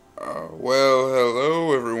Well,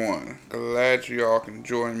 hello everyone. Glad you all can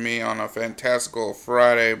join me on a fantastical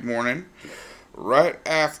Friday morning right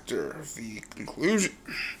after the conclusion.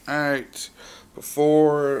 Alright,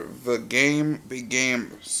 before the big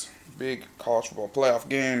games, big college football playoff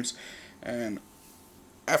games, and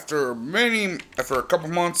after a couple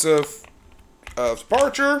months of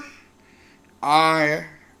departure, I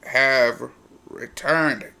have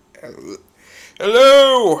returned.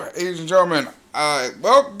 Hello, ladies and gentlemen. I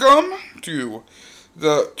welcome to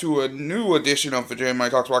a new edition of the JMI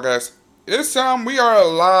Talks podcast. This time we are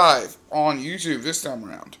live on YouTube. This time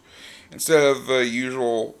around, instead of us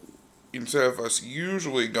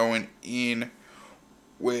usually going in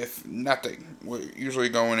with nothing. We're usually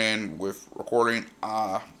going in with recording.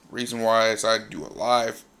 Reason why I decided to do a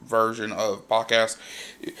live version of podcast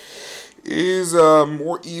is a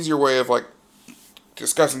more easier way of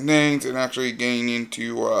discussing things and actually getting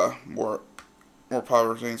into more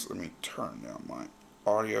popular things. Let me turn down my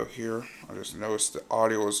audio here. I just noticed the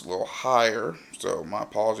audio is a little higher, so my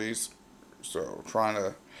apologies. So trying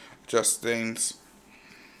to adjust things.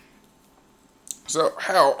 So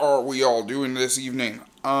how are we all doing this evening?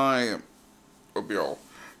 I hope you're all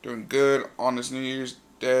doing good on this New Year's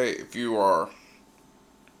Day. If you are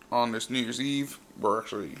on this New Year's Eve,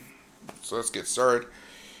 so let's get started.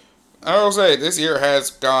 I will say this year has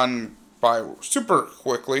gone by super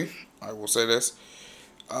quickly. I will say this.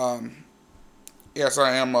 Yes,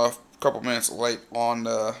 I am a couple minutes late on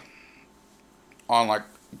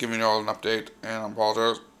giving you all an update, and I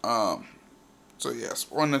apologize. So yes,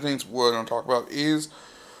 one of the things we're going to talk about is,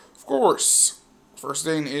 of course, first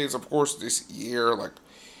thing is, of course, this year, in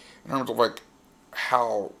terms of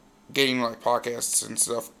how getting podcasts and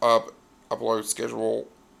stuff upload schedule.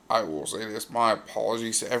 I will say this, my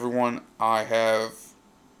apologies to everyone. I have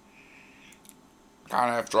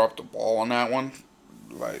kind of dropped the ball on that one.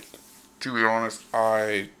 To be honest,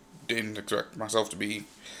 I didn't expect myself to be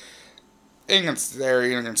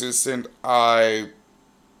very inconsistent. Was,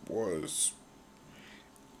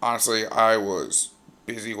 I was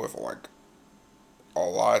busy with a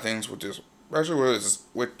lot of things with this, especially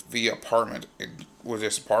with the apartment, with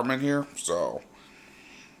this apartment here, so.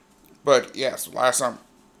 But yes,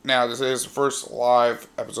 now this is the first live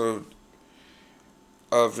episode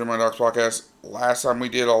of Jeremiah Talks Podcast. Last time we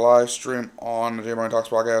did a live stream on the Jeremiah Talks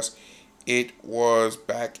Podcast, it was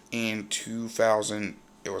back in 2000.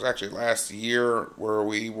 It was actually last year where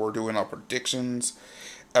we were doing our predictions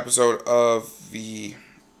episode of the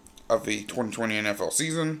 2020 NFL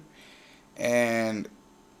season, and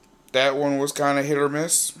that one was kind of hit or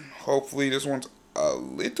miss. Hopefully, this one's a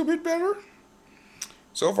little bit better.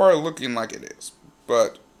 So far, looking like it is,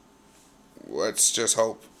 but let's just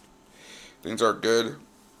hope things are good.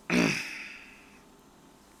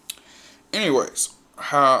 Anyways,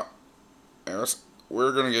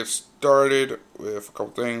 we're gonna get started with a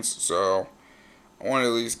couple things. So I want to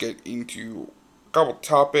at least get into a couple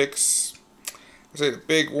topics. I say the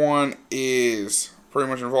big one is pretty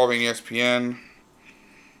much involving ESPN.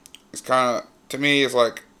 It's kind of, to me, it's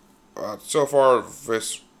so far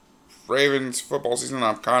this Ravens football season,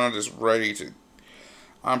 I'm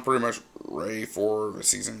pretty much ready for the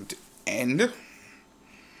season to end.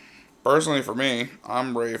 Personally, for me,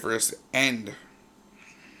 I'm ready for this to end.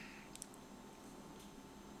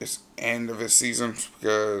 This end of this season,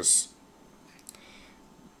 because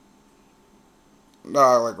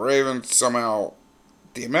Ravens, somehow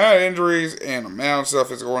the amount of injuries and amount of stuff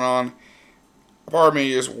that's going on, a part of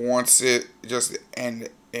me just wants it just to end,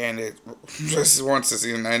 and it just wants the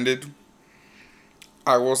season ended.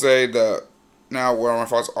 I will say that now, what are my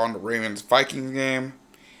thoughts on the Ravens-Vikings game?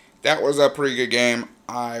 That was a pretty good game.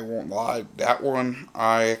 I won't lie. That one,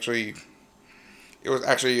 it was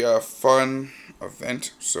actually a fun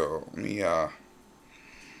event. So,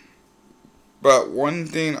 but one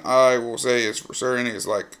thing I will say is for certain is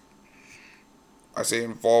I say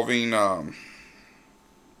involving, only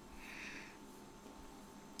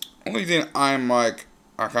thing I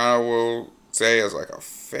kind of will say as a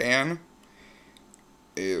fan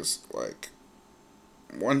is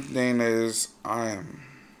one thing is let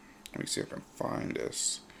me see if I can find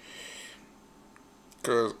this,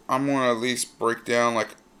 because I'm going to at least break down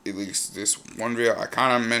at least this one video. I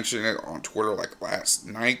kind of mentioned it on Twitter last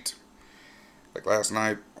night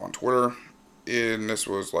on Twitter, and this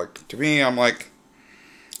was to me,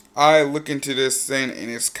 I look into this thing and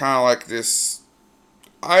it's kind of this,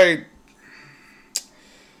 I'm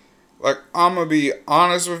gonna be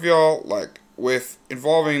honest with y'all, with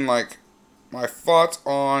involving my thoughts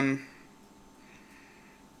on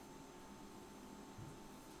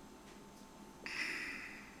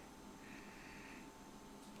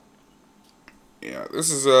yeah,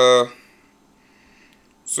 this is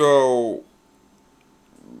so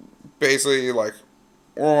basically like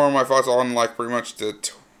one of my thoughts on like pretty much the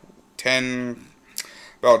 10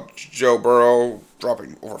 about Joe Burrow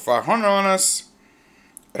dropping over 500 on us.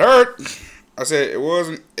 It hurt. I said it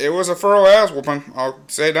wasn't. It was a thorough ass whooping. I'll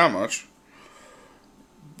say that much.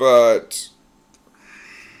 But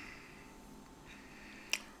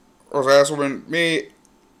was ass whooping me?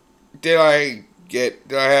 Did I get?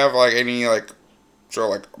 Did I have like any like show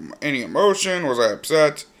like any emotion? Was I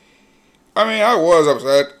upset? I mean, I was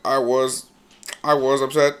upset. I was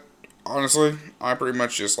upset. Honestly, I pretty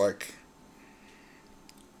much just like.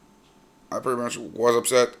 I pretty much was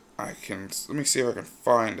upset. I can let me see if I can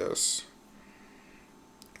find this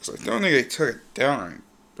because I don't think they took it down. Right.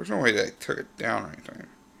 There's no way they took it down or anything.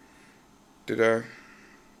 Did I?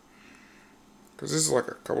 Because this is like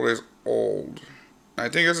a couple days old. I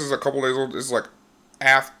think this is a couple days old. This is like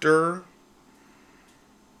after.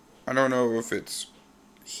 I don't know if it's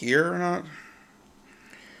here or not.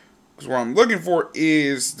 Because what I'm looking for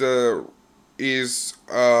is the reaction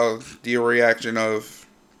of.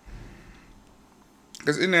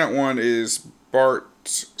 Because in that one is Bart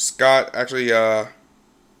Scott actually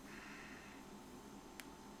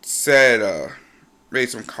said made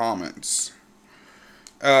some comments.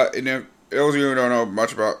 And if those of you who don't know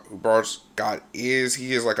much about who Bart Scott is,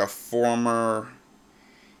 he is like a former.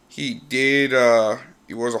 He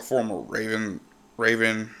was a former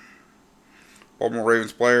Baltimore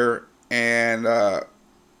Ravens player, and I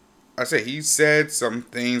say he said some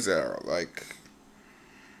things that are like.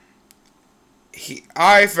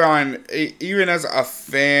 I find even as a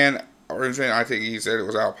fan or anything, I think he said it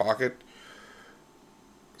was out of pocket.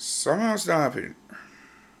 Somehow it's not happening.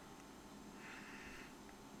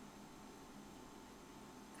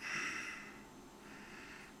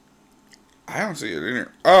 I don't see it in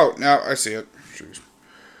here. Oh, now I see it. Jeez.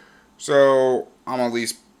 So I'm gonna at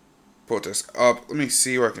least put this up. Let me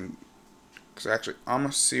see if I can. Cause actually, I'm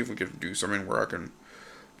gonna see if we can do something where I can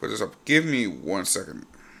put this up. Give me 1 second,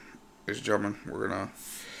 ladies and gentlemen. We're gonna,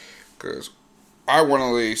 cause I want to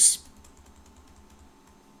at least.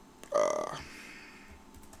 Uh,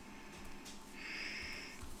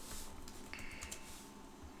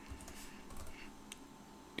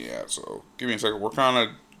 yeah. So give me a second. We're kind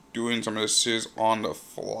of doing some of this is on the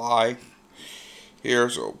fly here,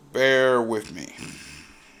 so bear with me.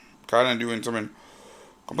 Kind of doing something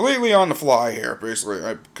completely on the fly here, basically.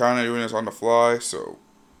 I'm kind of doing this on the fly, so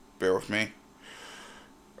bear with me.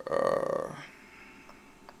 Uh,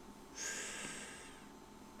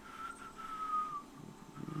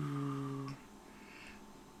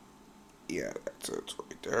 yeah, that's it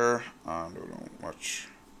right there. I don't know much.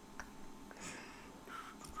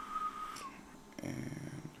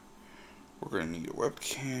 And we're going to need a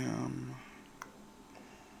webcam.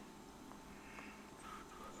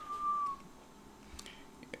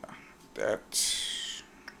 Yeah, that.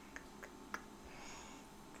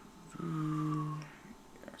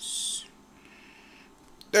 Yes.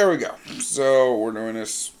 There we go. So we're doing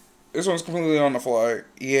this. This one's completely on the fly.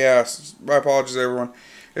 Yes, my apologies, everyone.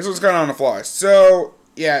 This one's kind of on the fly. So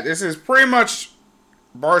yeah, this is pretty much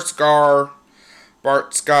Bart Scott,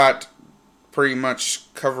 pretty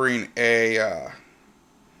much covering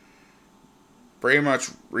pretty much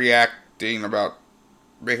making a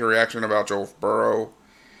reaction about Joe Burrow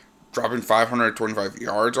dropping 525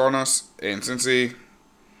 yards on us in Cincy.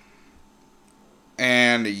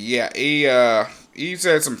 And yeah, he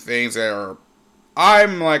said some things that are.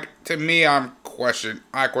 I'm like, to me, I question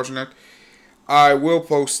it. I will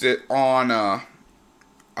post it on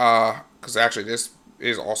because actually this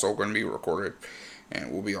is also going to be recorded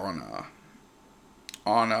and will be on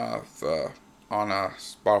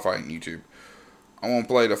Spotify and YouTube. I won't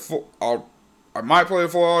play the full. I might play the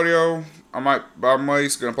full audio. But I'm at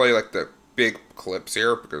least gonna play like the big clips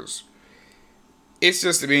here because it's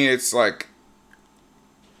just to me. It's like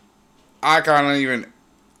I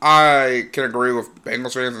can agree with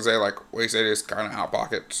Bengals fans and say like what he said is kind of out of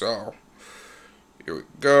pocket. So here we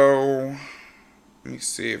go. Let me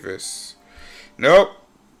see if it's nope.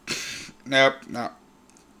 Nope. No.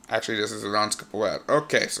 Actually, this is an unskippable ad.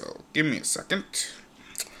 Okay, so give me a second.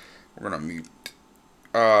 We're gonna mute.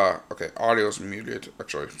 Okay, audio's muted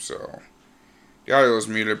actually. So the audio is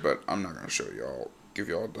muted, but I'm not gonna show y'all. Give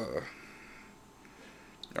y'all the.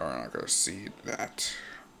 Y'all are not gonna see that.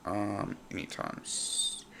 Anytime.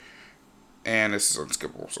 And this is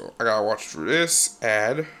unskippable, so I gotta watch through this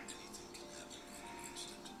ad.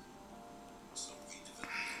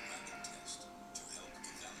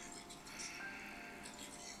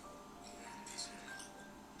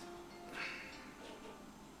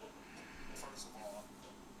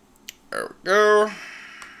 There we go.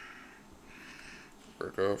 We'll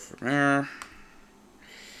go from there.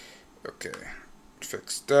 Okay,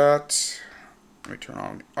 fix that. Let me turn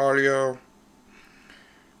on the audio.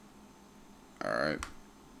 Alright.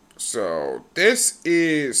 So,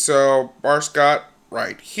 Bart Scott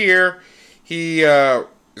right here. He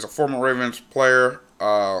is a former Ravens player.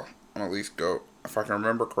 I'm at least go, if I can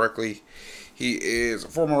remember correctly. He is a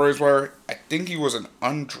former Ravens player. I think he was an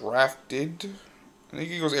undrafted. I think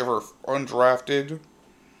he was ever undrafted.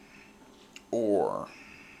 Or I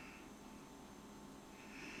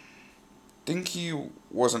think he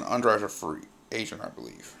was an undrafted free agent, I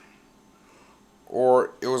believe.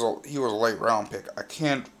 Or he was a late round pick. I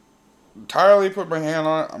can't entirely put my hand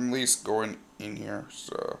on it. I'm at least going in here.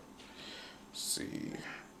 So, let's see.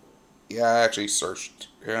 Yeah, I actually searched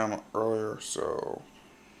him earlier, so.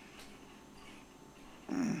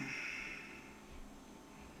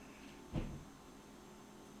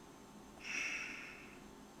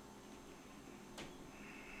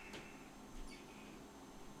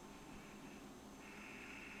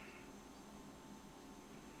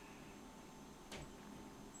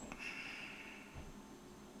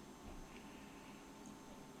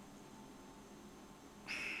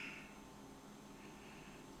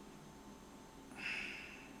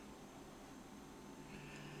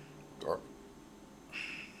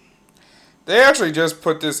 They actually just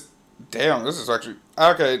put this. Damn, this is actually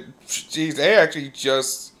okay. Jeez, they actually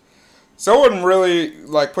just. Someone really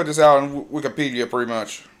put this out on Wikipedia, pretty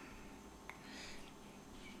much.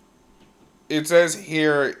 It says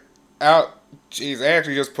here, out. Jeez, they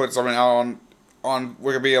actually just put something out on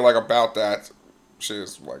Wikipedia about that. Which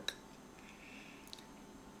is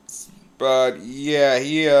But yeah,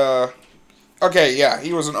 he Okay, yeah,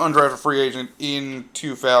 he was an undrafted free agent in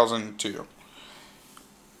 2002.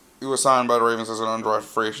 He was signed by the Ravens as an undrafted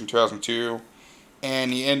free agent in 2002,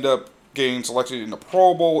 and he ended up getting selected in the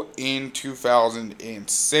Pro Bowl in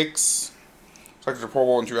 2006. Selected the Pro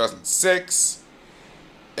Bowl in 2006,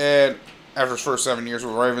 and after his first 7 years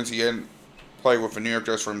with the Ravens, he played with the New York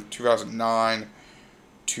Jets from 2009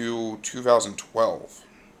 to 2012.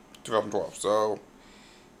 2012. So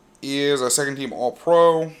he is a second-team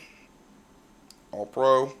All-Pro.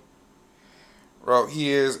 All-Pro. Well,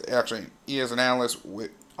 he is an analyst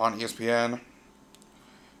on ESPN,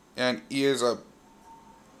 and he is a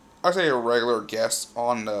regular guest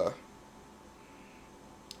on the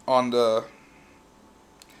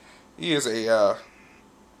he is a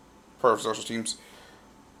part of special teams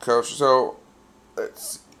coach. So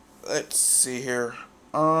let's see here.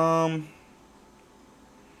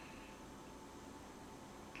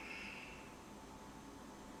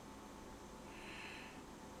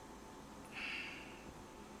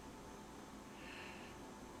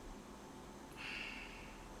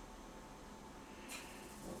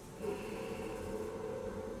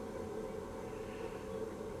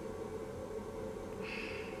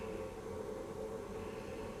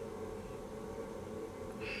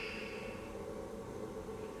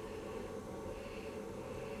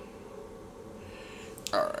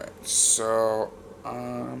 Alright, so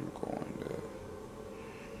I'm going to.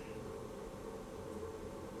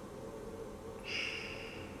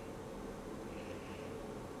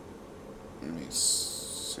 Let me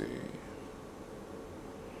see.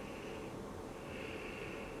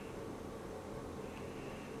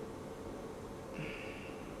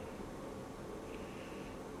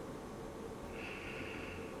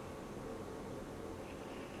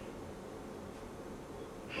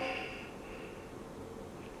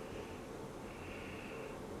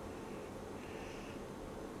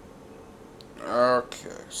 Okay,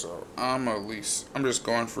 so I'm just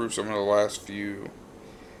going through some of the last few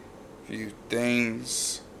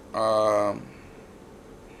things.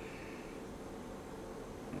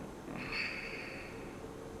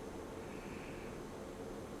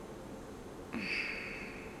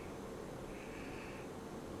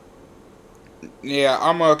 Yeah,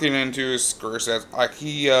 I'm looking into his career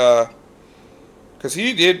stats. Cause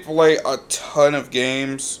he did play a ton of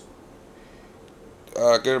games,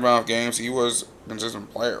 a good amount of games. He was a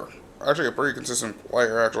consistent player. Actually, a pretty consistent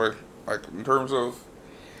player. Actually, in terms of,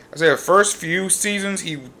 I say the first few seasons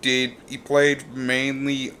he played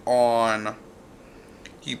mainly on.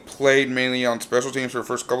 He played mainly on special teams for the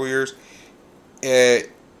first couple of years. The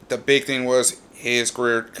big thing was his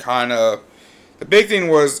career kind of. The big thing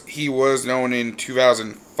was he was known in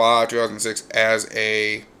 2005, 2006 as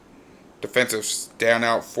a defensive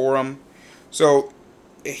standout for him. So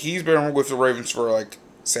he's been with the Ravens for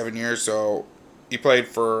 7 years. So he played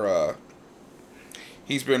for.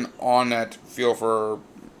 He's been on that field for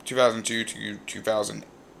 2002 to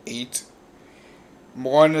 2008.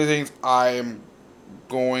 one of the things I'm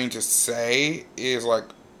going to say is like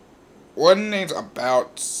one of the things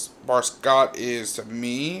about Bar Scott is to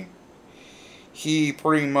me, he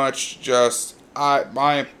pretty much just I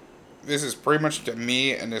my this is pretty much to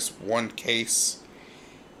me in this one case.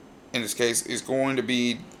 In this case, is going to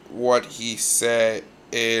be what he said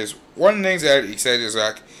is one of the things that he said is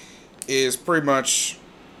like is pretty much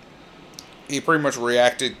he pretty much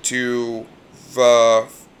reacted to the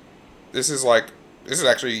this is like this is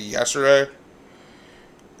actually yesterday.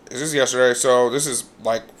 This is yesterday, so this is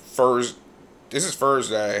like first. This is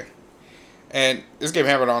Thursday, and this game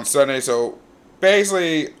happened on Sunday. So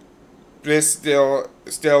basically, this still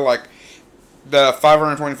like the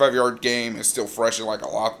 525-yard game is still fresh in like a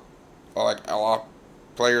lot of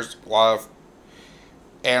players, a lot of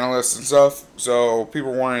analysts and stuff. So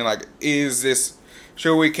people are wondering like, is this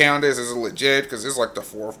should we count this as legit? Because this is like the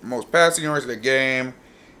fourth most passing yards in the game.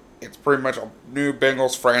 It's pretty much a new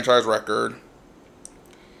Bengals franchise record.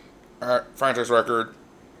 Franchise record.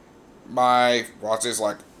 My watch is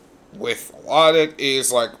like with a lot of it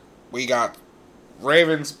is like we got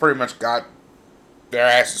Ravens pretty much got their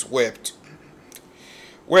asses whipped.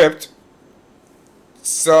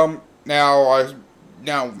 Some now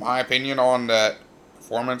my opinion on that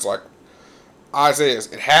performance, like I say this,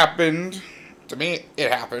 it happened to me.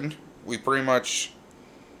 It happened. We pretty much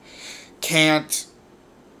can't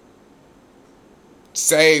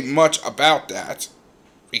say much about that.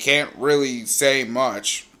 We can't really say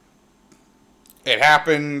much. It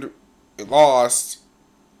happened. It lost.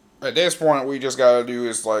 At this point, we just gotta do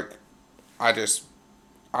is like,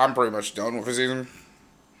 I'm pretty much done with the season,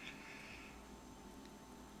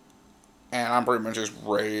 and I'm pretty much just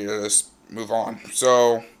ready to just move on.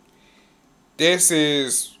 So this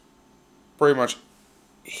is pretty much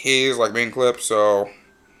his like main clip. So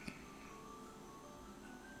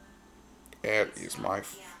that is my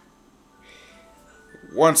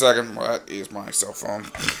 1 second. That is my cell phone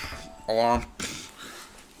alarm.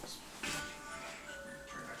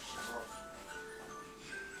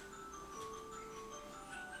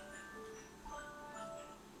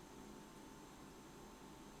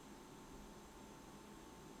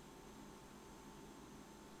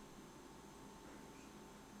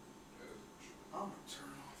 I'm gonna turn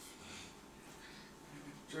off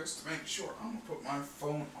just to make sure. I'm gonna put my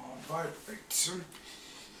phone on vibrate,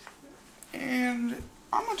 and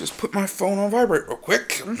I'm gonna just put my phone on vibrate real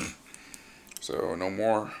quick, so no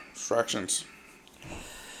more distractions.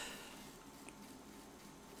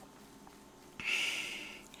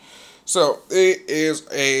 So it is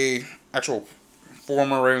a actual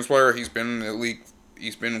former Ravens player. He's been in the league.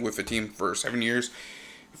 He's been with the team for 7 years.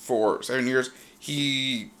 For 7 years,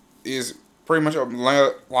 he is pretty much a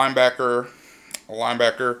linebacker. A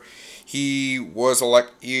linebacker. He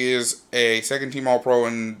is a second team All Pro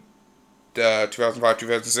in the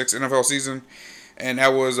 2005-2006 NFL season, and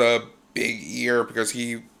that was a big year because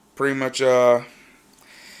he pretty much that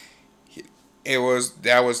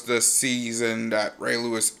was the season that Ray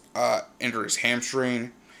Lewis injured his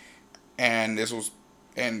hamstring, and this was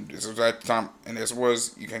at the time, and this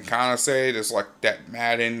was, you can kind of say this like that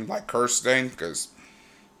Madden like curse thing, because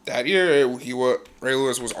that year Ray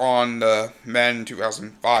Lewis was on the Madden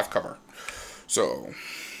 2005 cover, so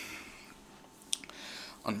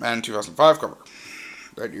on Madden 2005 cover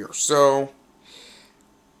that year. So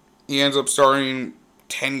he ends up starting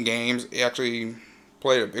 10 games. He actually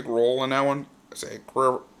played a big role in that one.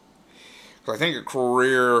 I think a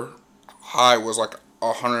career high was like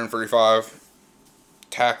 135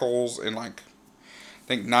 tackles and like I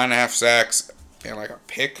think 9.5 sacks and like a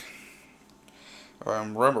pick, if I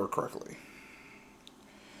remember correctly.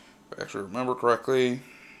 If I actually remember correctly.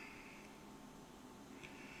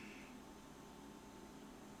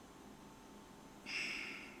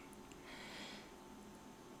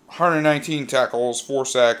 119 tackles, 4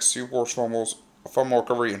 sacks, 2 forced fumbles, a fumble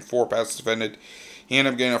recovery, and 4 passes defended. He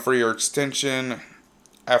ended up getting a 3-year extension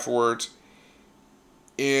afterwards.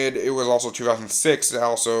 It was also 2006. It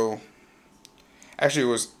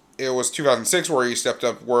was 2006 where he stepped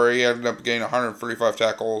up, where he ended up getting 135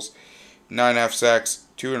 tackles, 9.5 sacks,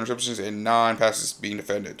 2 interceptions, and 9 passes being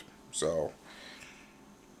defended. So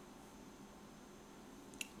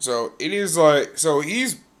it is like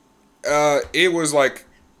it was like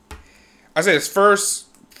I say his first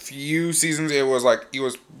few seasons, it was like he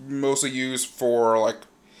was mostly used for like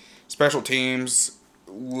special teams,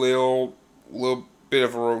 little bit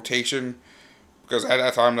of a rotation, because at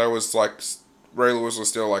that time that was like Ray Lewis was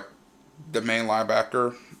still like the main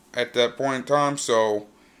linebacker at that point in time, so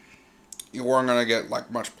you weren't gonna get like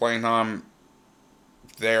much playing time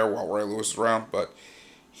there while Ray Lewis was around. But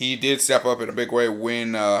he did step up in a big way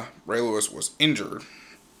when Ray Lewis was injured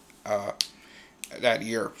uh, that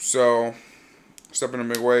year. So, stepped in a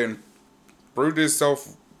big way and proved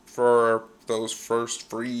himself for those first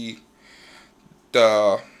the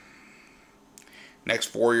next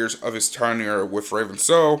 4 years of his tenure with Ravens.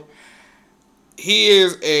 So, he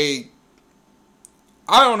is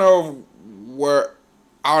I don't know where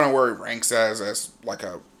he ranks as like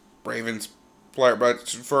a Ravens player, but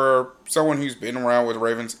for someone who's been around with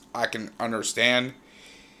Ravens, I can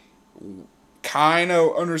kind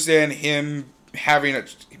of understand him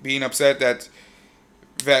being upset that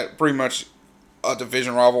pretty much a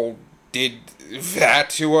division rival did that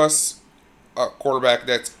to us. A quarterback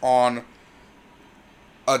that's on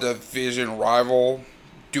a division rival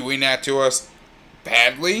doing that to us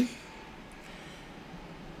badly.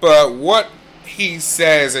 But what he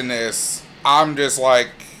says in this, I'm just like,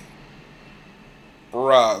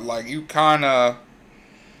 bruh, like you kind of,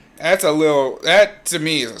 that to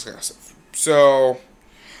me is excessive. So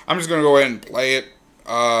I'm just going to go ahead and play it.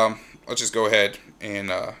 Let's just go ahead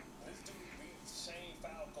and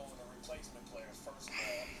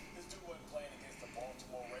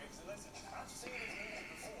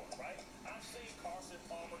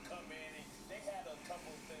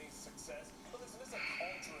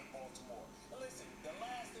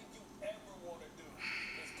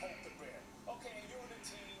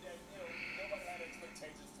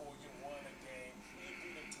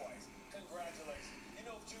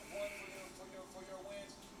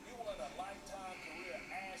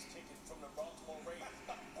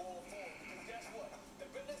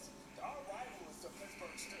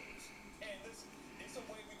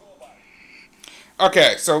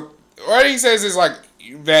okay, so what he says is like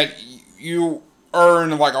that you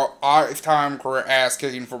earn like a lifetime career ass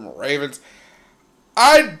kicking from the Ravens.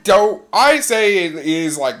 I say it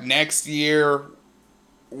is like next year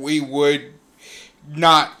we would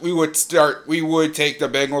we would take the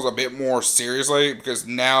Bengals a bit more seriously because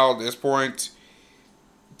now at this point,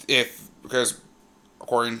 because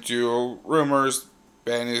according to rumors,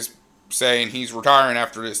 Ben is saying he's retiring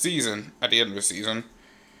after this season, at the end of the season.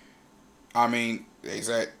 I mean, they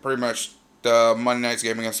said pretty much the Monday night's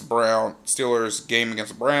game against the Steelers game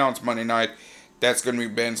against the Browns Monday night. That's going to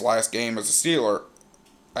be Ben's last game as a Steeler,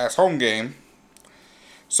 last home game.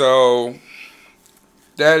 So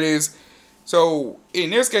so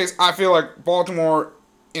in this case, I feel like Baltimore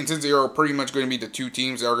and Cincinnati are pretty much going to be the two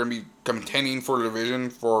teams that are going to be contending for the division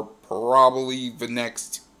for probably the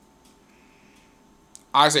next,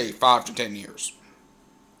 I say, 5 to 10 years.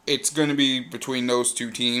 It's going to be between those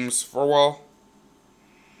two teams for a while.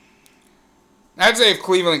 I'd say if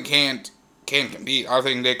Cleveland can compete, I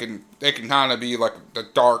think they can kind of be like the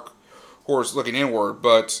dark horse looking inward,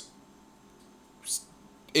 but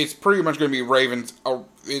it's pretty much going to be Ravens.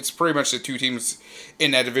 It's pretty much the two teams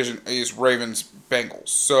in that division is Ravens Bengals.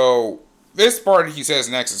 So this part he says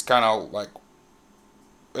next is kind of like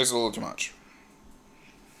it's a little too much.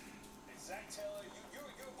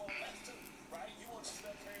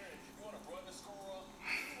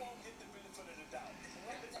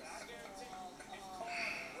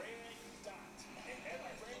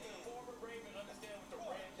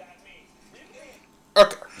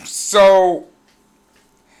 Okay, so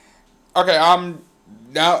I'm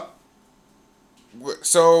now.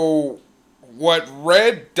 So what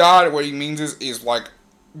red dot? What he means is like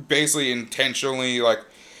basically intentionally like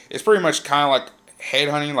it's pretty much kind of like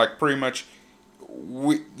headhunting. Like pretty much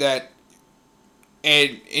that.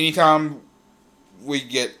 And anytime we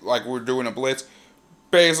get like we're doing a blitz,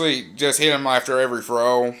 basically just hit him after every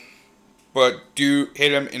throw, but do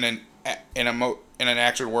hit him in an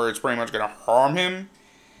action where it's pretty much gonna harm him.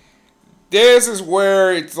 This is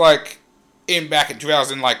where it's like back in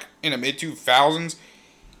 2000, like in the mid 2000s,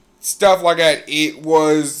 stuff like that. It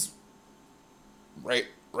was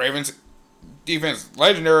Ravens defense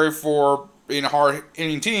legendary for being a hard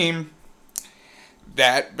hitting team.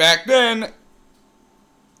 That back then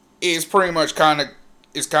is pretty much kind of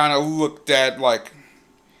looked at like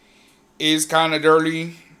is kind of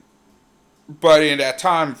dirty, but at the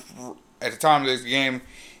time of this game,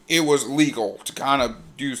 it was legal to kind of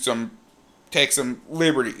take some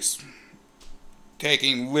liberties.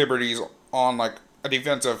 Taking liberties on like a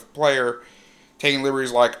defensive player, taking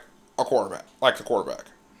liberties like the quarterback.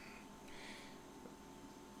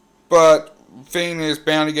 But thing is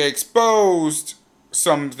bound to get exposed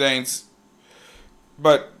some things.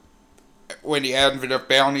 But when the advent of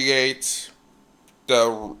Bountygate,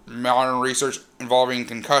 the modern research involving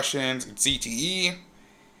concussions and CTE,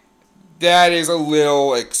 that is a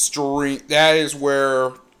little extreme. That is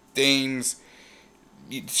where things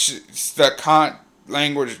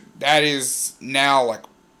language, that is now like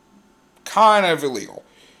kind of illegal.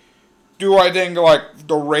 Do I think like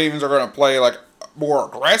the Ravens are going to play like more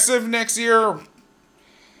aggressive next year?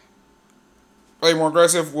 Play more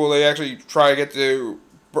aggressive? Will they actually try to get to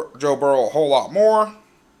Joe Burrow a whole lot more?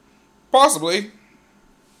 Possibly.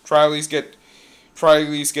 Try at least get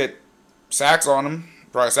sacks on him.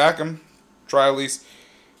 Try to sack him. Try at least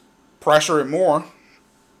pressure him more.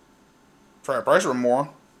 Try to pressure him more.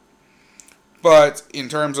 But in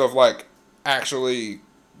terms of like actually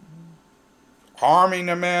harming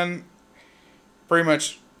a man, pretty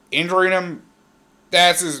much injuring him,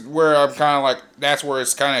 that's where I'm kind of like, that's where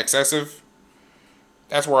it's kind of excessive.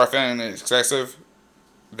 That's where I find it excessive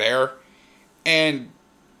there. And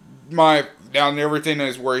my down everything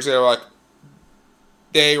is where he said like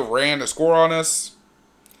they ran the score on us.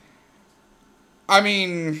 I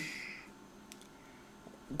mean,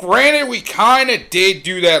 granted, we kind of did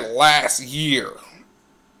do that last year.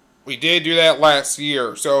 We did do that last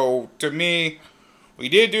year. So to me, we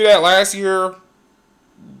did do that last year.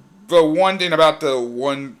 The one thing about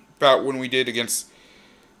when we did against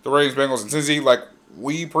the Ravens, Bengals, and Cincy, like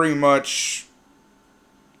we pretty much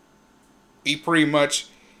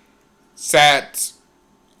sat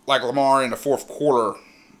like Lamar in the fourth quarter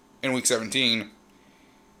in week 17.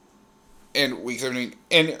 And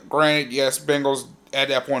granted, yes, Bengals at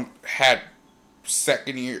that point had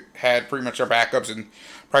pretty much our backups and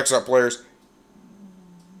practice up players.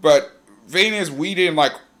 But thing is, we didn't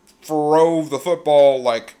like throw the football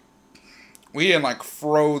like more.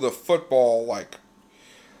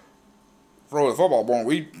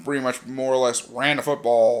 We pretty much more or less ran the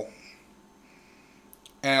football.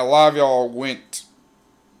 And a lot of y'all went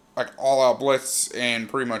like all out blitz and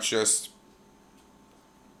pretty much just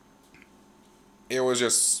it was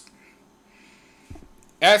just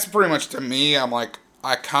that's pretty much to me. I'm like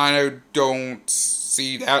I kind of don't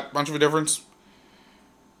see that much of a difference.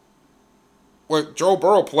 What Joe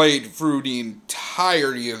Burrow played through the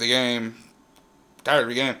entirety of the game,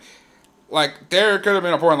 like there could have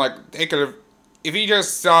been a point like they could have if he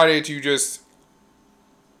just decided to just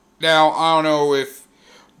now I don't know if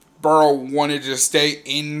Burrow wanted to stay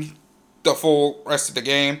in the full rest of the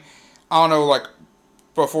game. I don't know, like,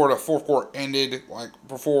 before the fourth quarter ended, like,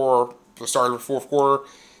 before the start of the fourth quarter,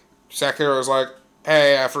 Zach Taylor was like,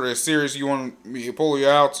 hey, after this series, you want me to pull you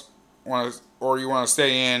out? Or you want to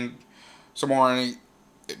stay in some more? And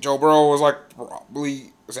Joe Burrow was like,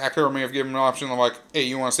 probably, Zach Taylor may have given him an option of like, hey,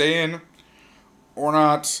 you want to stay in or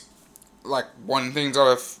not? Like, one thing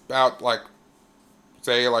about, like,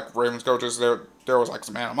 say, like, Ravens coaches, there was like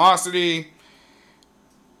some animosity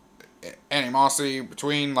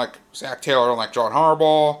between like Zach Taylor and like John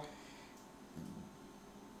Harbaugh.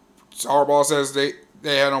 Harbaugh says they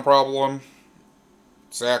had no problem.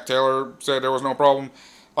 Zach Taylor said there was no problem.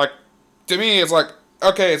 Like to me, it's like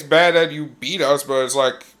okay, it's bad that you beat us, but it's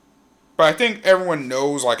like, but I think everyone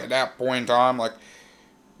knows like at that point in time, like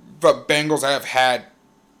the Bengals have had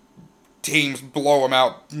teams blow them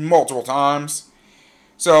out multiple times,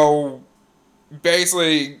 so.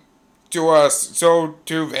 Basically,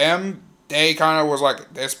 to them, they kind of was like,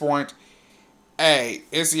 at this point, hey,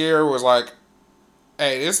 this year was like,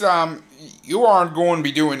 hey, this time, you aren't going to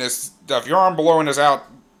be doing this stuff. You aren't blowing us out.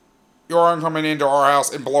 You aren't coming into our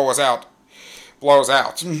house and blow us out.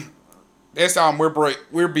 This time,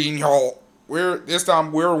 we're being y'all. This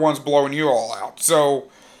time, we're the ones blowing you all out. So,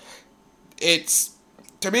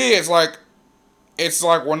 to me, it's like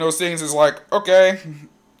one of those things is like, okay,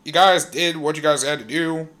 you guys did what you guys had to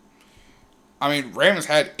do. I mean, Ravens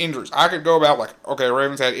had injuries. I could go about like, okay,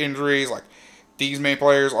 Ravens had injuries. Like, these main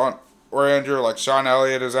players were injured. Like, Sean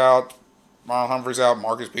Elliott is out. Marlon Humphrey's out.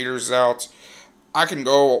 Marcus Peters is out. I can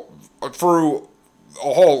go through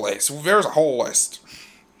a whole list. There's a whole list.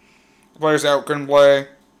 Players that couldn't play.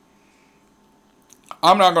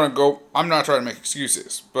 I'm not trying to make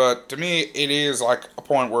excuses. But to me, it is like a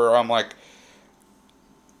point where I'm like,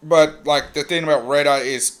 but, like, the thing about Red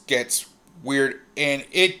Eye gets weird, and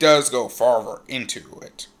it does go farther into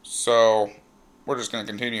it. So, we're just going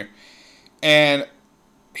to continue. And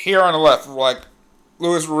here on the left, like,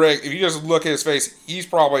 Louis Riddick, if you just look at his face, he's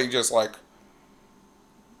probably just, like,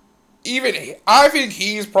 I think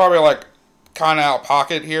he's probably, like, kind of out of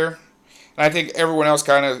pocket here. And I think everyone else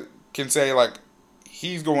kind of can say, like,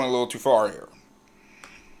 he's going a little too far here.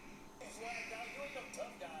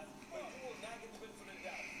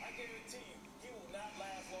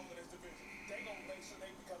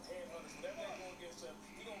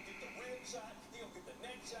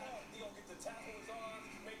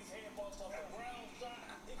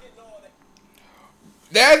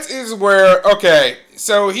 That is where, okay,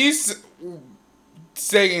 so he's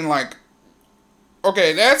saying like,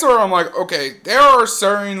 okay, that's where I'm like, okay, there are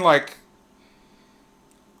certain like,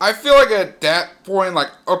 I feel like at that point, like,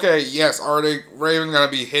 okay, yes, are the Ravens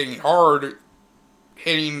gonna be hitting hard,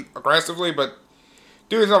 hitting aggressively, but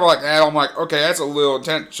doing something like that, I'm like, okay, that's a little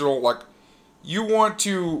intentional. Like, you want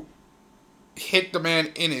to hit the man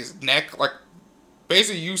in his neck, like,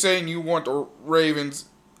 basically you saying you want the Ravens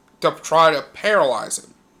to try to paralyze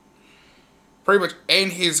him, pretty much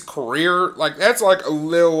end his career. Like, that's like a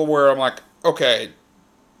little where I'm like, okay,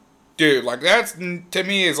 dude, like, that's to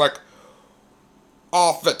me is like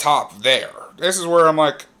off the top there. This is where I'm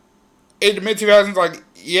like, in the mid 2000s, like,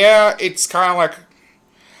 yeah, it's kind of like,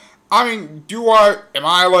 I mean,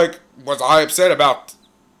 was I upset about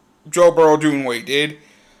Joe Burrow doing what he did?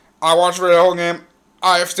 I watched the whole game.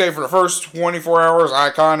 I have to say, for the first 24 hours, I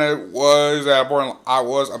kind of was at a point, I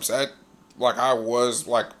was upset. Like, I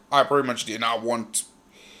pretty much did not want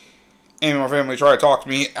any of my family to try to talk to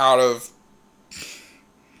me out of,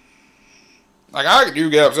 like, I do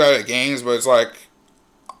get upset at games, but it's like,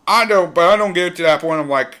 I don't get to that point. I'm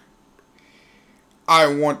like, I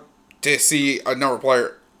want to see another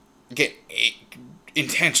player get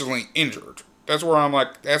intentionally injured. That's where I'm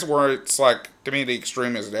like, that's where it's like, to me, the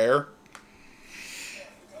extreme is there.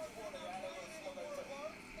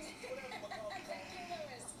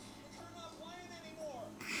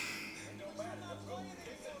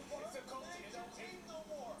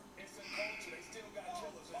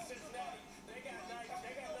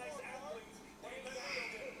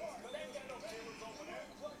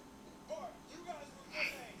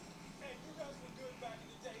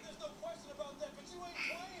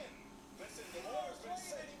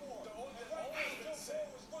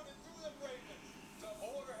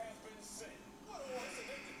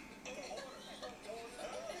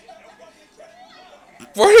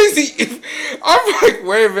 What is he? I'm like,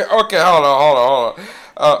 wait a minute. Okay, hold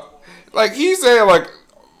on. Like, he's saying, like,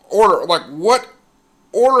 order. Like, what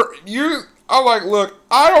order? I'm like, look,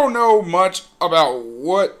 I don't know much about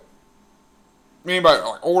what mean by,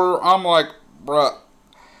 like, order. I'm like, bruh,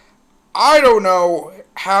 I don't know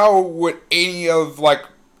how would anyone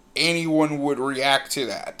would react to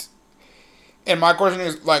that. And my question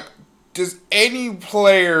is, like, does any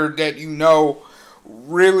player that you know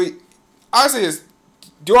really, I say this,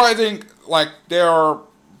 do I think, like, there are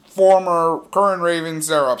current Ravens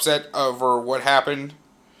that are upset over what happened,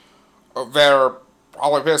 that are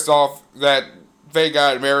probably pissed off that they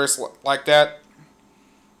got embarrassed like that?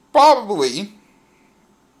 Probably.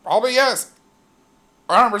 Probably yes.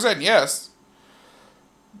 100% yes.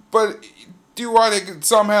 But do I think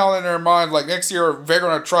somehow in their mind, like, next year, they're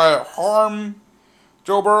going to try to harm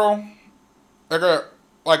Joe Burrow? They're going to,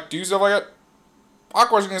 like, do stuff like that? My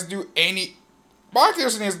question is,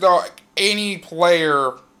 any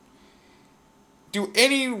player, do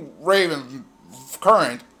any Raven,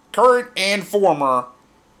 current and former,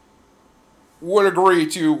 would agree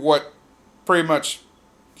to what pretty much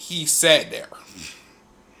he said there?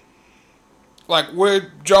 Like,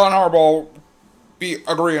 would John Harbaugh be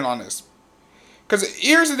agreeing on this? Because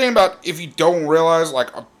here's the thing about, if you don't realize,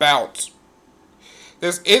 like, about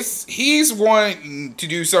this, he's wanting to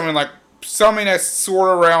do something that's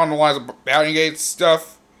sort of around the lines of Bounty Gate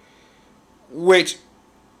stuff, which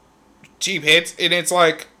cheap hits, and it's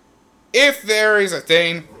like, if there is a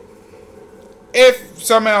thing, if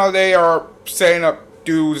somehow they are setting up,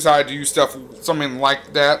 decide to do stuff, something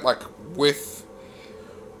like that, like with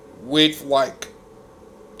like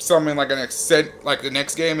something like like the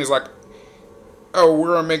next game is like, oh,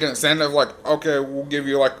 we're gonna make an incentive, like, okay, we'll give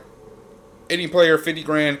you like any player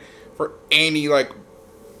 $50,000 for any, like,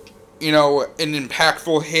 you know, an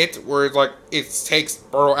impactful hit where it's like it takes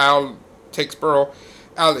Burrow out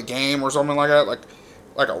of the game or something like that,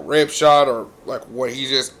 like a rib shot, or like what he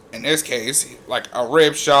just, in this case, like a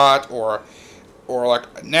rib shot or like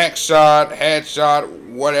a neck shot, head shot,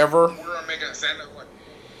 whatever. We're gonna make an incentive,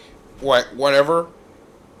 like whatever.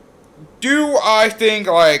 Do I think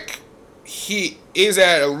like he is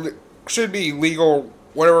should be legal,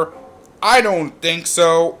 whatever? I don't think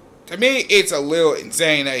so. To me, it's a little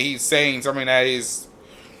insane that he's saying something that is,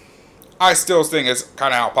 I still think is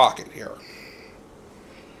kind of out of pocket here.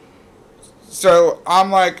 So,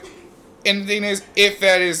 I'm like, and the thing is, if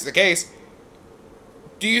that is the case,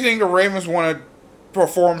 do you think the Ravens want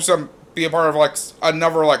to be a part of, like,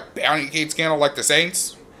 another, like, Bounty Gate scandal like the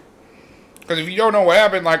Saints? Because if you don't know what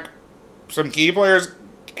happened, like, some key players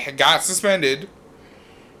got suspended,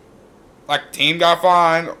 like, team got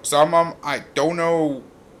fined, some of them, I don't know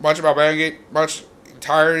much about Bounty Gate, much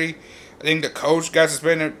entirety. I think the coach got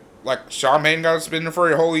suspended, like, Sean Payton got suspended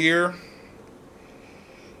for a whole year.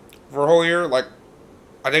 Like,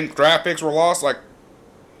 I think draft picks were lost. Like,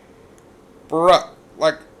 bruh,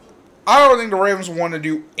 like I don't think the Ravens want to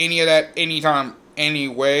do any of that anytime, any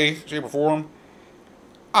way, shape, or form.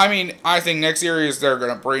 I mean, I think next year is they're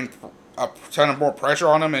gonna bring a ton of more pressure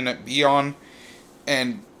on him and be on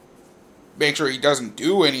and make sure he doesn't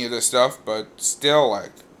do any of this stuff. But still,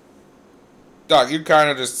 like, Doc, you're kind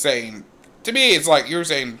of just saying. To me, it's like you're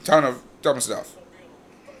saying a ton of dumb stuff.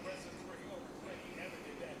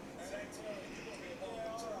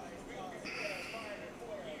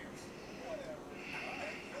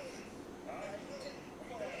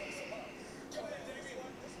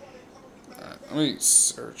 Let me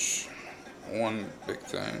search one big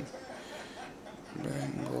thing.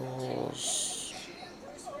 Bengals.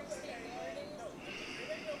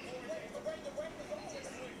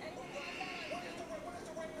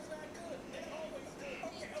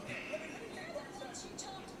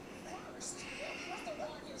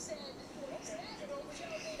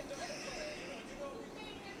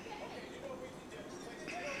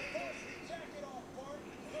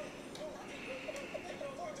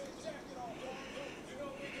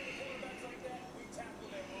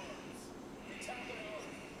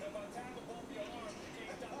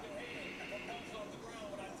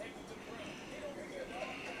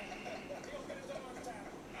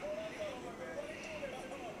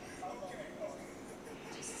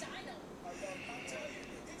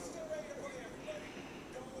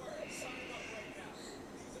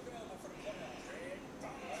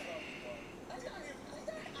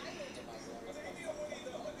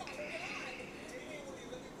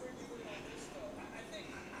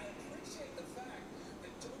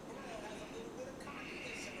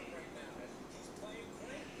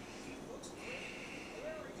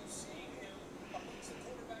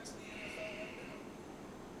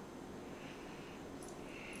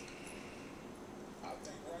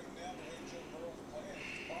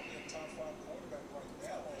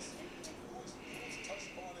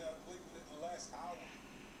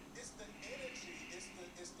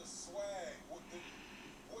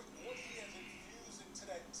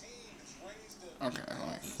 Okay,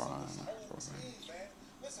 like fine.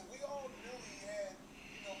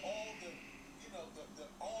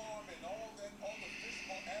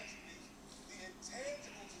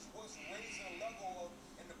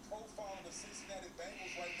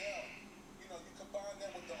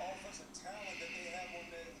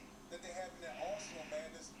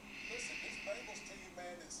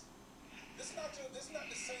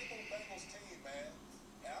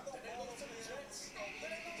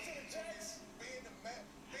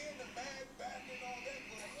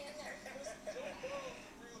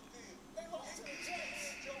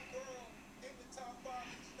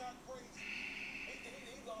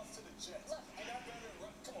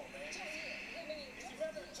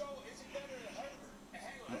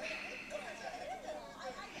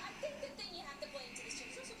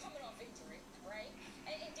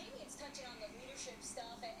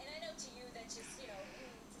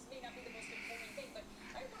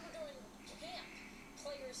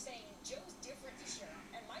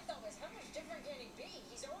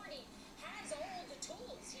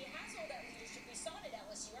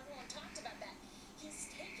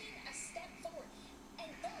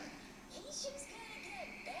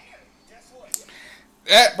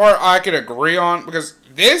 That part I could agree on because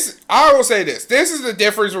I will say this is the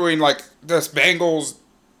difference between like the Bengals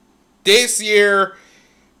this year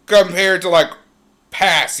compared to like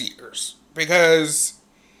past years because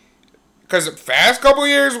the past couple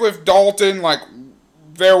years with Dalton, like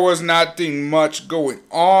there was nothing much going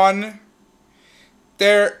on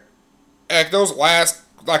there. Like those last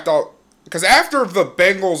like the because after the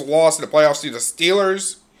Bengals lost in the playoffs to the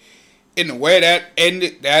Steelers, in the way that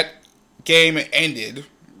game ended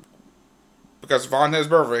because Vontaze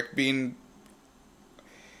Burfict being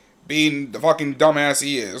the fucking dumbass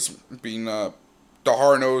he is, being the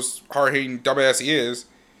hard-nosed, hard-hitting dumbass he is.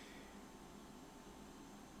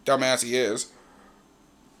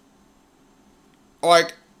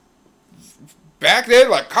 Like back then,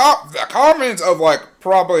 like the confidence of like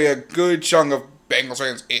probably a good chunk of Bengals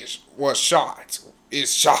fans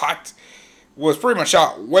was pretty much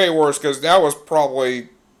shot way worse because that was probably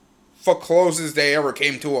the closest they ever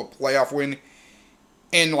came to a playoff win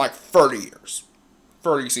in like 30 years.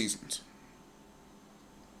 30 seasons.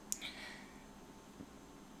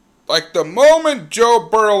 Like the moment Joe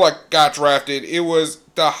Burrow like got drafted, it was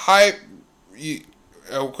the hype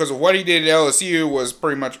because of what he did at LSU was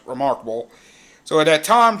pretty much remarkable. So at that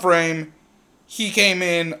time frame, he came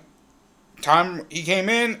in,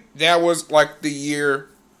 that was like the year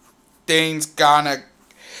the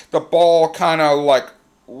ball kind of like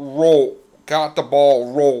got the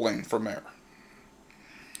ball rolling from there.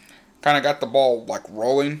 Kind of got the ball like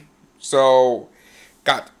rolling. So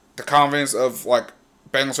got the confidence of like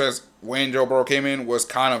Bengals fans when Joe Burrow came in was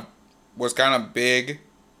kind of big.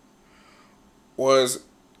 Was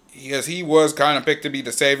because he was kind of picked to be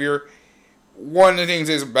the savior. One of the things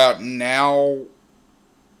is about now,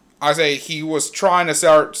 I say he was trying to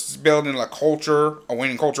start building a culture, a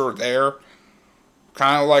winning culture there.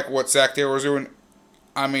 Kind of like what Zach Taylor was doing.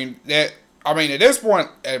 At this point,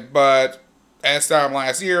 but at this time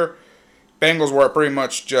last year, Bengals were pretty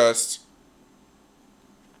much just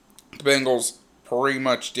the Bengals pretty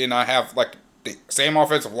much did not have like the same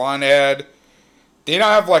offensive line they had. They did not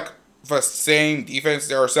have like the same defense.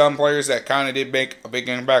 There are some players that kind of did make a big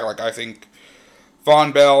impact. Like I think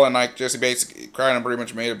Von Bell and like Jesse Bates kind of pretty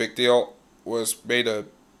much made a big deal. Made a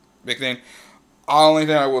big thing. The only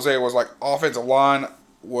thing I will say was like offensive line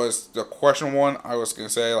was the question one. I was gonna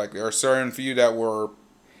say like there are certain few that were,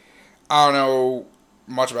 I don't know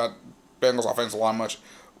much about Bengals offensive line much,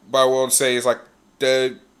 but I will say is like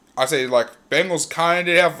Bengals kind of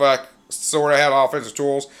did have like sort of had offensive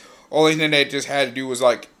tools. Only thing they just had to do was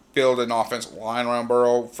like build an offensive line around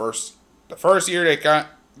Burrow. The first year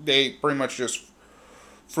they pretty much just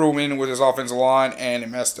threw him in with his offensive line and it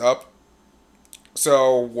messed up.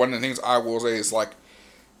 So one of the things I will say is like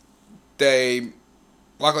they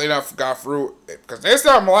luckily enough got through because this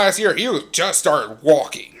time last year he was just started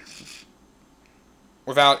walking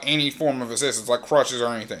without any form of assistance like crutches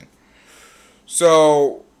or anything.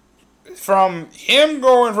 So from him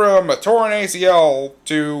going from a torn ACL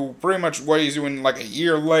to pretty much what he's doing like a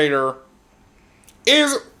year later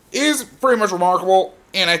is pretty much remarkable.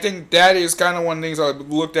 And I think that is kind of one of the things I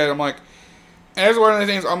looked at. I'm like, and that's one of the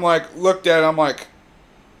things I'm like, looked at. I'm like,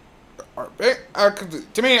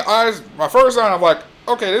 to me, my first time, I'm like,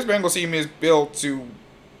 okay, this Bengals team is built to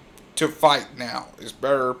fight now. It's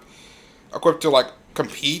better equipped to like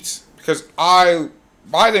compete because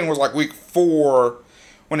my thing was like week 4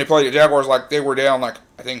 when they played the Jaguars, like they were down like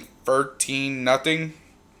I think 13-0,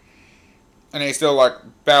 and they still like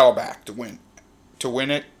battle back to win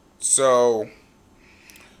it. So,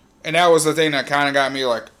 and that was the thing that kind of got me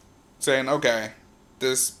like saying,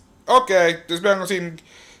 this Bengals team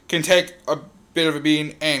can take a bit of a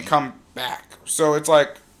beating and come back. So it's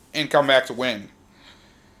like and come back to win.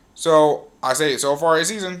 So I say so far this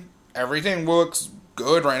season, everything looks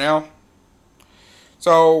good right now.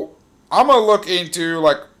 So I'm gonna look into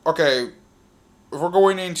like if we're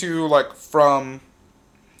going into like from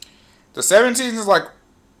the 7 seasons like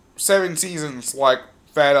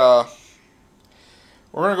that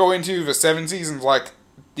we're gonna go into the 7 seasons like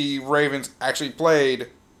the Ravens actually played,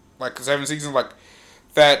 like the 7 seasons like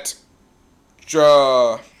that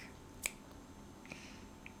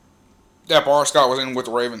that Bar Scott was in with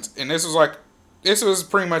the Ravens, and this was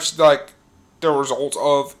pretty much like the results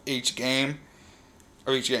of each game.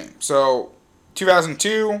 So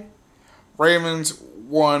 2002, Ravens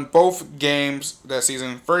won both games that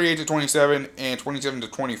season, 38-27 and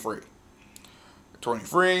 27-23.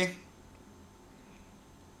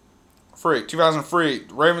 2003,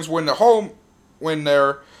 Ravens win the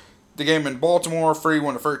game in Baltimore,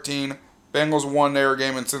 31-13. Bengals won their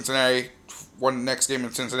game in Cincinnati, won the next game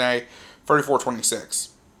in Cincinnati, 34-26.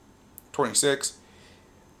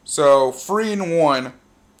 So 3-1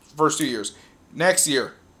 first 2 years. Next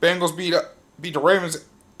year, Bengals beat the Ravens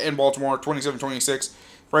in Baltimore, 27-26.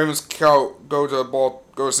 Ravens go to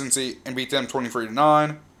Cincy and beat them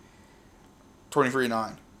 23-9.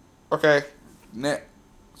 23-9. Okay.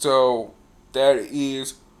 So that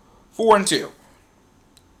is 4-2.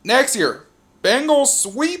 Next year, Bengals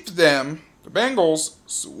sweep them. The Bengals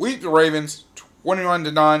sweep the Ravens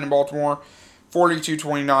 21-9 in Baltimore,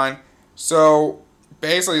 42-29. So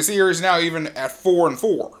basically, the series is now even at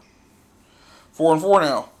 4-4. 4-4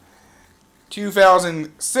 now.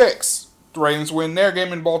 2006, the Ravens win their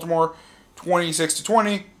game in Baltimore,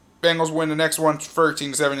 26-20. Bengals win the next one,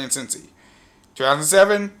 13-7 in Cincy.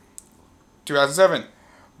 2007,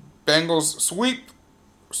 Bengals sweep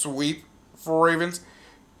for Ravens,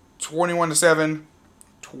 21-7,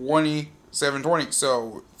 27-20.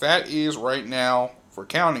 So that is right now for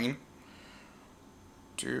counting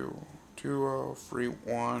 2, 3,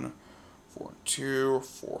 1, 4, 2,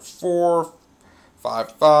 4, 4,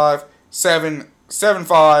 5, 5, 7, 7,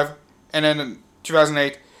 5, and then in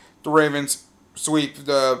 2008, the Ravens sweep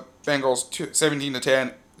the Bengals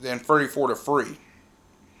 17-10, then 34-3.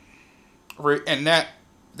 And that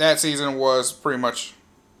season was pretty much,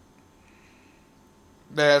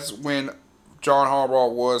 that's when John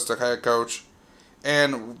Harbaugh was the head coach,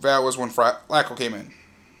 and that was when Flacco came in.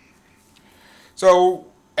 So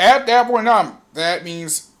at that point in time, that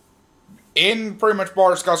means in pretty much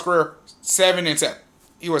Bart Scott's career, 7-7.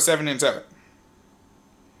 He was 7-7.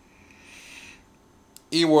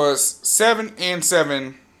 He was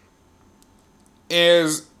 7-7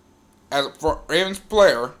 as a Ravens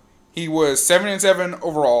player. He was 7-7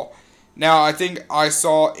 overall. Now I think I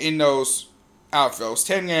saw in those out of those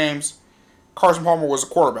 10 games, Carson Palmer was a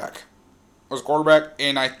quarterback.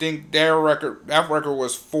 And I think that record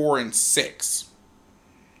was 4-6.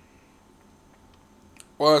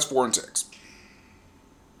 Was 4-6.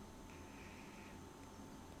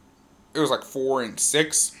 It was like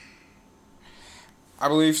 4-6. I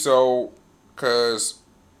believe so, because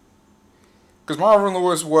Marvin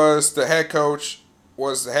Lewis was the head coach,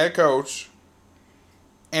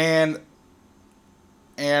 and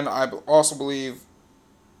I also believe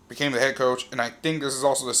became the head coach, and I think this is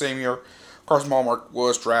also the same year Carson Palmer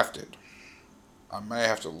was drafted. I may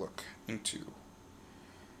have to look into.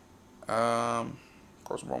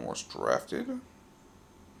 Carson Palmer was drafted.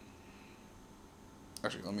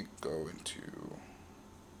 Actually, let me go into,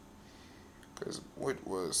 because what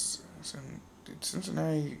was, did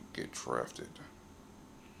Cincinnati get drafted?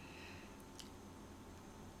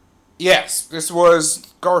 Yes, this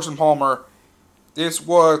was Carson Palmer.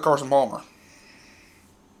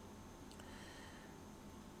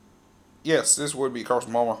 Yes, this would be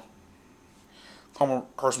Carson Palmer.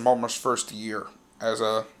 Carson Palmer's first year as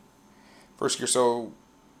a first year. So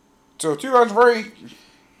 2003.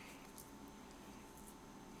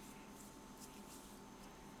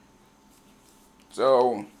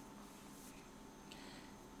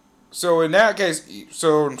 So in that case,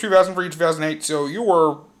 so in 2003, 2008, so you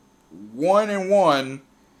were 1-1.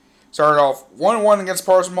 Started off 1-1 against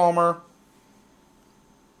Carson Palmer.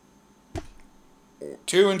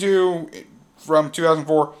 2-2 from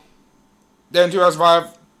 2004. Then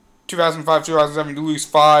 2005, 2007, you lose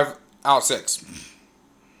 5 out of 6.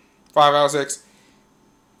 5 out of 6.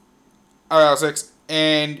 Out of 6.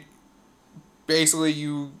 And basically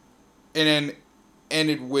you, and then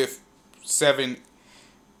ended with 7.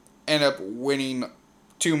 Ended up winning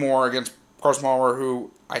 2 more against Carson Palmer,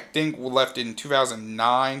 who I think left in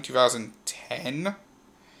 2009, 2010.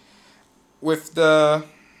 With the...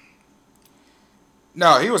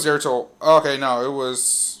 No, he was there till... Okay, no, it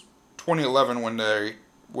was 2011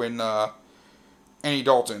 when Andy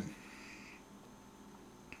Dalton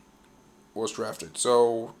was drafted.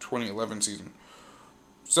 So, 2011 season.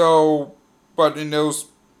 So, but in those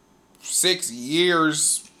 6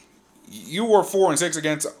 years, you were 4-6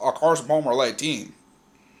 against a Carson Palmer-led team.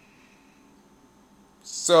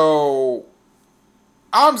 So,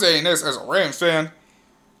 I'm saying this as a Rams fan.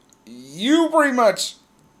 You pretty much...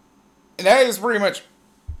 And that is pretty much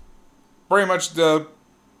the...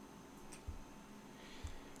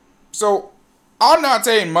 So, I'm not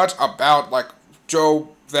saying much about, like, Joe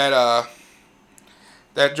Burrow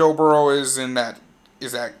is in that...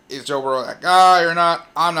 Is Joe Burrow that guy or not?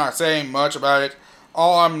 I'm not saying much about it.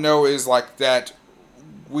 All I know is, like, that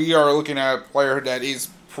we are looking at a player that is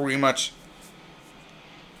pretty much...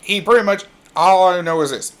 All I know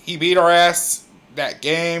is this. He beat our ass that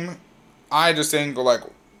game. I just think, like...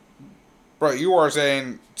 Bro, you are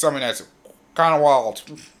saying something that's kind of wild.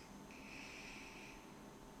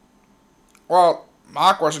 Well,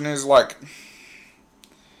 my question is, like...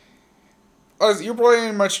 You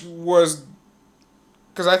pretty much was...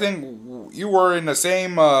 Because I think you were in the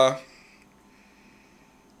same...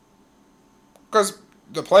 Because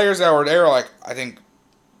the players that were there, like, I think...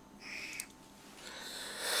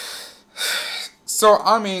 So,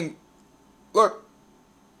 I mean... Look...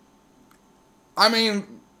 I mean...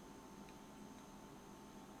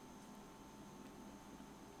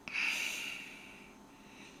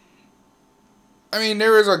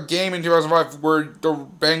 there was a game in 2005 where the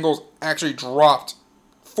Bengals actually dropped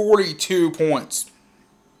 42 points.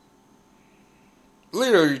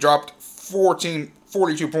 Literally dropped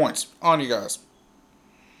 42 points on you guys.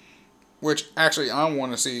 Which, actually, I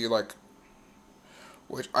want to see, like...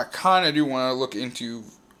 Which I kind of do want to look into...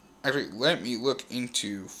 Actually, let me look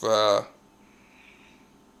into...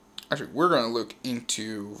 Actually, we're going to look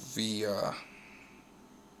into the...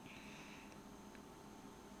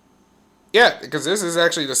 Yeah, because this is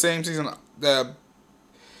actually the same season the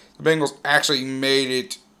Bengals actually made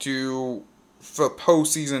it to the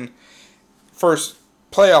postseason first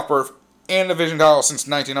playoff berth and division title since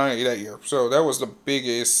 1990 that year. So that was an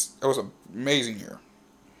amazing year.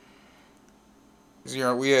 This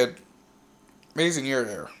year we had amazing year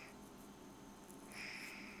there.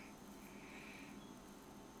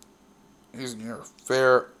 Amazing year.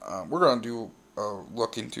 Fair. We're going to do a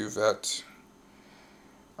look into that.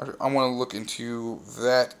 I want to look into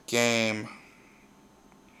that game.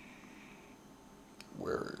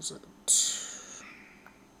 Where is it?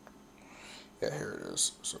 Yeah, here it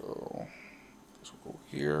is. So, let's go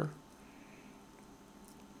here.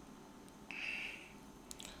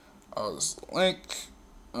 Oh, this is the link.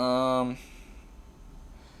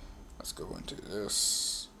 Let's go into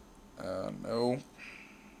this. No.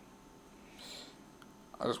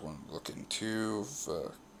 I just want to look into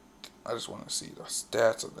the. I just want to see the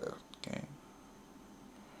stats of that game.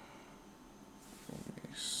 Let me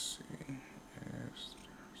see.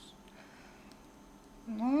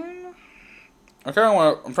 Line. I kind of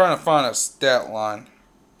want. I'm trying to find a stat line.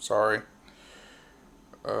 Sorry.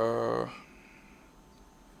 Only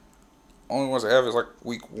ones I have is like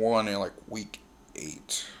week 1 and like week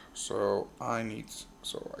 8. So I need.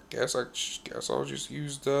 So I guess I'll just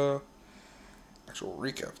use the actual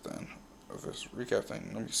recap then of this recap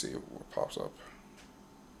thing. Let me see what pops up.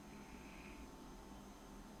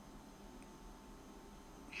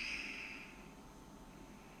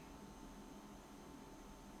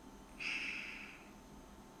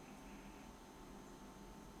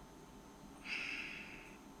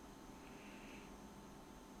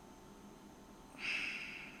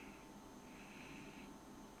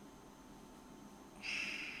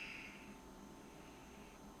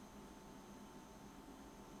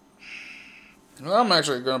 I'm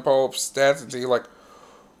actually gonna pull up stats and see like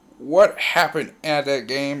what happened at that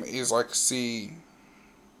game. Is like see,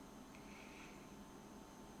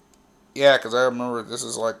 yeah, because I remember this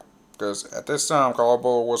is like because at this time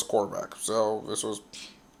Caldwell was quarterback, so this was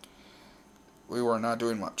we were not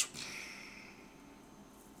doing much.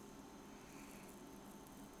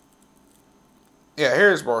 Yeah,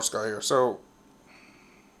 here's Barska here. So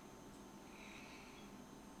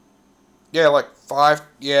yeah, like 5.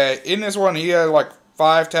 Yeah, in this one he had like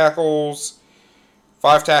 5 tackles,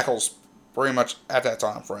 5 tackles, pretty much at that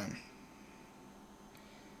time frame.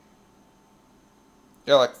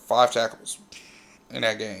 Yeah, like 5 tackles in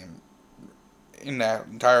that game, in that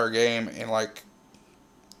entire game, and like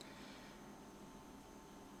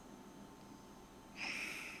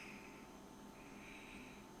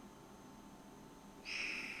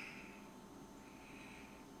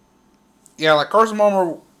yeah, like Carson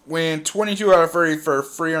Palmer went 22 out of 30 for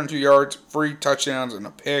 302 yards, 3 touchdowns, and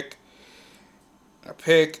a pick,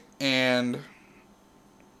 and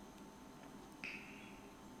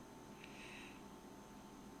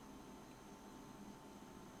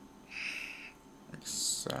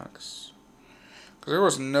sacks. Because there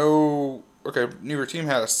was no. Okay, neither team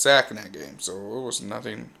had a sack in that game, so it was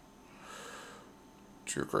nothing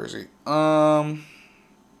too crazy. Where's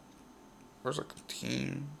like a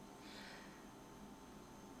team?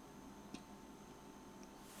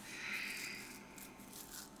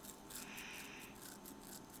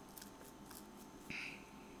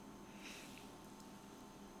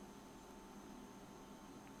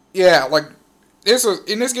 Yeah, like this was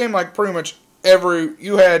in this game. Like pretty much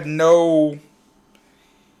you had no.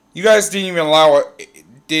 You guys didn't even allow it.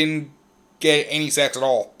 Didn't get any sacks at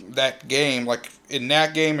all that game. Like in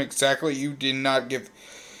that game exactly, you did not give.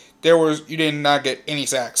 You did not get any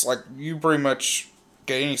sacks. Like you pretty much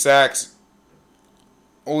get any sacks.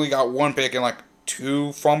 Only got 1 pick and like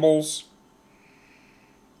 2 fumbles.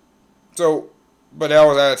 So, but that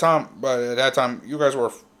was at a time. But at that time, you guys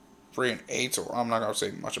were 3-8, so I'm not gonna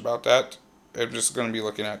say much about that. I'm just gonna be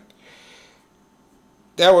looking at.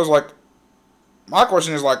 That was like. My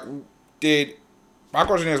question is like, my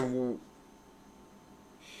question is,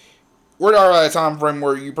 we're not at a time frame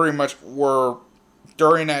where you pretty much were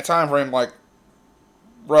during that time frame like,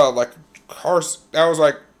 bro, like Carson. That was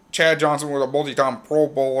like Chad Johnson was a multi-time Pro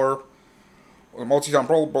Bowler. Like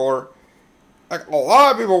a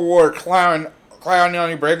lot of people were clowning on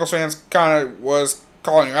you. Bengals fans kind of was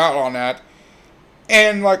calling you out on that,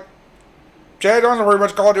 and like Chad Johnson pretty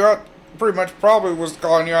much called you out. Pretty much probably was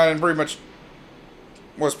calling you out and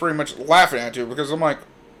was pretty much laughing at you because I'm like,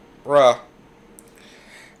 bruh.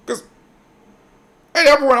 Because at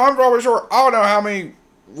that point, I'm probably sure I don't know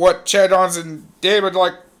what Chad Johnson did, but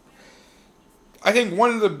like, I think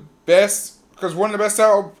one of the best touchdown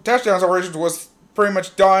celebrations was pretty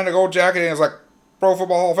much donning a gold jacket and it's like Pro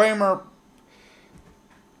Football Hall of Famer.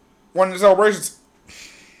 One of the celebrations.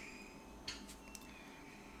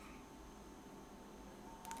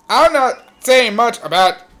 I'm not saying much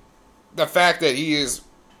about the fact that he is.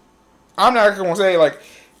 I'm not going to say like,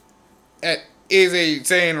 is he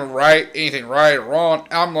saying anything right or wrong?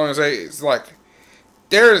 I'm going to say it's like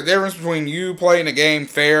there's a difference between you playing the game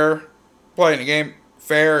fair and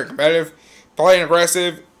competitive, playing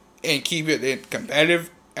aggressive and keep it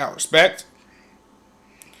competitive out of respect.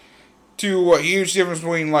 to a huge difference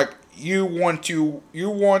between like you want to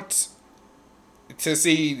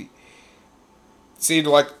see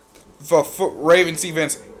like the Ravens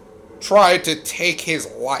defense try to take his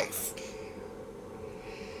life.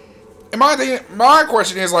 And my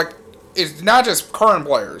question is like, it's not just current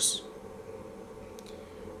players.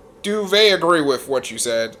 Do they agree with what you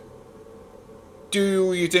said?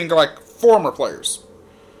 Do you think like former players,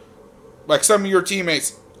 like some of your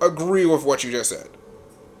teammates, agree with what you just said?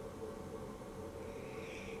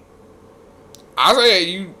 I say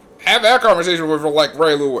you have that conversation with like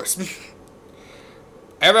Ray Lewis.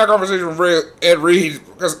 Have that conversation with Ed Reed,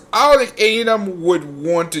 because I don't think any of them would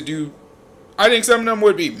want to do. I think some of them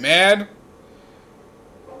would be mad,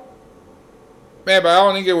 but I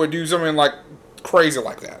don't think it would do something like crazy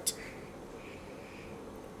like that.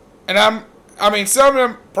 And I mean, some of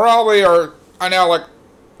them probably are. I know,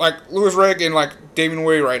 like Louis Riddick and like Damon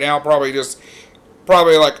Wade right now, probably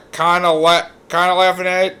like kind of laughing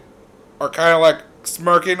at it, or kind of like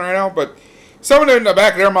smirking right now. But some of them in the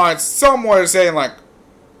back of their minds, somewhat is saying like,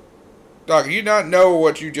 "Doc, you not know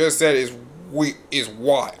what you just said is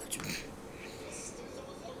wild."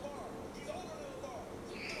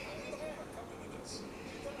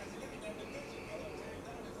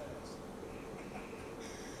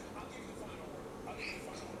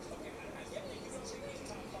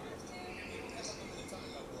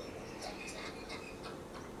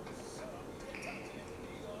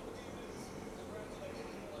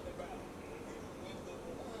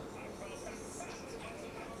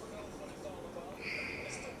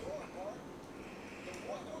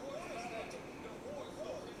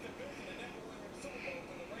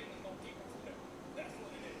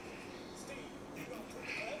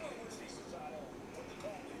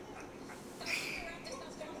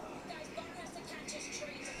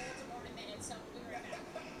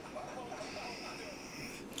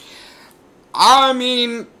 I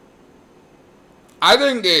mean, I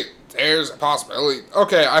think that there's a possibility.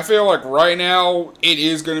 Okay, I feel like right now it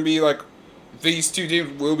is going to be like these two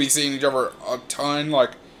teams will be seeing each other a ton.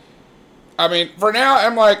 Like, I mean, for now,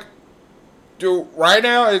 I'm like, dude, right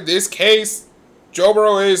now in this case, Joe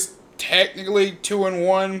Burrow is technically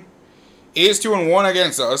 2-1. Is 2-1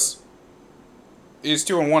 against us. Is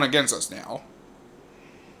 2-1 against us now.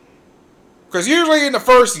 Because usually in the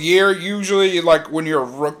first year, like when you're a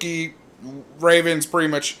rookie, Ravens pretty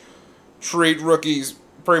much treat rookies,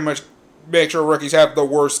 pretty much make sure rookies have the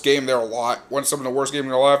worst game of their life, some of the worst game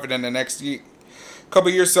of their life, and then the next couple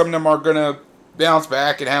of years, some of them are going to bounce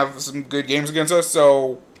back and have some good games against us.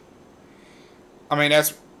 So, I mean,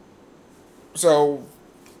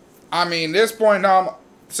 this point now,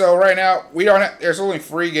 so right now, there's only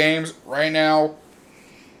 3 games. Right now,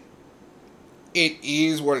 it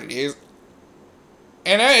is what it is.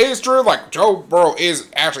 And that is true, like, Joe Burrow is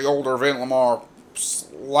actually older than Lamar,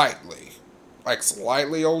 slightly. Like,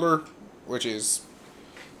 slightly older, which is...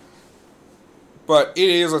 But it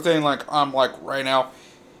is a thing, like, I'm like, right now,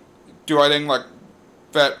 do I think, like,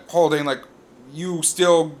 that whole thing, like, you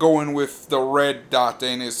still going with the red dot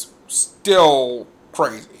thing is still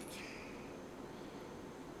crazy.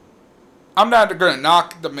 I'm not going to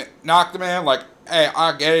knock the man, like, hey,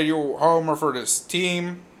 I get it, you're a homer for this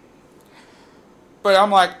team. But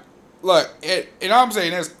I'm like, look, and I'm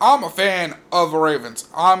saying this, I'm a fan of the Ravens.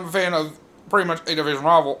 I'm a fan of pretty much a division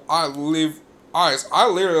rival. I literally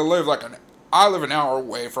live I live an hour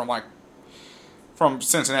away from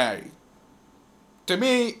Cincinnati. To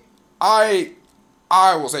me, I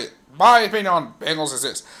will say, my opinion on Bengals is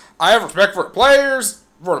this. I have respect for the players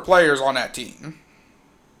on that team.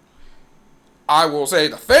 I will say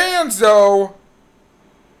the fans, though,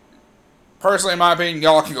 personally, in my opinion,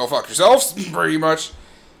 y'all can go fuck yourselves, pretty much.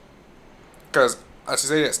 Because, let's just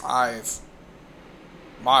say this,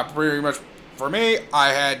 for me, I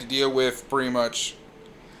had to deal with pretty much,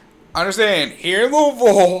 understand, here in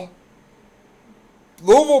Louisville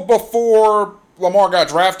before Lamar got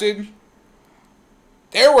drafted,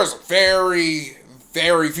 there was very,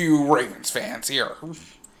 very few Ravens fans here.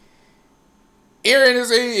 Here in the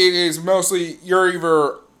city, it is mostly, you're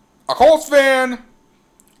either a Colts fan,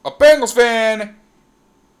 a Bengals fan,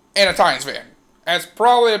 and a Titans fan. That's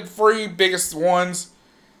probably the 3 biggest ones.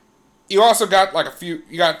 You also got like you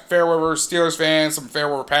got Fairweather Steelers fans, some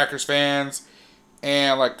Fairweather Packers fans,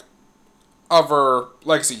 and like other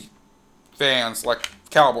legacy fans like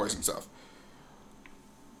Cowboys and stuff.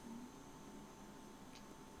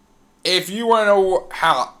 If you want to know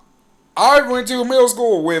how I went to middle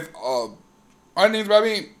school with,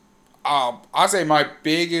 I say my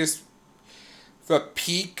biggest, the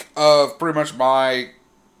peak of pretty much my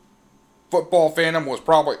football fandom was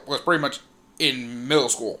pretty much in middle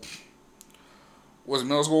school. was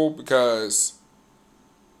middle school because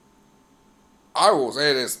I will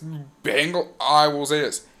say this, I will say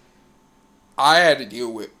this. I had to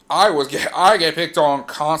deal with. I get picked on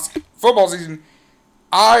constant football season.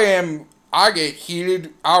 I get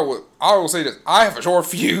heated. I will say this. I have a short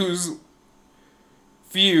fuse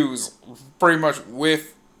pretty much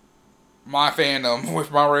with my fandom,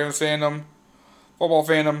 with my Ravens fandom, football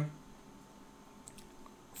fandom,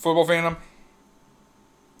 football fandom,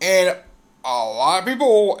 and a lot of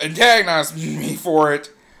people antagonize me for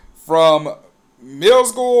it from middle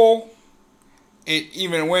school. It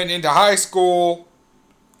even went into high school.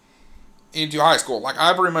 Like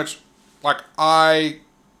I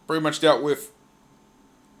pretty much dealt with.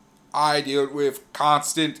 I dealt with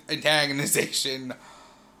constant antagonization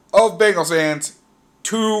of Bengals fans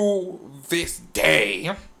to this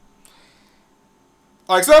day.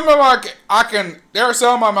 Like some of them, there are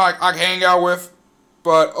some I can hang out with,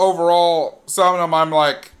 but overall, some of them I'm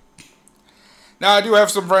like. Now I do have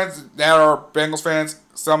some friends that are Bengals fans.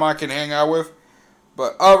 Some I can hang out with,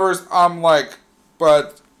 but others I'm like.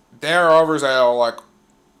 But there are others that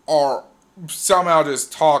are somehow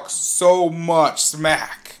just talk so much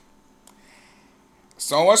smack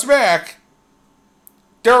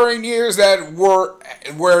during years that were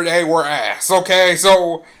where they were ass. Okay,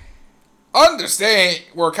 so understand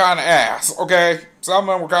we're kind of ass. Okay, some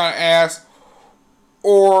of them were kind of ass,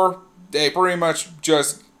 or they pretty much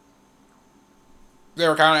just they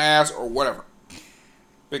were kind of ass or whatever.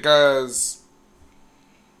 Because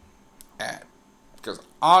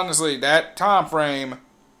honestly, that time frame,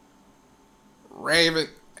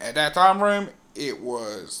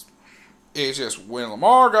 it's just when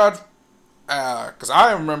Lamar got, because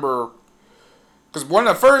I remember, because one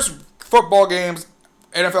of the first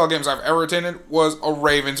NFL games I've ever attended was a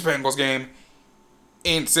Ravens-Bengals game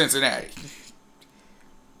in Cincinnati.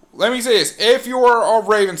 Let me say this, if you're a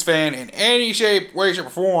Ravens fan in any way, shape, or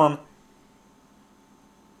form,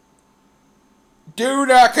 do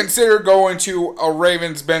not consider going to a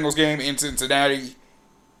Ravens-Bengals game in Cincinnati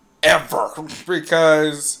ever.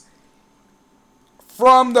 Because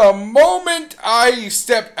from the moment I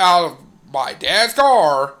stepped out of my dad's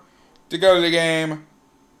car to go to the game,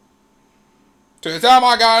 to the time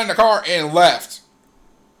I got in the car and left,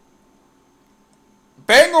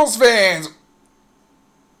 Bengals fans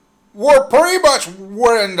were pretty much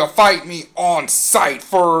willing to fight me on sight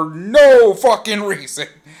for no fucking reason.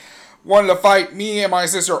 Wanted to fight me and my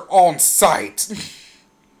sister on sight.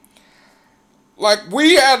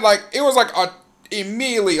 We had it was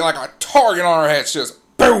immediately a target on our heads, just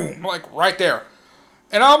boom, right there.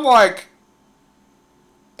 And I'm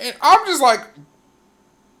just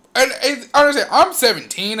and I understand, I'm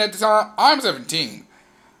 17 at the time. I'm 17.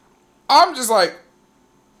 I'm just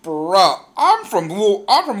bruh, I'm from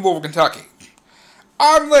Louisville, Kentucky.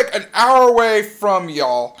 I'm an hour away from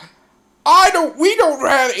y'all. We don't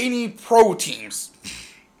have any pro teams.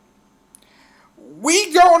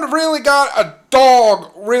 We don't really got a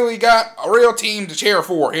real team to cheer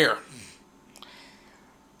for here.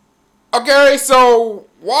 Okay, so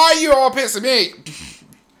why you all pissing me?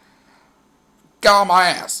 Got on my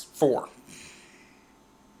ass for?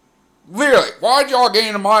 Literally, why'd y'all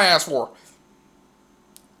get on my ass for?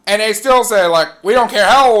 And they still say, we don't care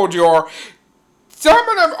how old you are. Some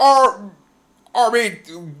of them are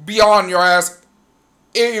beyond your ass.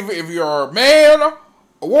 If you're a man,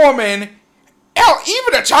 a woman, hell,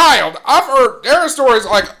 even a child. I've heard, there are stories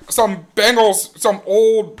some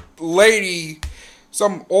old lady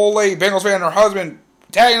Bengals fan and her husband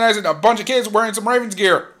antagonizing a bunch of kids wearing some Ravens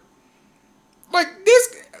gear.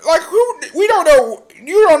 We don't know,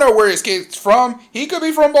 you don't know where his kid's from. He could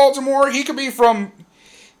be from Baltimore, he could be from,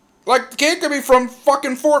 the kid could be from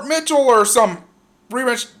fucking Fort Mitchell or pretty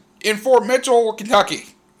much in Fort Mitchell,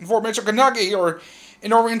 Kentucky. Or in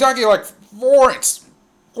Northern Kentucky, Florence,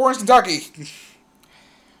 Kentucky.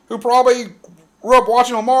 Who probably grew up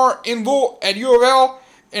watching Lamar at U of L.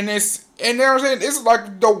 And they're saying this is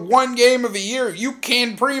the one game of the year you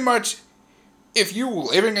can pretty much, if you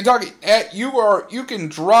live in Kentucky, you can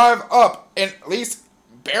drive up at least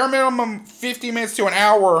bare minimum 50 minutes to an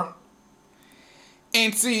hour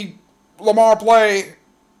and see Lamar play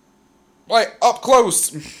up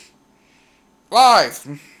close. Live.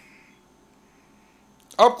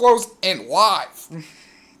 Up close and live.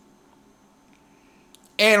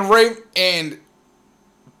 And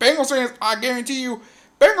Bengals fans, I guarantee you,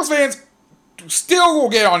 Bengals fans still will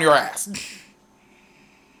get on your ass.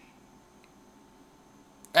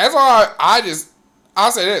 That's why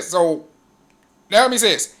I'll say this. So, now let me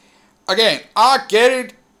say this. Again, I get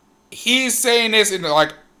it. He's saying this in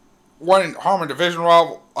one Harmon division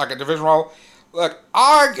rival, a division rival. Look,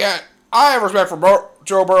 I have respect for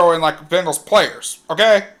Joe Burrow and like Bengals players.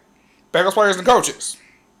 Okay, Bengals players and coaches.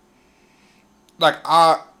 Like,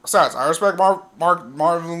 besides, I respect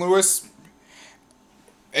Marvin Lewis.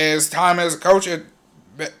 His time as a coach at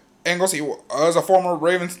Bengals, he was a former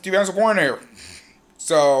Ravens defensive coordinator.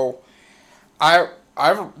 So, I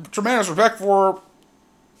have tremendous respect for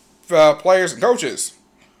players and coaches.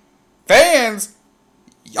 Fans,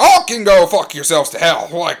 y'all can go fuck yourselves to hell.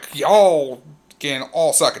 Like, y'all can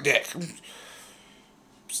all suck a dick.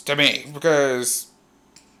 To me, because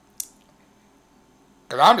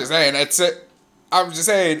I'm just saying, that's it. I'm just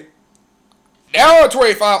saying, now at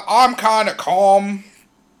 25, I'm kind of calm.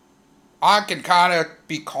 I can kind of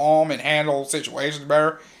be calm and handle situations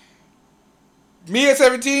better. Me at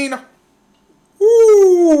 17,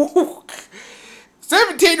 woo,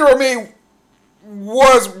 17-year-old me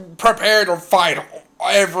was prepared to fight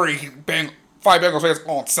fight Bengals fans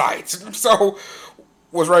on sight. So,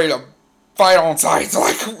 was ready to fight on sight.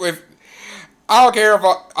 Like, with, I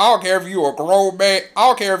don't care if you a grown man. I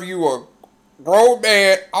don't care if you a grown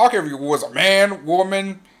man. I don't care if you was a man,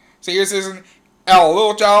 woman, senior citizen, and a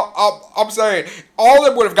little child. I'm saying all of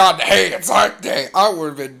them would have gotten the hands. Like, dang, I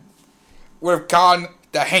would have gotten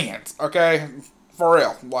the hands. Okay, for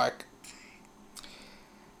real. Like,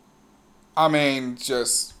 I mean,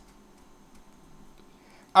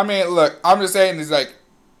 look. I'm just saying is like,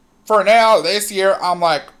 for now, this year, I'm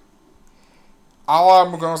like, all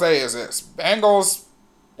I'm gonna say is this: Bengals,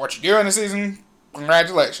 what you doing this season?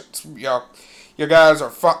 Congratulations, you guys are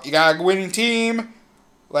fun. You got a winning team.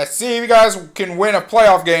 Let's see if you guys can win a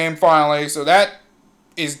playoff game finally. So that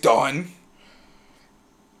is done.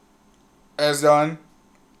 As done.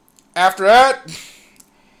 After that,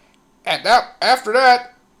 after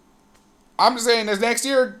that, I'm just saying this next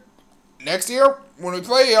year when we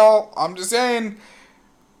play y'all, I'm just saying.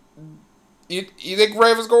 You think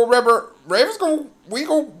Ravens go remember? Ravens go. We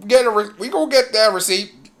go get that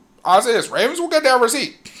receipt. I'll say this: Ravens will get that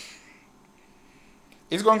receipt.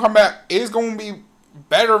 It's gonna come back. It's gonna be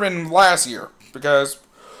better than last year because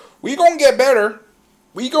we gonna get better.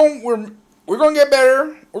 We're gonna get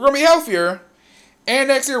better. We're gonna be healthier, and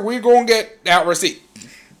next year we gonna get that receipt.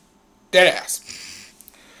 Dead ass.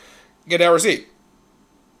 Get that receipt.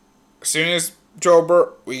 As soon as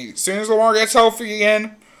as soon as Lamar gets healthy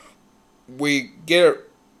again. We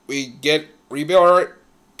rebuild our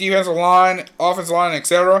defensive line, offensive line,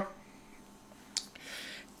 etc.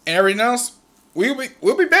 And everything else, we'll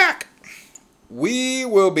be back. We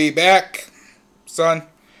will be back, son.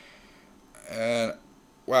 And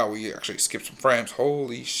wow, we actually skipped some frames.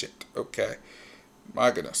 Holy shit. Okay.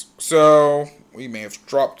 My goodness. So we may have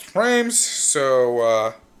dropped frames.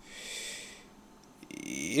 So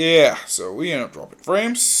yeah. So we end up dropping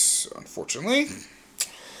frames, unfortunately.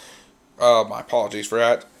 My apologies for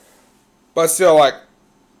that. But still, like,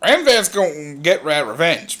 Ram fans gonna get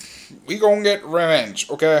revenge. We gonna get revenge,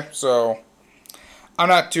 okay? So, I'm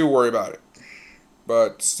not too worried about it.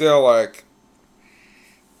 But still, like,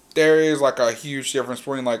 there is, like, a huge difference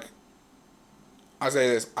between, like, I say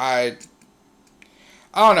this, I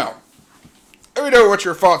don't know. Let me know what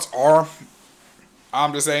your thoughts are.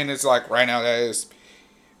 I'm just saying it's, like, right now, it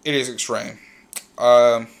is extreme.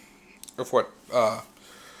 Of what,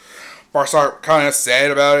 Barsar kind of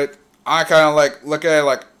said about it, I kind of like look at it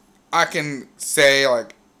like I can say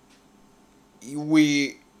like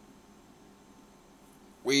we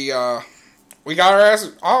got our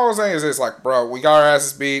asses. All I was saying is this, like, bro, we got our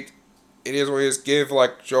asses beat. It is what it is. Give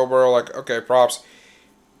like Joe Burrow like okay props.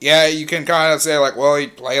 Yeah, you can kind of say like, well, he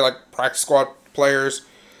play like practice squad players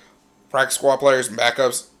and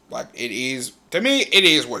backups. Like it is to me, it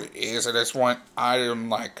is what it is at this point. I am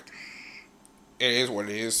like, it is what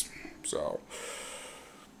it is. So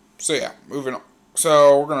yeah, moving on.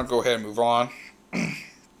 So we're going to go ahead and move on.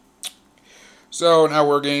 So now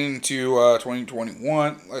we're getting into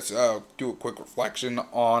 2021. Let's do a quick reflection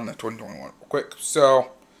on 2021 real quick.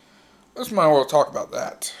 So let's might as well talk about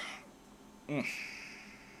that. I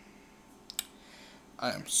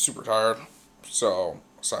am super tired. So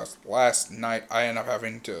besides last night, I ended up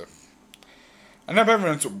having to. I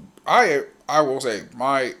will say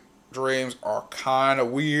my dreams are kind of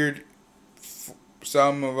weird.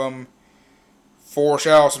 Some of them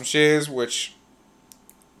foreshadow some shiz, which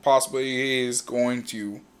possibly is going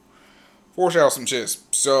to foreshadow some shiz.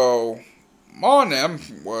 So, on them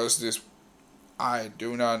was this, I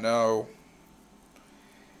do not know.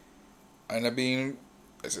 I end up being,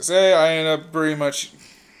 as I say, I end up pretty much,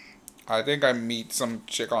 I think I meet some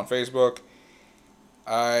chick on Facebook.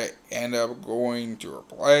 I end up going to her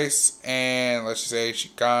place, and let's just say she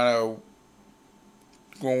kind of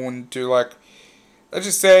going to like let's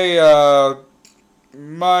just say,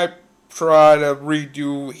 might try to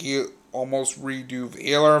almost redo the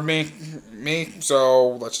healer of me.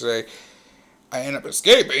 So let's say I end up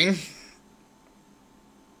escaping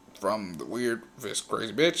from the weird, this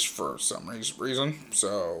crazy bitch for some reason.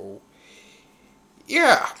 So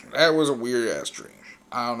yeah, that was a weird ass dream.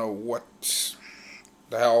 I don't know what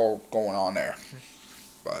the hell going on there,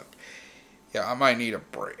 but yeah, I might need a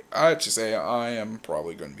break. I just say I am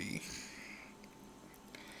probably going to be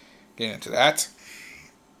getting into that.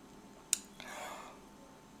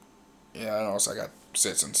 Yeah, I notice I got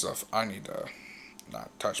sits and stuff. I need to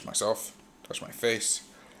not touch myself, touch my face.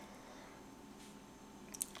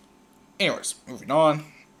 Anyways, moving on.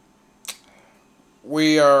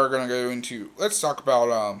 We are gonna go into. Let's talk about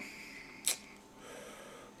the.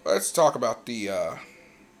 Let's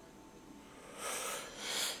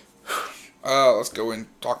go and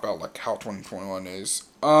talk about like how 2021 is.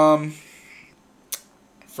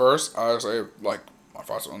 First, I say like my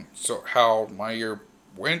thoughts on how my year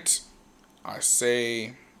went. I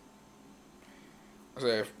say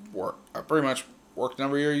I pretty much worked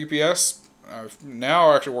every year at UPS. I've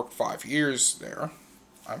now actually worked 5 years there.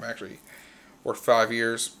 I've actually worked 5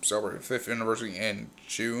 years, celebrated 5th anniversary in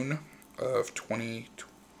June of 20.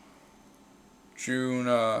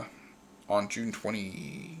 On June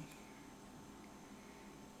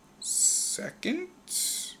 22nd,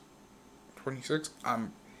 26th. I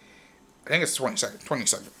think it's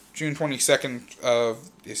 22nd. June 22nd of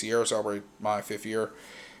this year, celebrate my 5th year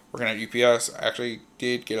working at UPS. I actually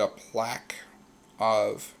did get a plaque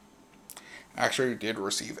of. Actually, did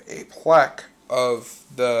receive a plaque of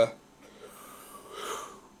the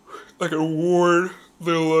like award,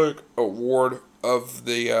 the like award of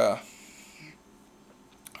the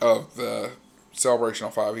celebration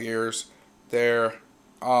of 5 years there.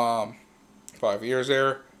 5 years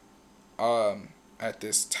there. At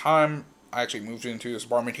this time, I actually moved into this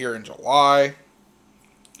apartment here in July.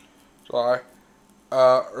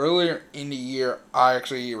 Earlier in the year, I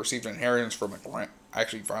actually received an inheritance from I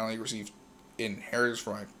actually finally received inheritance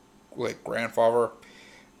from my grandfather,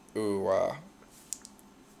 my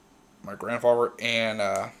grandfather, and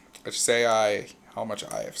let's say how much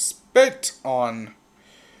I have spent on.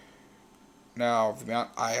 Now the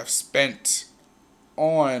amount I have spent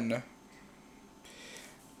on.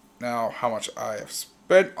 Now how much I have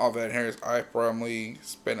spent on that inheritance, I probably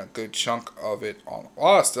spent a good chunk of it on a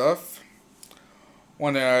lot of stuff.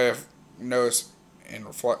 One thing I have noticed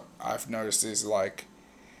I've noticed is like,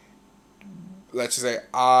 let's just say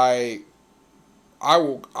I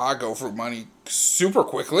go through money super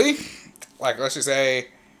quickly. Like let's just say,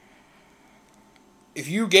 if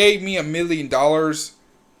you gave me $1,000,000,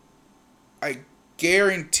 I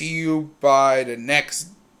guarantee you by the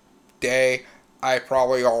next day I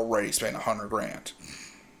probably already spent $100,000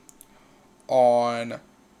 on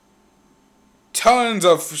tons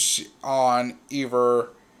of on either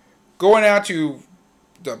going out to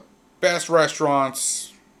the best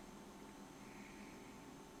restaurants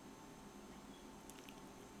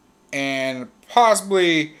and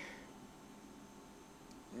possibly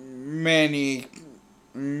many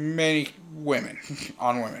women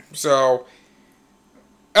on women. So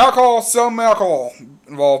some alcohol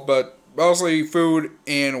involved, but mostly food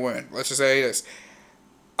and women. Let's just say this.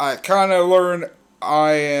 I kind of learned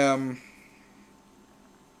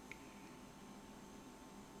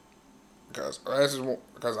because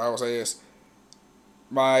I will say this.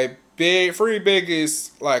 My three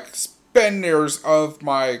biggest like spenders of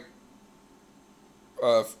my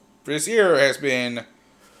this year has been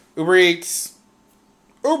Uber Eats,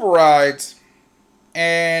 Uber rides,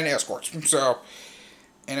 and escorts.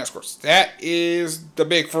 Escorts. That is the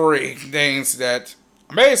big three things that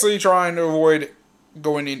I'm basically trying to avoid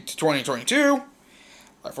going into 2022.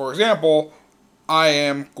 Like for example, I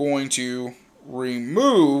am going to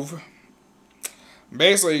remove.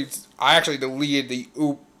 Basically, I actually deleted the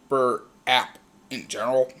Uber app in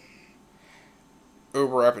general.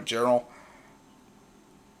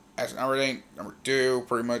 That's everything. Number two,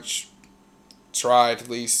 pretty much try to at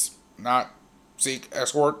least not seek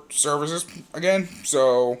escort services again.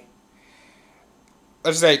 So,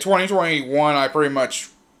 let's say 2021, I pretty much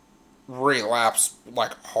relapsed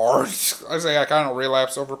like hard. Let's say I kind of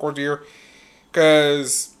relapsed over the course of the year.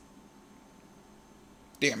 Because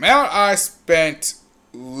the amount I spent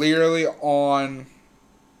literally on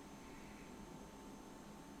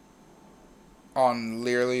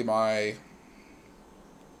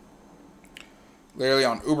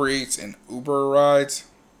Uber Eats and Uber rides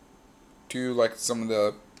to like some of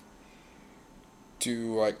the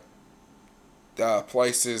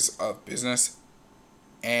places of business,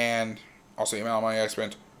 and Also, the amount of money I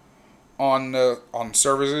spent on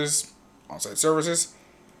services, on site services,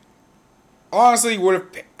 honestly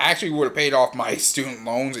would have paid off my student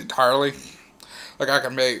loans entirely. Like I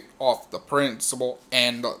can pay off the principal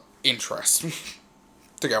and the interest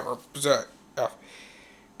together. Because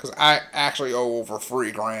I actually owe over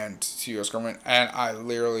 $3,000 to U.S. government, and I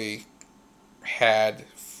literally had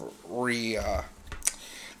free.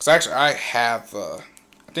 Because actually, I have. I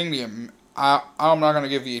think I'm not gonna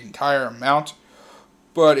give the entire amount,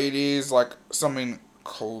 but it is like something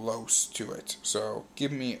close to it. So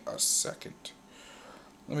give me a second.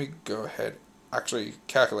 Let me go ahead. Actually,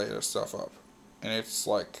 calculate this stuff up, and it's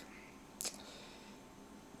like.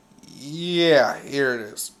 Yeah, here it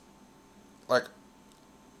is. Like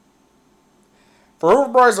for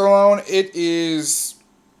overpriced alone, it's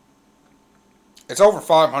over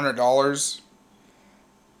 $500.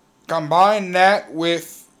 Combine that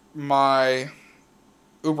with my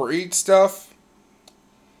Uber Eats stuff,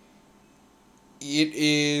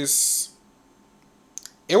 it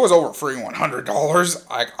was over $100.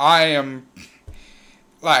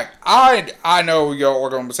 I know y'all are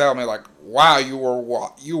gonna tell me like, wow,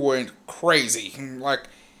 you went crazy. Like,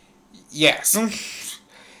 yes.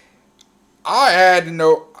 I had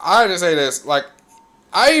to say this, like,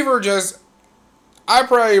 I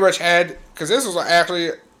pretty much had, because this was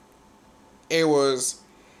actually, it was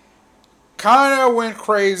kind of went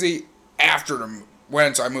crazy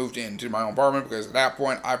once I moved into my own apartment, because at that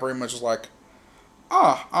point, I pretty much was like,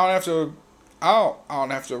 I don't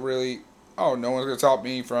have to really, no one's going to stop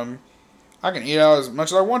me from, I can eat out as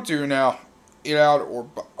much as I want to now. Eat out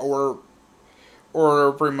or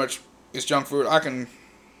pretty much it's junk food. I can,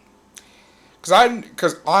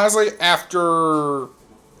 because honestly,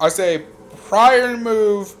 I say prior to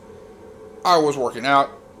move, I was working out,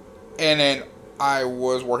 and then I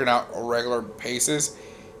was working out on regular paces.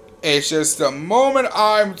 It's just the moment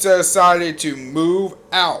I decided to move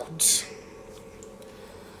out,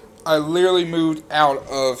 I literally moved out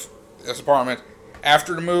of this apartment.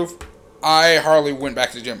 After the move, I hardly went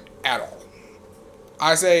back to the gym at all.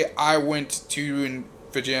 I say I went to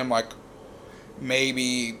the gym like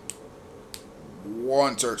maybe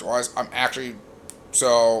once or twice.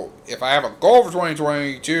 So if I have a goal for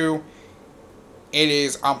 2022,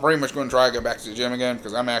 I'm pretty much going to try to get back to the gym again,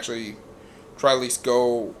 because I'm actually try at least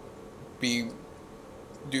do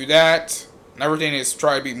that. And everything is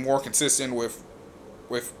try to be more consistent with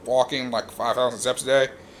walking like 5,000 steps a day.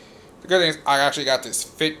 The good thing is I actually got this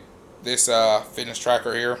fitness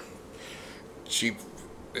tracker here.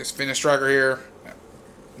 This fitness tracker here.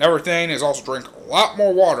 Another thing is also drink a lot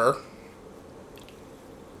more water.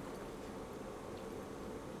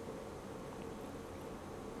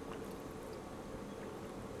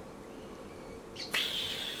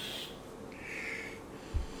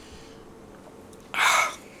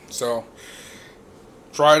 So,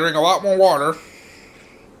 try to drink a lot more water.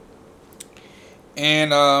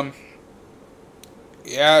 And,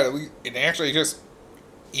 yeah, and actually just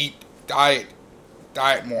diet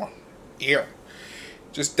more. Yeah.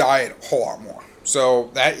 Just diet a whole lot more.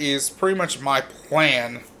 So, that is pretty much my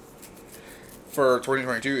plan for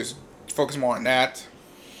 2022 is to focus more on that.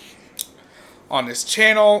 On this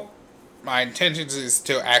channel, my intentions is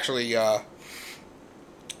to actually,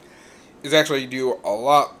 do a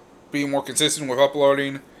lot, be more consistent with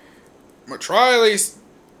uploading. I'm gonna try at least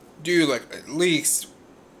do like at least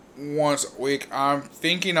once a week. I'm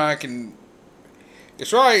thinking I can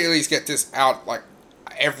try at least get this out like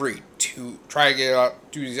try to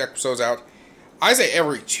do these episodes out. I say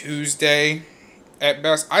every Tuesday at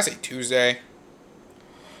best. I say Tuesday.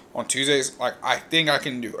 On Tuesdays, like I think I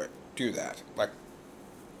can do that. Like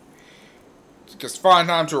just find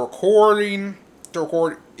time to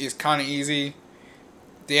record is kind of easy.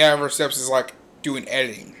 The average steps is like doing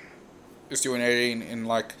editing. Just doing editing and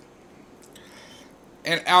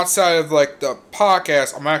outside of like the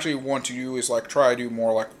podcast, I'm actually want to do is like try to do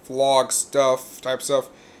more like vlog type stuff.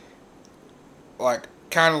 Like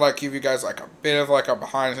kind of like give you guys like a bit of like a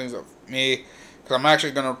behind the scenes of me, because I'm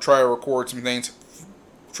actually gonna try to record some things.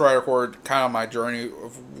 Try to record kind of my journey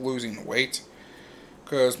of losing weight,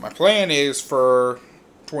 because my plan is for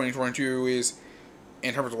 2022 is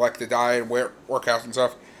in terms of like the diet, workouts and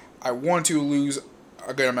stuff. I want to lose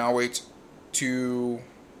a good amount of weight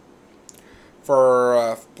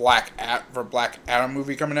for Black Adam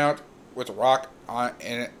movie coming out with The Rock.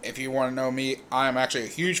 And if you want to know me, I am actually a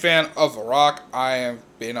huge fan of The Rock. I have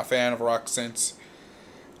been a fan of The Rock since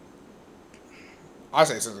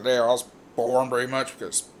the day I was born, pretty much,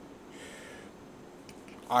 because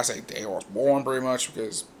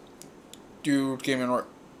dude came in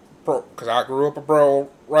pro, because I grew up a pro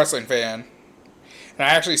wrestling fan, and I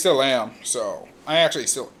actually still am. So I actually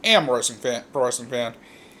still am a wrestling fan.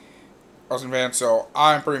 So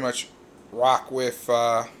I'm pretty much rock with.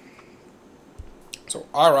 So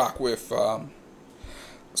I rock with.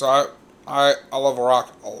 So I love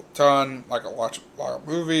rock a ton. Like I watch a lot of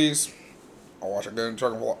movies. I watch a good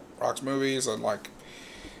chunk of Rock's movies, and like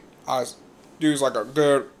I dude's like a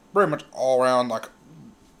good, pretty much all around like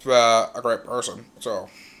a great person. So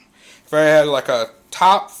if I had like a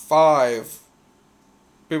top 5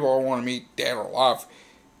 people I want to meet dead or alive,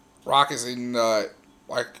 Rock is in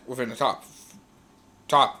like within the top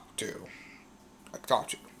 2, like top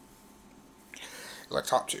 2, like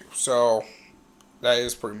top 2. So that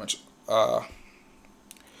is pretty much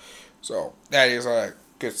so that is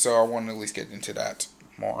good. So I want to at least get into that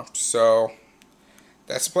more. So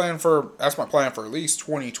that's my plan for at least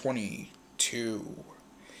 2022.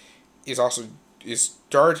 Is also is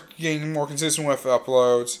start getting more consistent with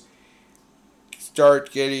uploads.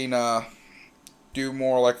 Start getting do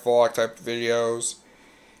more like vlog type videos,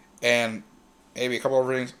 and maybe a couple of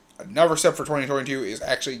things. Another step for 2022 is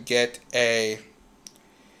actually get a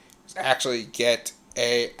actual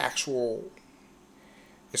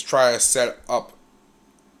is try to set up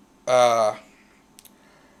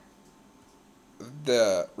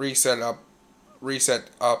the reset up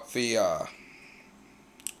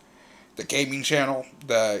the gaming channel,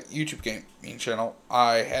 the YouTube gaming channel.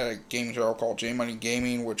 I had a gaming channel called J Money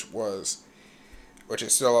Gaming, which is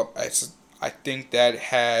still up. I think that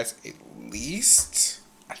has at least,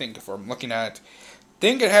 I think if I'm looking at it, I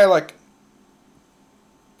think it had like,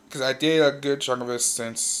 because I did a good chunk of it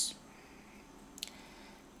since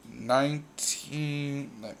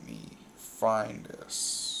 19, let me find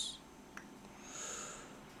this.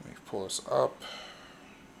 Let me pull this up.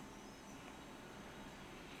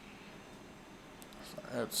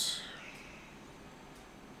 It's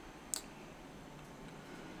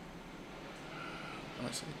let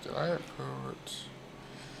me see. Did I put?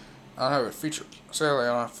 I don't have it featured. Sadly,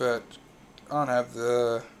 I don't have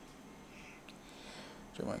the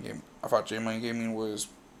J Money Game. I thought J Money Gaming was.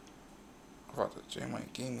 I thought the J Money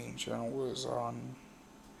Gaming channel was on.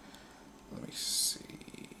 Let me see.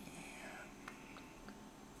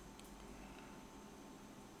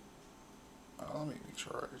 Let me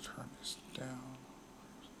try to turn this down.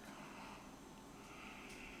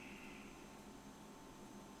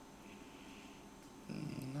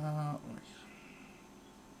 No,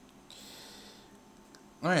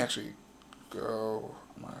 let me actually go.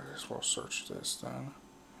 I might as well search this then.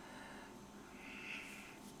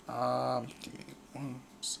 Give me 1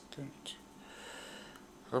 second.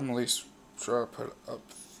 I'm at least try to put up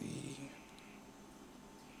the.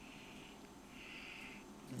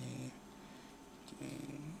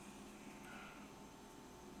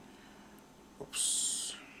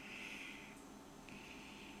 Oops.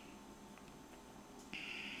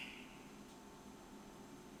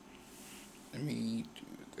 Let me do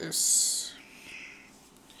this.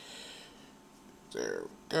 There we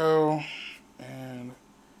go. And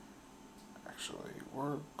actually,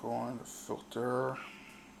 we're going to filter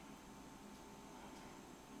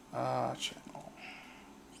channel.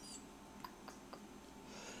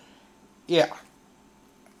 Yeah.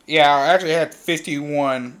 Yeah, I actually had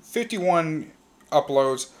 51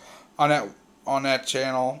 uploads on that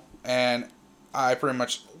channel, and I pretty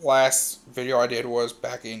much last video I did was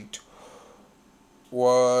back in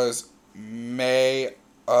was May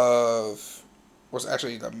of was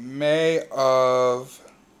actually the May of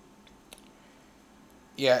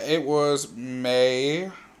it was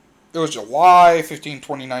May. It was July 15,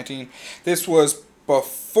 2019. This was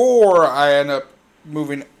before I ended up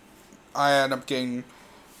moving. I ended up getting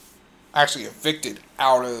actually evicted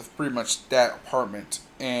out of pretty much that apartment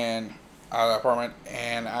and I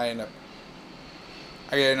ended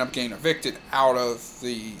up getting evicted out of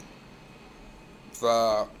the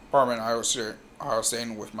apartment I was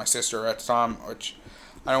staying with my sister at the time, which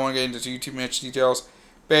I don't want to get into too much details.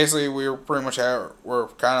 Basically, we were pretty much we're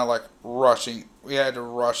kind of like rushing. We had to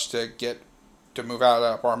rush to move out of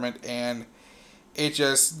that apartment, and it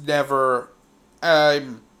just never.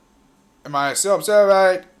 Am I still upset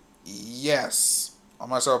about it? Yes.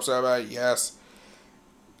 Am I still upset about it? Yes.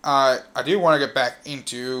 I do want to get back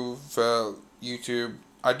into the YouTube.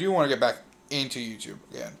 I do want to get back into YouTube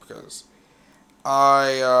again because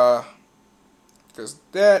because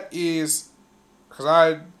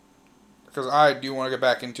I do want to get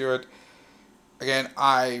back into it again.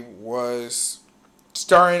 I was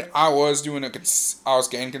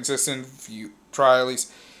getting consistent. If you try at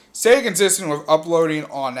least stay consistent with uploading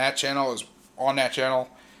on that channel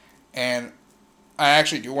and I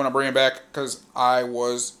actually do want to bring it back because I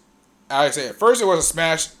say at first it was a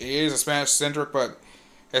Smash, it is a Smash centric, but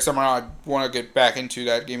as somehow I want to get back into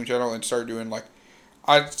that gaming channel and start doing like,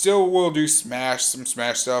 I still will do some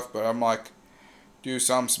Smash stuff, but I'm like, do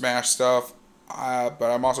some Smash stuff. But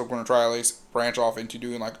I'm also going to try at least branch off into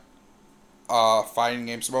doing like fighting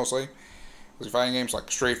games mostly. Fighting games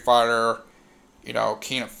like Street Fighter,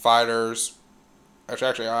 King of Fighters.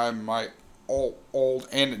 Actually, I might old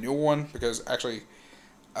and the new one because actually,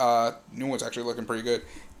 new one's actually looking pretty good,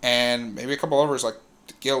 and maybe a couple others like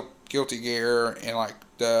Guilty Gear and like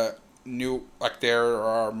the new like there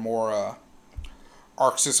are more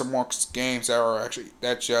Arc System Works games that are actually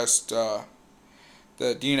that's just the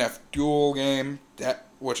DNF Duel game that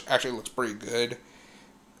which actually looks pretty good,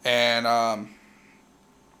 and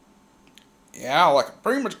yeah, like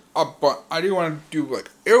pretty much. But I do want to do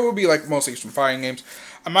like it will be like mostly some fighting games.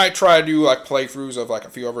 I might try to do like playthroughs of like a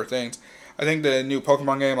few other things. I think the new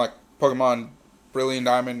Pokemon game, like Pokemon Brilliant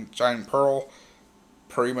Diamond, Shining Pearl,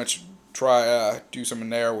 pretty much try do something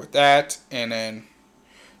there with that, and then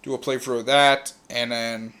do a playthrough of that, and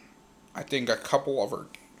then I think a couple other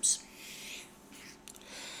games,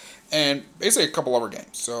 and basically a couple other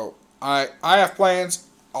games. So I have plans,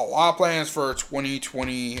 a lot of plans for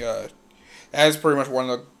 2020. That's pretty much one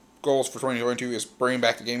of the goals for 2022 is bringing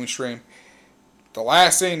back the gaming stream. The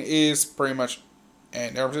last thing is pretty much,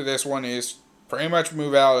 and terms of this one is pretty much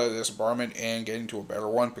move out of this apartment and get into a better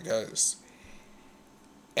one because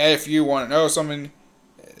if you want to know something,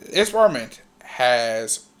 this apartment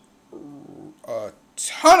has a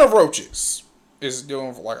ton of roaches. Is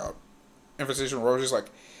doing like a emphasis on roaches.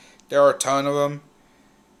 Like there are a ton of them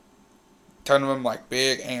like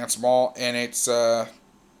big and small, and it's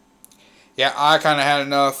yeah, I kind of had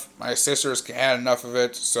enough. My sisters had enough of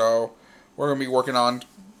it, so we're gonna be working on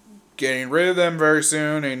getting rid of them very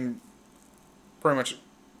soon. And pretty much,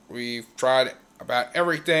 we've tried about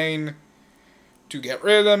everything to get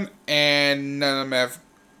rid of them, and none of them have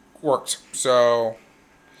worked. So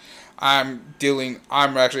I'm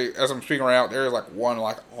actually, as I'm speaking right now, there's like one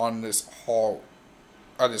like on this hallway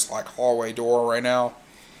door right now,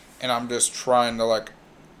 and I'm just trying to like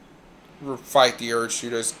fight the urge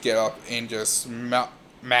to just get up and just smack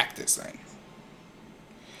this thing.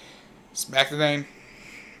 Smack the thing.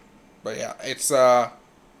 But yeah, it's I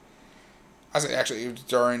say actually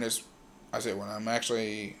during this I say when I'm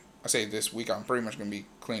actually I say this week I'm pretty much gonna be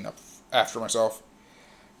cleaning up after myself.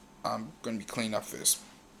 I'm gonna be cleaning up this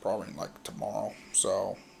probably like tomorrow.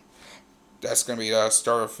 So that's gonna be the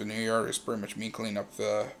start of the new year. It's pretty much me cleaning up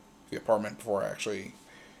the apartment before I actually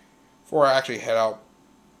head out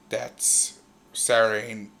that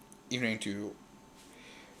Saturday evening to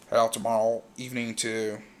head out tomorrow evening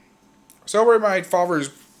to celebrate my father's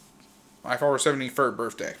 73rd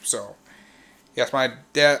birthday. So yes, my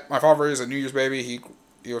father is a New Year's baby. He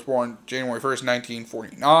was born January 1st,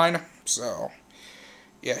 1949. So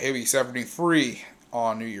yeah, he'll be 73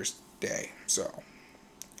 on New Year's Day. So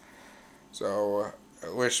I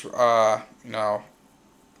wish my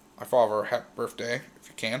father a happy birthday if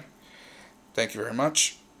you can. Thank you very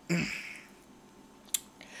much.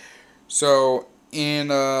 So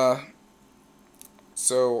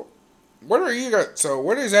so what are you guys? So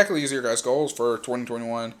what exactly is your guys' goals for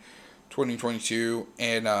 2021, 2022,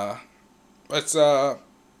 and let's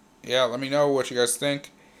yeah, let me know what you guys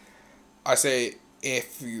think. I say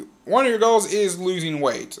if one of your goals is losing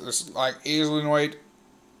weight, this like is losing weight,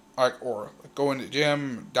 like or going to the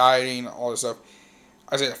gym, dieting, all this stuff.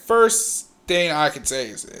 I say the first thing I can say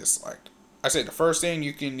is this, like I say the first thing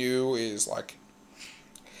you can do is like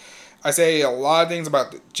I say a lot of things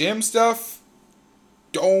about the gym stuff.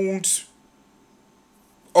 Don't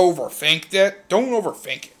overthink that. Don't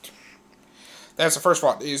overthink it. That's the first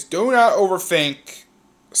part. Is do not overthink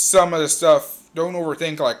some of the stuff. Don't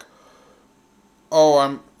overthink like,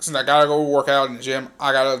 oh, since I gotta go work out in the gym,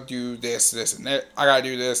 I gotta do this, this, and that. I gotta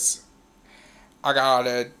do this. I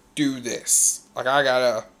gotta do this. Like I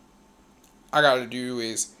gotta do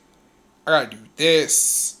is I gotta do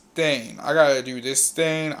this thing. I gotta do this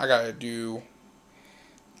thing. I gotta do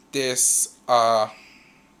this. I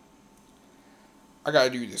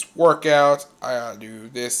gotta do this workout. I gotta do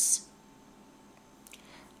this.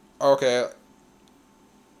 Okay.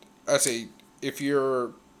 Let's see. If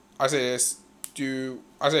you're, I say this.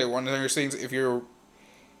 I say one of those things. If you're,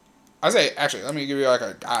 I say actually. Let me give you like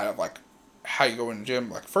a guide of like how you go in the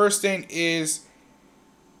gym. Like first thing is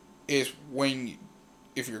when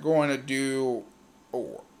if you're going to do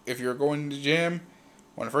or if you're going to the gym,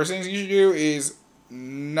 one of the first things you should do is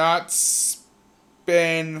not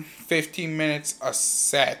spend 15 minutes a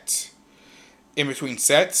set in between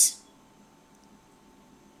sets.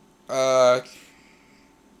 Uh,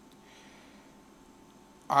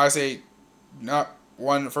 I say not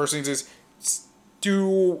one of the first things is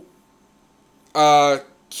do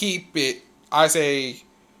keep it. I say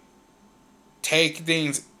take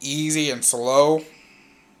things easy and slow.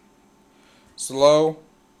 Slow.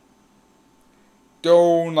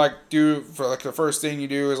 Don't like do for like the first thing you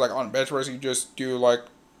do is like on bench press you just do like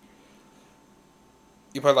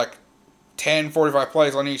you put like 10, 45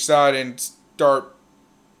 plates on each side and start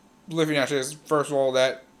lifting out chest. First of all,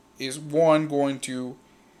 that is one going to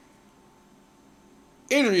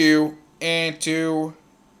injure you, and two,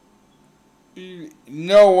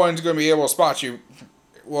 no one's going to be able to spot you.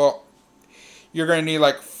 Well, you're going to need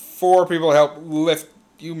like 4 people to help lift.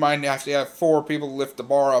 You might have to have 4 people to lift the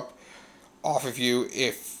bar up off of you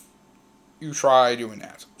if you try doing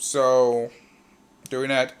that. So, doing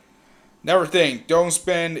that. Never think, don't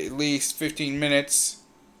spend at least 15 minutes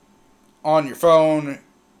on your phone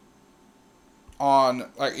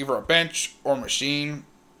on like either a bench or machine.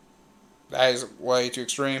 That is way too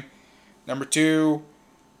extreme. Number 2,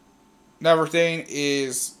 never think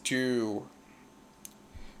is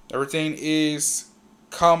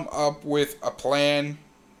come up with a plan,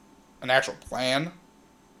 an actual plan.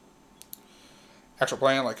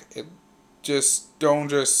 Like it, just don't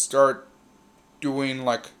just start doing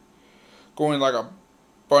like going like a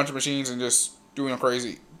bunch of machines and just doing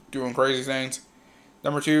crazy things.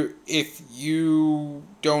 Number 2, if you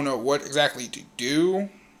don't know what exactly to do,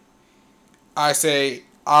 I say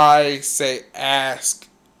ask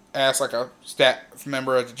like a staff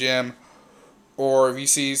member at the gym, or if you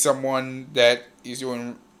see someone that is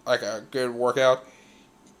doing like a good workout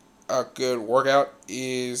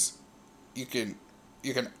is you can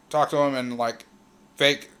talk to them and like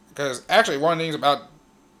fake, because actually one of the things about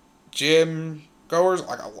gym goers,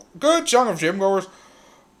 like a good chunk of gym goers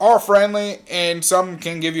are friendly and some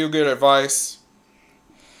can give you good advice.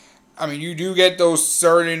 I mean, you do get those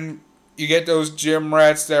gym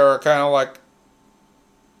rats that are kind of like,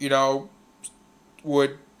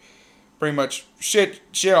 would pretty much shit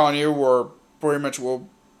on you, or pretty much will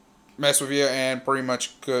mess with you and pretty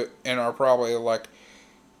much could, and are probably like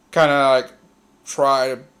kind of like try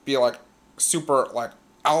to be like super like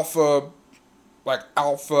alpha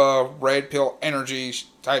red pill energy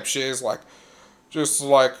type shiz, like just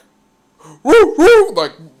like woo woo,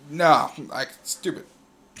 like nah, like stupid.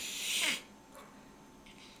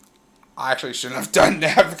 I actually shouldn't have done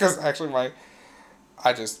that because actually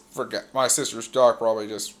I just forgot, my sister's dog probably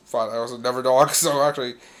just thought I was another dog, so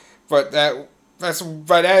actually, but that is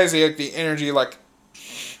like the energy, like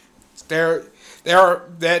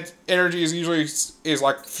that energy is usually is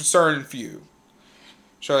like certain few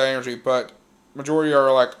show that energy, but majority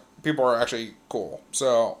are like people are actually cool.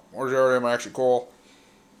 So majority of them are actually cool.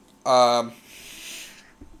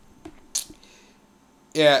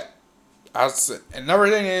 Yeah, another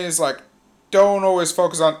thing is like don't always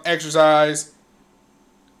focus on exercise.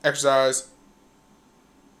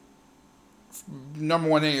 Number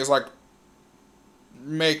one thing is like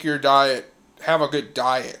make your diet, have a good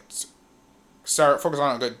diet. Start focus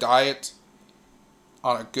on a good diet.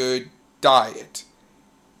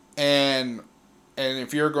 And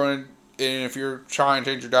if you're trying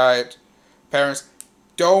to change your diet, parents,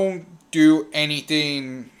 don't do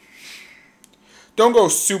anything. Don't go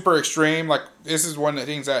super extreme. Like this is one of the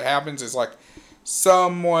things that happens is like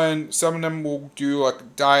some of them will do like a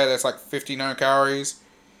diet that's like 1,500 calories,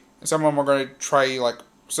 and some of them are going to try like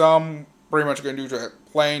some pretty much going to do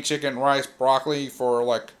plain chicken, rice, broccoli for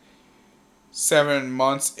like 7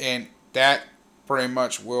 months, and that pretty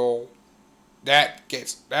much will that can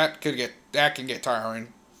get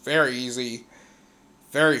tiring very easy,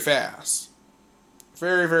 very fast,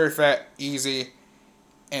 very easy,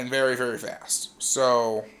 and very fast.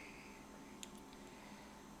 So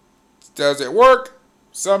does it work?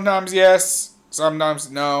 Sometimes yes,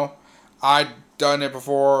 sometimes no. I'd done it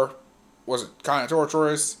before. Was it kind of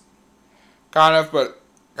torturous? Kind of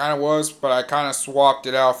was, but I kind of swapped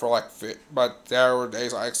it out for like fit. But there were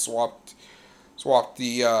days I swapped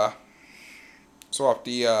the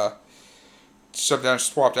sometimes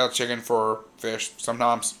swapped out chicken for fish.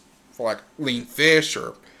 Sometimes for like lean fish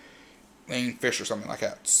or something like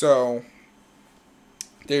that. So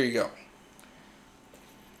there you go.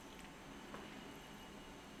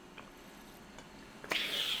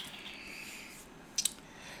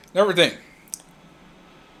 Another thing.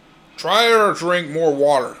 Try to drink more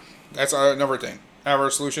water. That's another thing. Another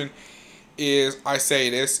solution is I say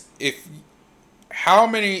this: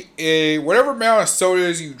 whatever amount of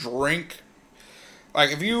sodas you drink,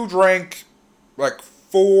 like if you drink like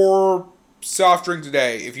 4 soft drink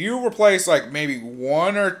today, if you replace like maybe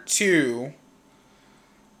one or two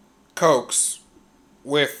Cokes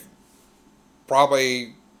with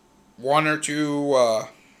probably one or two,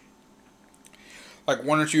 like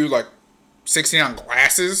 16-ounce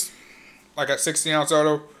glasses, like a 16-ounce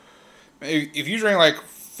soda. If you drink like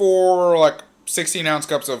four, like 16-ounce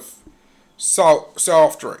cups of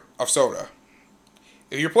soft drink of soda,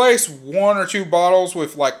 if you replace one or two bottles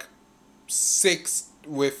with like six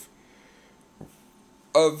with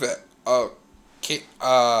of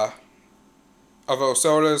those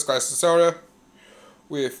sodas, glasses of soda,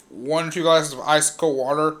 with one or two glasses of ice cold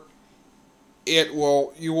water,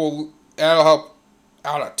 that'll help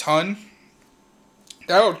out a ton.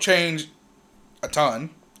 That'll change a ton.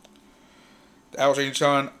 That'll change a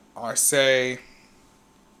ton. I say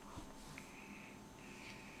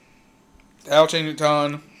that'll change a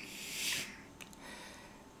ton.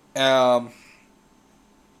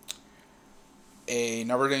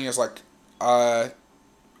 Another thing is like a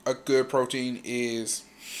good protein is,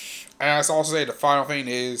 and I also say the final thing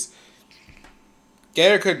is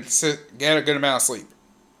get a good amount of sleep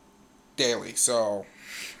daily. So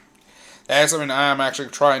that's something I'm actually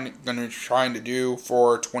trying to do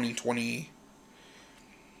for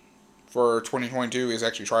 2022 is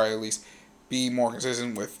actually try to at least be more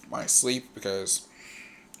consistent with my sleep, because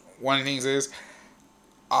one of the things is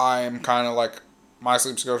I'm kind of like my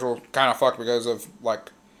sleep schedule kind of fucked because of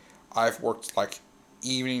like I've worked like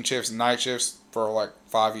evening shifts and night shifts for like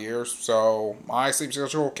 5 years, so my sleep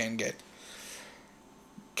schedule can get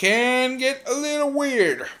a little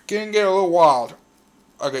weird, can get a little wild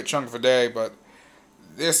a good chunk of a day. But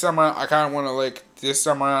this summer I kind of want to like this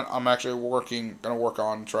summer I'm actually gonna work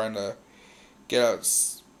on trying to get a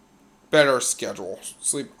better schedule,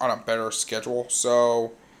 sleep on a better schedule.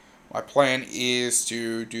 So my plan is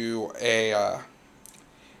to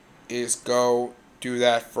go do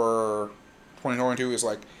that for 2022. Is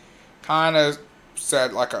like kind of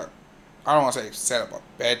set like a, I don't want to say set up a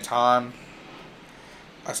bedtime.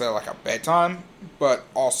 I said like a bedtime, but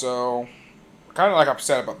also kind of like I've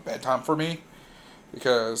set up a bedtime for me,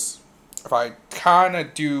 because if I kind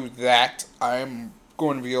of do that, I'm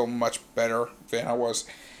going to feel much better than I was,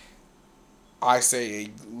 I say,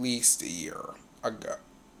 at least a year ago.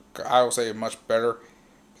 I will say much better.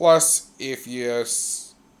 Plus, if you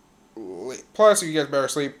get better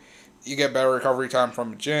sleep, you get better recovery time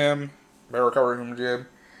from the gym. Better recovery from the gym,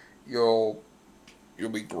 you'll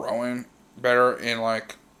be growing better in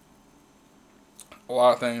like a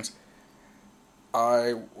lot of things.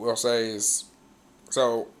 I will say is,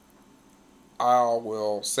 so I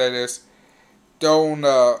will say this: don't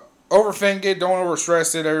overthink it, don't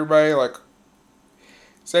overstress it. Everybody, like,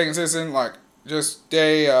 stay consistent. Like, just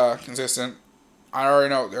stay consistent. I already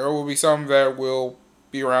know there will be some that will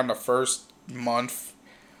be around the first month.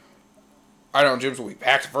 I know gyms will be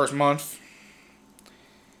back the first month.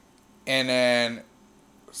 And then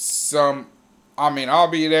some, I mean, I'll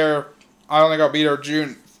be there. I don't think I'll be there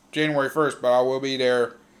January 1st, but I will be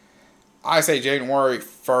there. I say January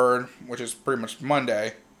 3rd, which is pretty much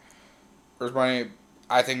Monday. First Monday,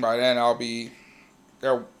 I think by then I'll be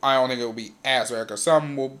there. I don't think it will be as bad, because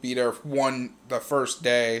some will be there the first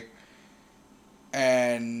day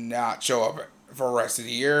and not show up for the rest of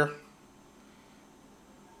the year.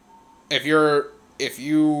 If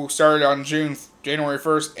you started on January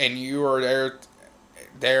 1st and you are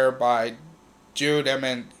there by June, I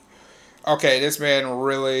mean, okay, this man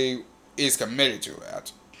really is committed to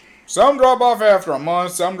that. Some drop off after a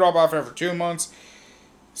month, some drop off after 2 months,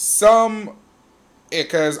 some,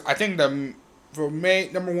 because I think for me,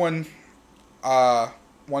 number one,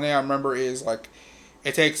 one thing I remember is like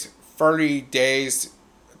it takes 30 days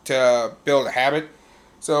to build a habit.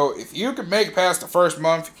 So if you can make it past the first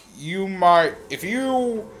month, if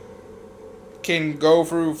you can go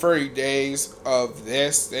through 30 days of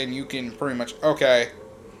this, then you can pretty much, okay,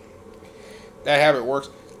 that habit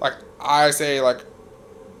works. Like I say, like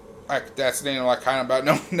that's the thing, like kind of about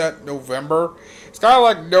November. It's kind of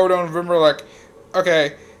like November, like,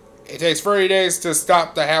 okay, it takes 30 days to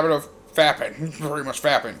stop the habit of fapping, pretty much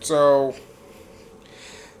fapping. So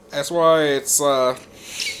that's why it's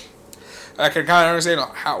I can kind of understand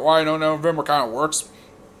why November kind of works,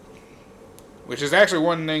 which is actually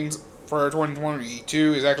one of the things for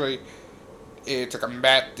 2022 is actually to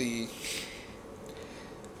combat the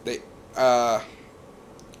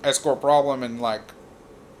escort problem, and like,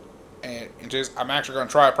 and just I'm actually going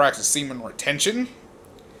to try to practice semen retention.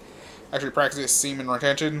 Actually practice semen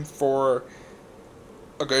retention for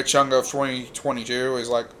a good chunk of 2022 is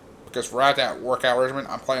like, because throughout that workout regimen,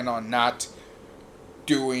 I'm planning on not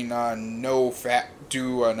doing no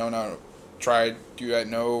try to do that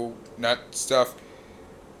no nut stuff.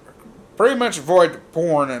 Pretty much avoid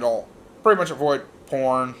porn at all. Pretty much avoid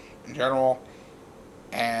porn in general,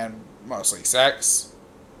 and mostly sex.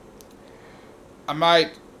 I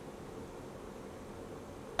might,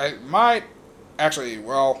 I might, actually,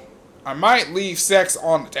 well, I might leave sex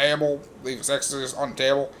on the table. Leave sex on the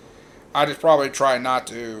table. I just probably try not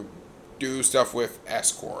to do stuff with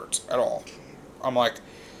escorts at all. I'm like,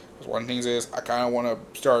 because one of the things is, I kind of want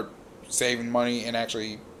to start saving money and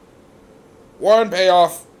actually, one, pay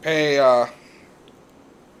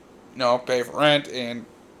for rent and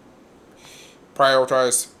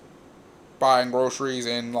prioritize buying groceries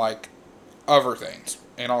and like other things,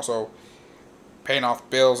 and also paying off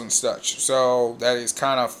bills and such. So that is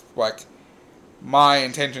kind of like my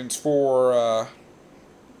intentions for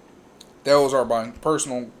those are my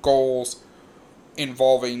personal goals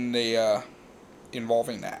involving the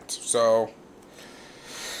involving that. So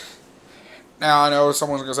now I know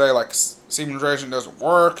someone's gonna say like semen nutrition doesn't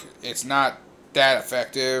work. It's not that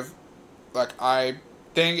effective. Like I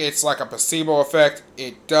think it's like a placebo effect.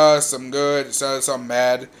 It does some good. It does some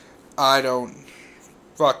bad. I don't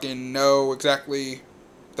fucking know exactly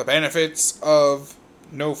the benefits of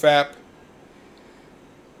NoFap,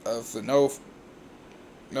 of the no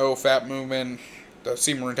fap movement, the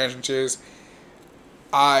semen retention is.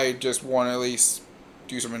 I just want to at least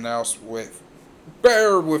do something else with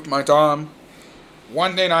better with my time.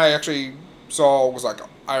 One thing I actually saw was like,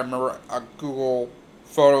 I remember a Google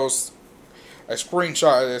Photos, a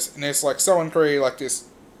screenshot of this, and it's like someone created like this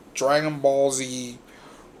Dragon Ball Z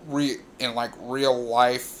in like real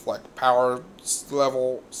life like power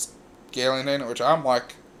level scaling thing, which I'm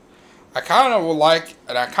like, I kind of would like,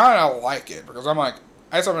 and I kind of like it because I'm like,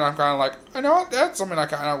 that's something I'm kind of like, I know what, that's something I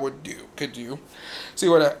kind of could do, see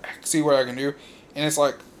what I can do, and it's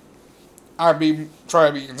like, try to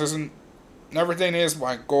be consistent. And everything is,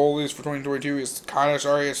 my goal is for 2022 is kind of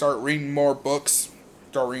start reading more books,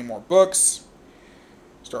 start reading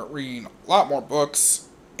a lot more books,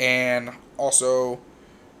 and also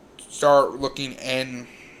start looking in,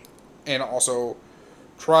 and also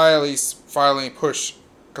try at least finally push,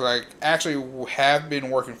 because I actually have been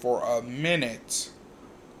working for a minute,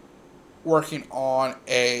 working on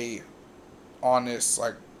this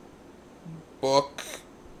like book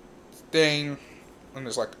thing, and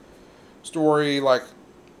this like story like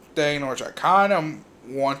thing, which I kind of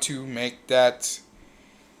want to make that,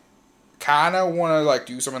 kind of want to like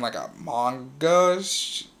do something like a manga,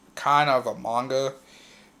 kind of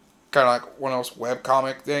like one of those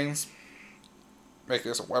webcomic things. Make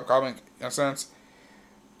this a webcomic in a sense.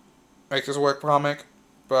 Make this a webcomic,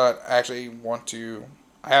 but I actually want to.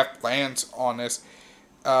 I have plans on this.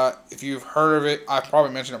 If you've heard of it, I've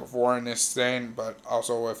probably mentioned it before in this thing, but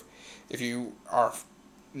also if you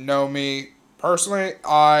know me personally,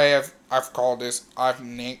 I've called this.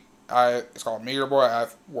 It's called Meteor Boy.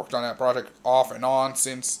 I've worked on that project off and on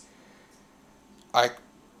since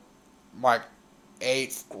my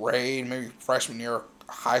 8th grade, maybe freshman year of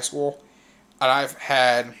high school, and I've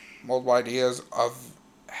had multiple ideas of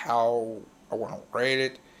how I want to rate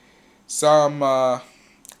it. Some of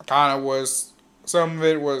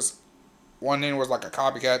it was, one thing was like a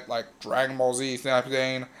copycat, like Dragon Ball Z type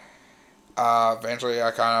thing. Eventually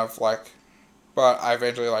I kind of like, but I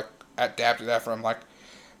eventually like adapted that from like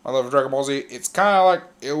my love of Dragon Ball Z. It's kind of like,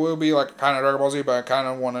 it will be like kind of Dragon Ball Z, but I kind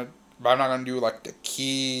of want to, but I'm not going to do like the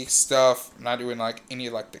key stuff. I'm not doing like any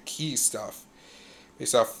like the key stuff. The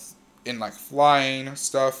stuff in like flying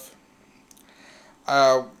stuff.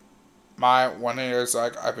 My one thing is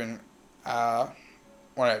like, I've been,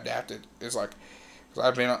 when I adapted is like,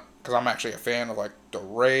 because I'm actually a fan of like the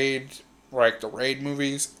Raid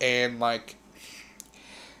movies, and kind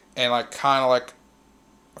of like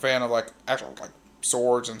a fan of like actual like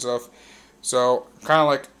swords and stuff. So kind of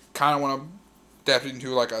want to step into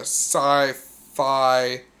like a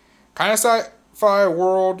sci-fi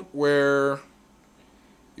world where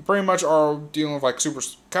you pretty much are dealing with like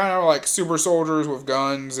super soldiers with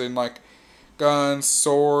guns,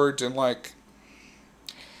 swords, and like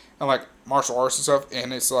martial arts and stuff.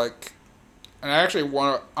 And it's like, and I'm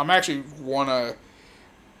actually want to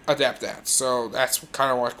adapt that. So that's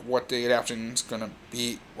kind of like what the adaptation is gonna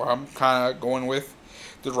be. What I'm kind of going with,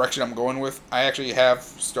 the direction I'm going with. I actually have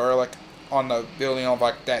started like on the building of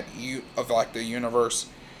like the universe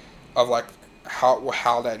of like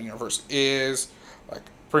how that universe is. Like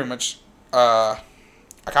pretty much, I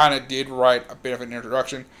kind of did write a bit of an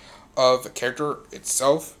introduction of the character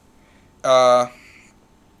itself.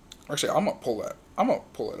 Actually, I'm gonna pull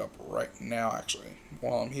it up right now. Actually,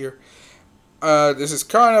 while I'm here, this is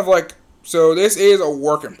kind of like So this is a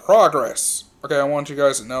work in progress. Okay, I want you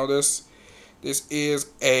guys to know this. This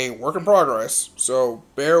is a work in progress. So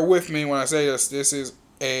bear with me when I say this. This is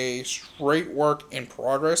a straight work in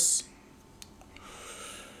progress.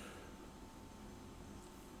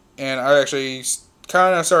 And I actually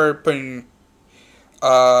kind of started putting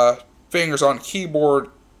fingers on keyboard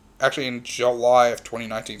actually in July of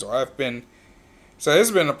 2019. So this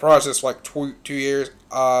has been a process for like 2 years.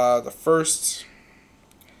 The first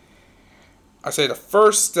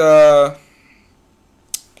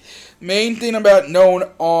main thing about knowing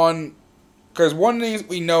on, because one thing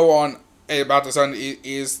we know on about the sun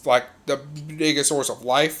is like the biggest source of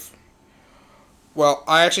life. Well,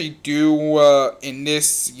 I actually do in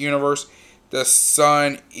this universe, the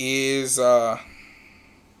sun is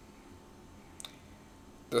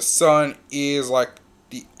like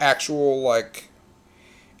the actual like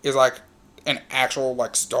is like an actual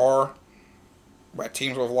like star that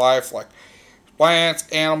teams with life, like plants,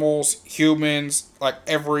 animals, humans, like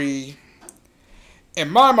in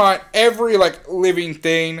my mind, every like living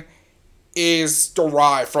thing is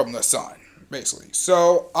derived from the sun, basically.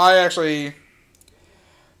 So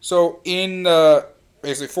in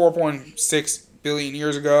basically 4.6 billion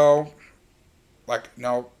years ago, like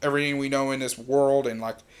everything we know in this world and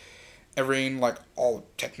like everything like all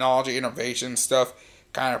technology, innovation stuff,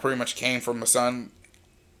 kind of pretty much came from the sun.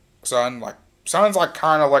 Sun's like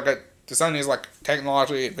kind of like the sun is like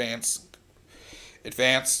technologically advanced.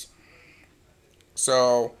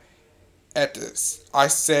 So at this, I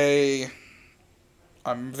think,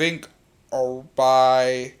 or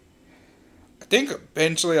by I think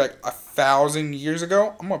eventually like 1,000 years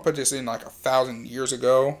ago. I'm gonna put this in like 1,000 years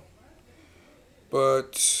ago,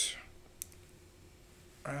 but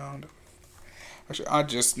around. Actually, I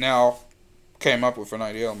just now came up with an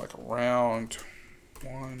idea. I'm like around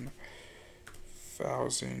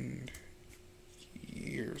 1,000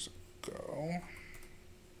 years ago.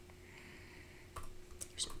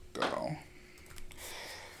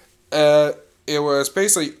 It was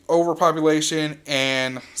basically overpopulation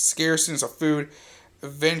and scarceness of food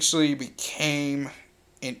eventually became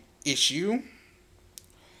an issue,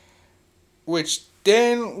 which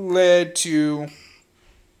then led to,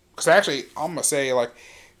 because actually I'm gonna say like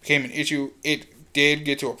became an issue. It did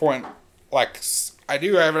get to a point like I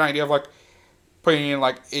do have an idea of like putting in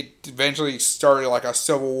like it eventually started like a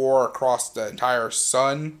civil war across the entire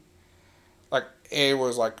sun. Like it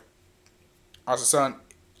was like as the sun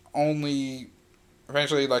only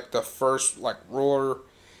eventually like the first like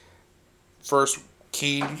first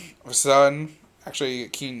king of the sun, actually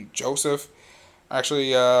King Joseph,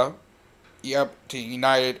 actually he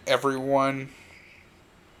united everyone.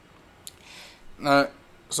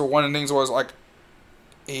 So one of the things was like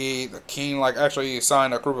the king like actually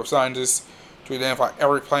assigned a group of scientists to identify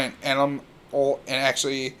every plant animal and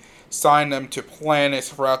actually assign them to planets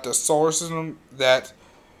throughout the solar system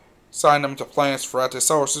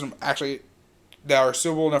actually that are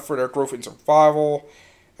suitable enough for their growth and survival.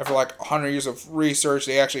 After like 100 years of research,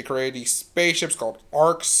 they actually created these spaceships called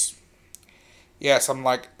arks. Yeah, something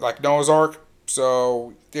like Noah's Ark.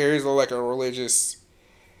 So there is like a religious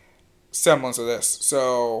semblance of this.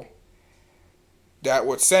 So that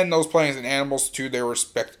would send those plants and animals to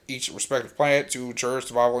each respective planet to ensure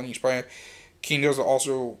survival on each planet. Kingdoms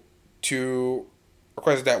also to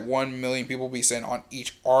request that 1 million people be sent on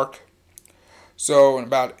each ark. So in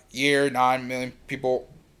about a year, 9 million people,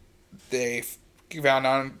 they found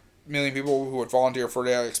 9 million people who would volunteer for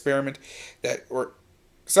that experiment. That were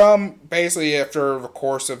some basically after the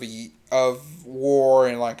course of war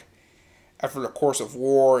and like after the course of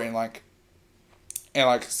war and like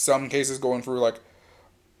some cases going through like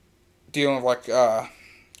dealing with like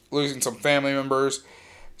losing some family members.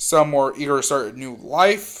 Some were eager to start a new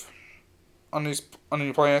life on the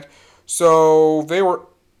new planet. So they were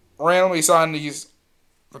randomly assigned the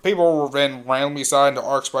people were then randomly assigned to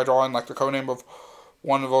arcs by drawing like the codename of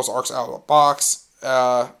one of those arcs out of the box.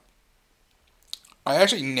 I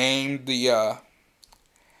actually named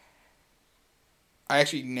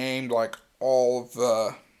like all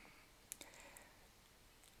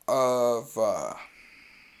of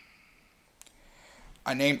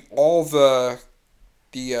I named all the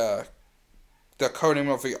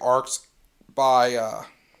codename of the arcs by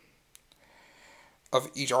of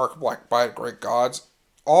each arc like by the great gods,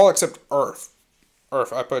 all except Earth.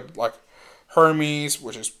 I put like Hermes,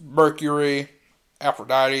 which is Mercury,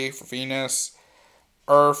 Aphrodite for Venus.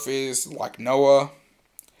 Earth is like Noah.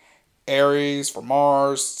 Ares for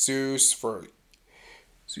Mars. Zeus for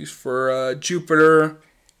Jupiter.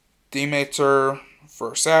 Demeter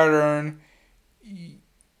for Saturn.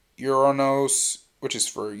 Uranus which is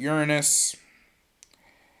for Uranus,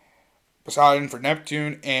 Poseidon for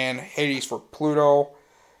Neptune, and Hades for Pluto.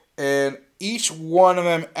 And each one of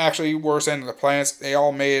them actually were sent to the planets. They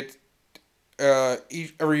all made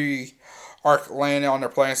every arc landed on their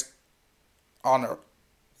planets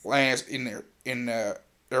in their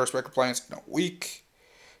respective planets in a week's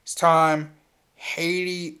time.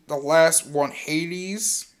 Hades, the last one,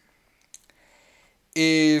 Hades,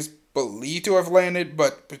 is believed to have landed,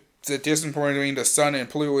 but the distance between the sun and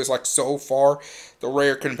Pluto is like so far, the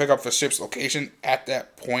radar couldn't pick up the ship's location at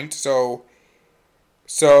that point. So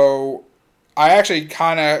I actually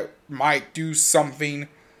kind of might do something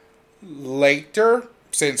later,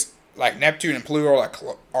 since like Neptune and Pluto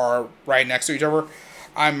are right next to each other.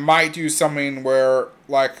 I might do something where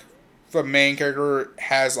like the main character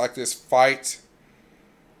has like this fight,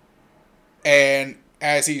 and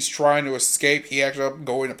as he's trying to escape, he actually ends up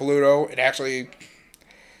going to Pluto, and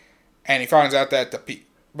he finds out that the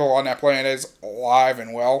people on that planet is alive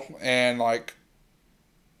and well, and like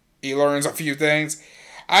he learns a few things.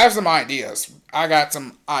 I have some ideas. I got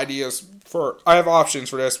some ideas I have options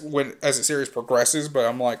for this as the series progresses, but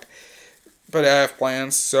I have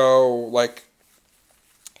plans. So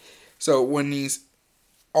when these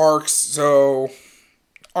arcs land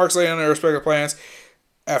on their respective planets,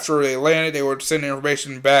 after they landed, they would send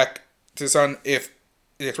information back to the sun if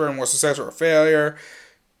the experiment was successful or failure.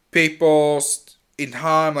 People in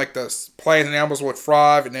time, like the plants and animals, would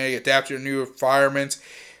thrive and they adapt to new environments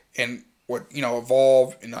and would,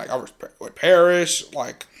 evolve, and like others would perish,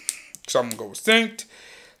 like some go extinct.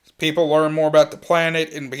 People learn more about the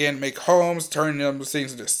planet and begin to make homes, turning those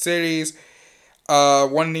things into cities.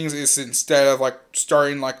 One thing is, instead of like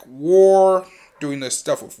starting like war, doing this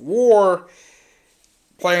stuff with war,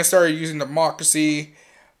 planets started using democracy,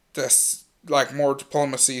 like more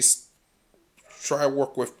diplomacy, try to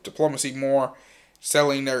work with diplomacy more,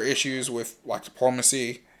 settling their issues with like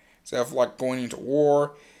diplomacy instead of like going into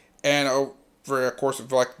war. And over the course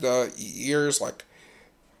of like the years, like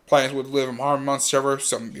planets would live in harmony amongst each other.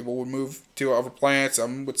 Some people would move to other planets,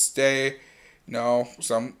 some would stay.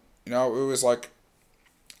 Some it was like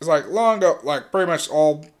long ago, like pretty much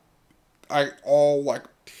all like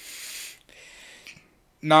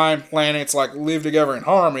 9 planets like live together in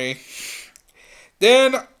harmony.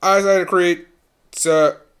 Then I decided to create.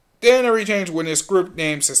 Then everything changed when this group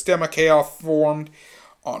named Systema Chaos formed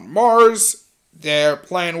on Mars. Their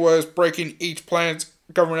plan was breaking each planet's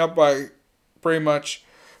government up by pretty much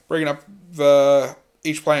breaking up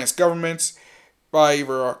each planet's governments by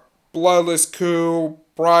either a bloodless coup,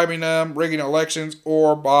 bribing them, rigging elections,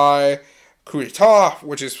 or by coup d'etat,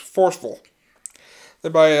 which is forceful.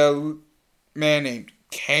 Led by a man named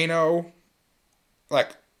Kano,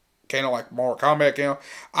 like Mortal Kombat Kano.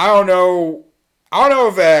 I don't know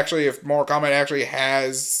if Mortal Kombat actually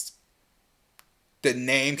has the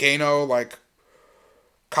name Kano like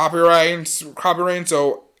copyrighting,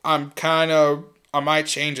 so I might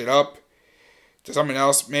change it up to something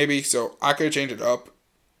else maybe, so I could change it up.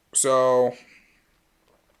 So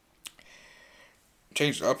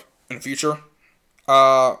change it up in the future.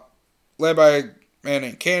 Led by a man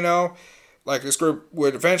named Kano. Like, this group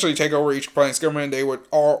would eventually take over each planet's government. They would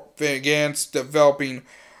all begin developing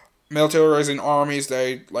militarizing armies.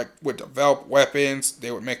 They would develop weapons. They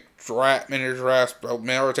would make miniature drafts, build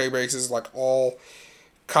military bases, like all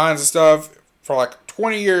kinds of stuff for like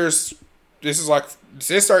 20 years. This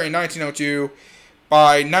started in 1902.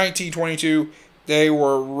 By 1922, they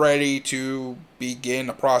were ready to begin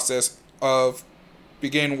the process of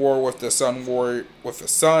begin war with the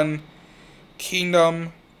Sun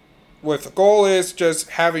Kingdom. With the goal is just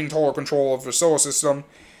having total control of the solar system.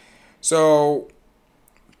 So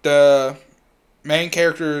the main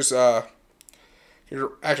character's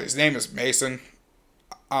actually his name is Mason.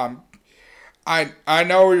 I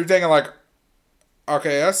know you're thinking like,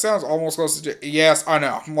 okay, that sounds almost close to yes, I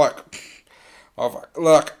know.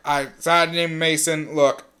 Look, I decided to name Mason.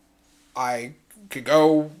 Look, I could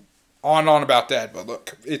go on and on about that, but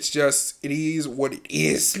look, it is what it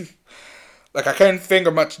is. Like, I couldn't think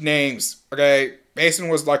of much names, okay? Mason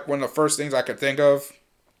was, like, one of the first things I could think of.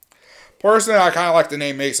 Personally, I kind of like the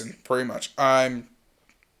name Mason, pretty much. I'm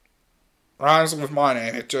honest with my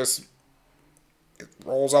name. It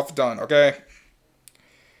rolls off the tongue, okay?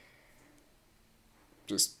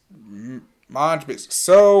 Just mind business.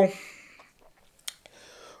 So,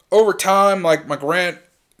 over time, like,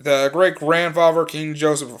 the great-grandfather, King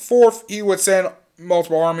Joseph IV, he would send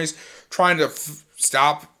multiple armies trying to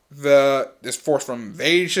stop this force from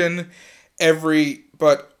invasion.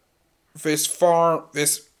 But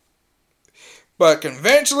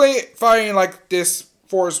conventionally fighting like this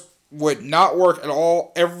force would not work at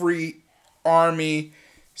all. Every army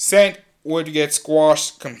sent would get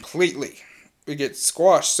squashed completely. Would get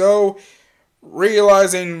squashed. So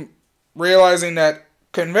realizing that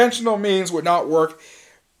conventional means would not work,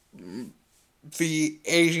 the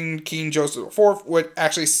Asian King Joseph IV would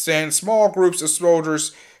actually send small groups of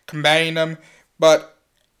soldiers combating them, but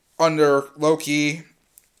under Loki,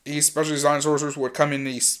 these specially designed sorcerers would come in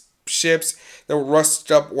these ships that would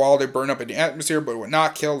rust up while they burn up in the atmosphere, but would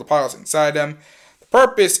not kill the pilots inside them. The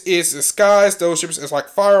purpose is to disguise those ships as like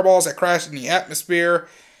fireballs that crash in the atmosphere,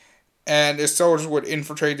 and the soldiers would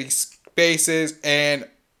infiltrate these bases and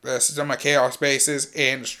the system of chaos bases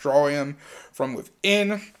and destroy them from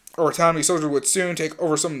within. Over time, these soldiers would soon take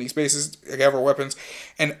over some of these bases, gather weapons,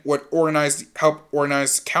 and would help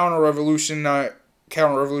organize counter-revolution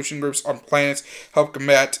groups on planets, help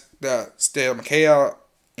combat the state of Machea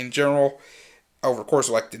in general. Over the course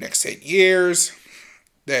of like the next 10 years,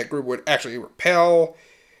 that group would actually repel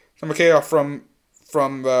the Machea from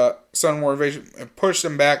the Sun War invasion and push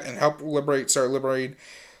them back and help start liberating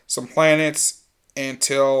some planets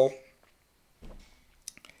until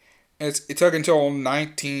it took until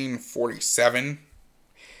 1947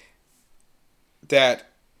 that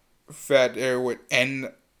it would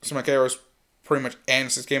end Machaeus, pretty much end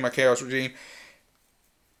Sasuke Machaeus' regime.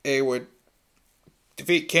 It would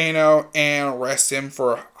defeat Kano and arrest him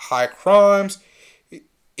for high crimes.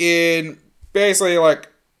 In basically, like,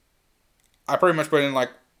 I pretty much put in like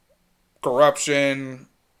corruption,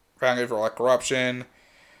 found for like corruption,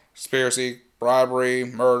 conspiracy, bribery,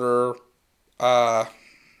 murder.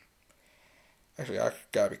 Actually, I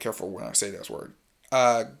gotta be careful when I say this word.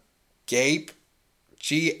 Gape,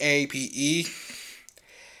 Gape,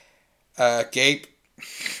 Gape.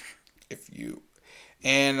 Basically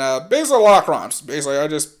a lot of crimes.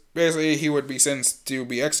 Basically he would be sentenced to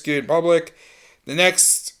be executed in public.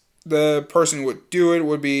 The person who would do it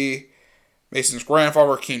would be Mason's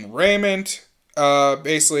grandfather, King Raymond.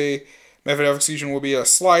 Basically, method of execution will be a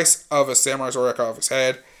slice of a samurai sword cut off his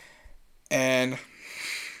head, and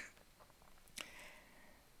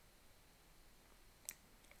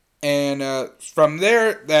from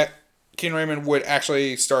there, that King Raymond would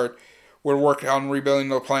actually would work on rebuilding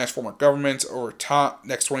the planet's former governments over time,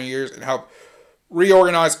 next 20 years, and help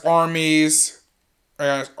reorganize armies.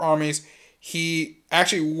 He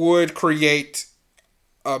actually would create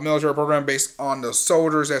a military program based on the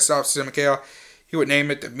soldiers that stopped Machea. He would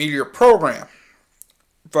name it the Meteor Program.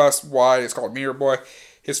 Thus, why it's called Meteor Boy.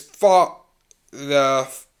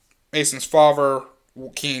 Mason's father,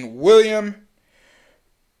 King William,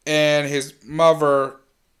 and his mother,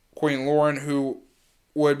 Queen Lauren, who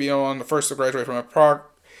would be on the first to graduate from a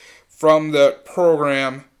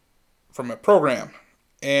program.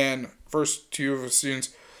 And first two of the students,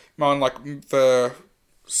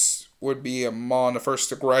 would be among the first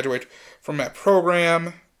to graduate from that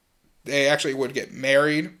program. They actually would get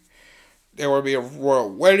married. There would be a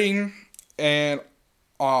royal wedding, and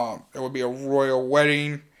Now,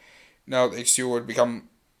 these two would become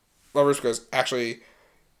lovers because actually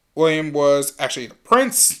William was actually the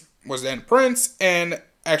prince, and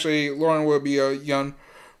actually Lauren would be a young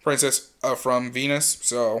princess from Venus.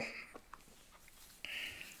 So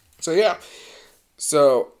yeah.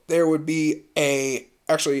 So there would be they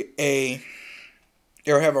would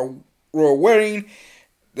have a royal wedding.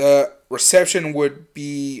 The reception would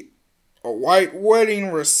be a white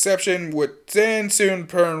wedding. Reception would then soon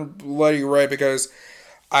turn bloody red because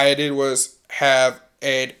I did was have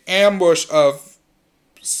an ambush of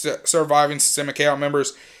surviving Systemic Chaos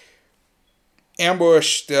members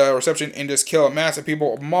ambush the reception and just kill a mass of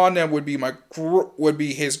people. Among them would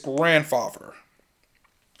be his grandfather.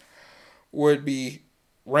 Would be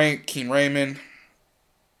King Raymond.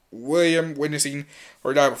 William, witnessing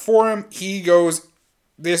or die before him, he goes.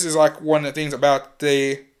 This is like one of the things about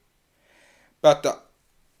the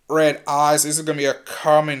red eyes. This is gonna be a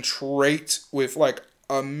common trait with like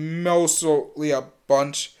mostly a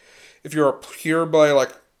bunch. If you're a pure blood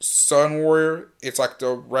like Sun Warrior, it's like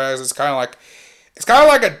the red. It's kind of like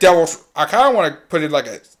a devil. I kind of want to put it like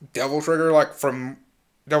a devil trigger, like from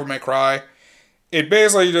Devil May Cry. It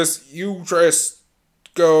basically you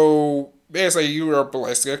are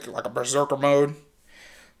ballistic, like a berserker mode.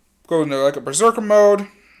 Go into like a berserker mode.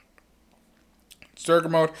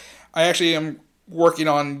 I actually am working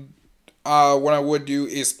on what I would do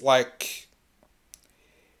is like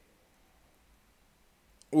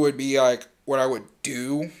what I would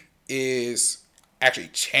do is actually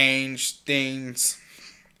change things.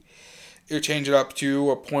 You change it up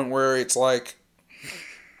to a point where it's like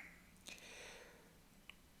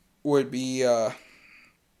would be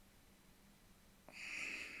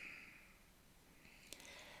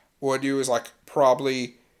what I do is like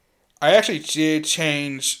probably I actually did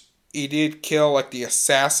change. He did kill like the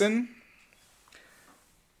assassin.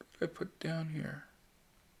 I put down here.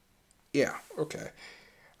 Yeah, okay.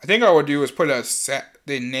 I think I would do is put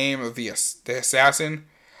the name of the assassin.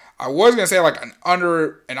 I was gonna say like an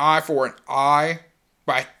under an eye for an eye,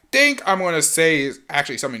 but I think I'm gonna say is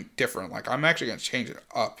actually something different. Like I'm actually gonna change it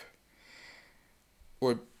up.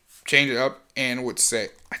 Would change it up and would say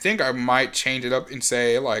I think I might change it up and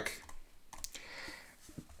say like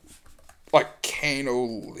Kano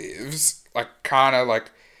lives, like kind of like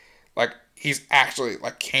he's actually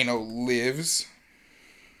like Kano lives.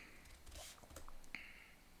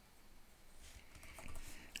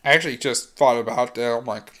 I actually just thought about that. I'm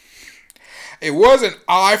like, it was an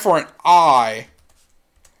eye for an eye.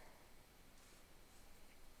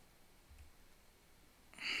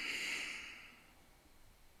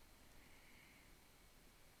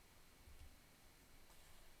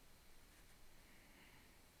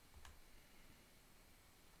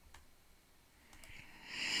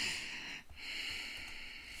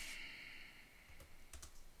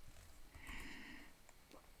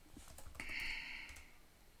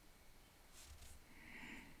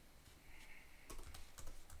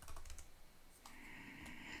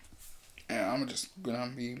 And I'm just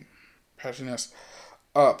gonna be patching this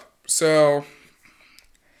up. So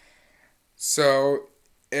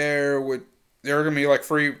there are gonna be like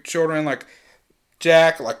three children, like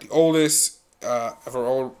Jack, like the oldest, the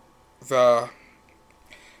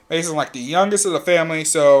Mason, like the youngest of the family.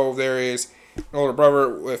 So there is an older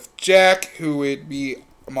brother with Jack, who would be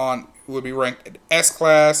ranked in S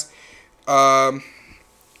class. Um,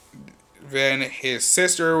 then his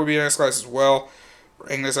sister would be in S class as well,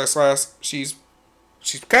 ranked in S class. She's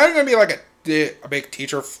kind of gonna be like a big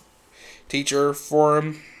teacher for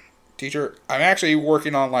him. Teacher. I'm actually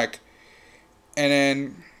working on like, and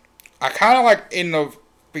then I kind of like in the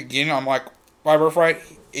beginning. I'm like by birthright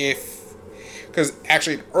because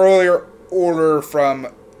actually an earlier order from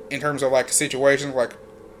in terms of like situations like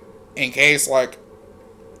in case like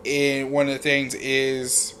in one of the things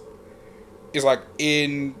is like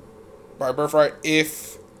in by birthright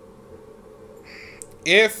if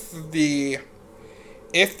the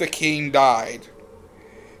king died,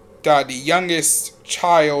 the youngest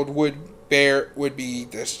child would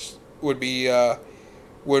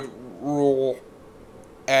rule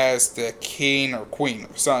as the king or queen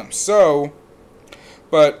of sun. So,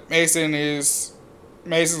 but Mason's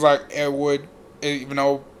like it would, even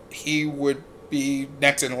though he would be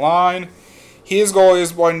next in line, his goal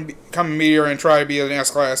is one become a meteor and try to be the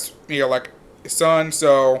next class meteor like his son.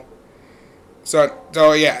 So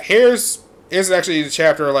yeah, here's actually the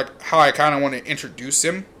chapter like how I kind of want to introduce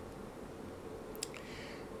him.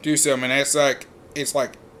 Do some, and it's like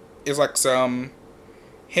some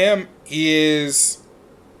him. He is.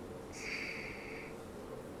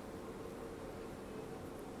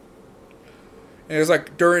 And it's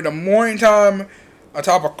like during the morning time, on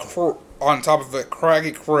top of the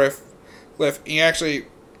craggy cliff. He actually,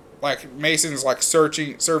 like Mason's like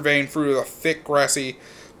surveying through the thick grassy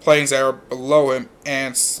plains that are below him,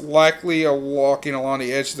 and slackly walking along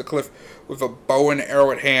the edge of the cliff with a bow and arrow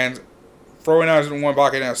at hand, throwing out in one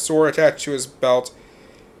pocket and a sword attached to his belt.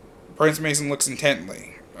 Prince Mason looks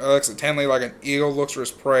intently like an eagle looks for his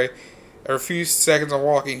prey. After a few seconds of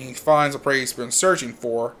walking, he finds the prey he's been searching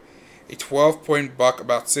for. A 12-point buck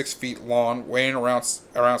about 6 feet long, weighing around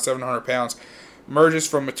 700 pounds, emerges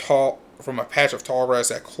from a patch of tall grass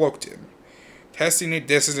that cloaked him. Testing the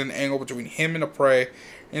distance and angle between him and the prey,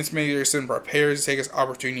 Prince Mason prepares to take his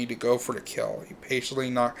opportunity to go for the kill. He patiently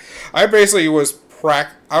knocked. I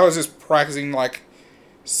was just practicing like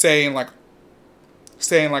saying all.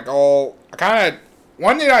 I kind of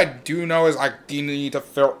one thing I do know is I do need to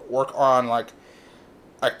work on like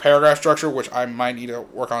paragraph structure, which I might need to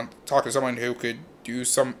work on. Talk to someone who could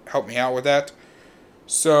help me out with that.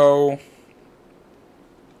 So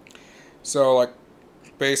like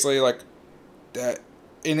basically like that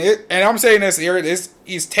in it, and I'm saying this here.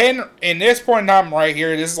 He's 10 in this point in time right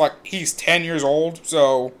here. This is like he's 10 years old.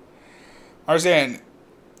 So I'm saying.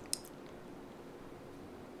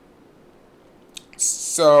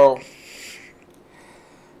 So,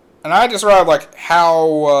 and I described like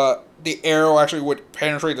how the arrow actually would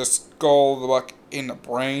penetrate the skull of the buck in the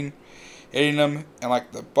brain, hitting him, and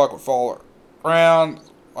like the buck would fall around.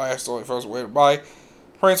 I slowly froze away by.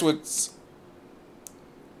 Prince would.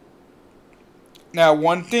 Now,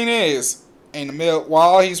 one thing is, in the middle,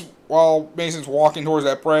 while Mason's walking towards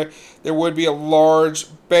that prey, there would be a large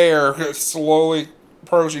bear slowly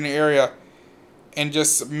approaching the area and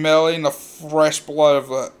just smelling the fresh blood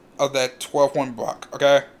of that 12-point buck.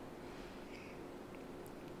 Okay,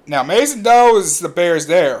 Now, Mason knows the bear's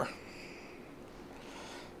there.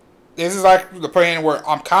 This is like the point where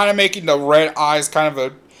I'm kind of making the red eyes kind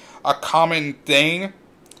of a common thing.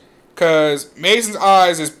 Because Mason's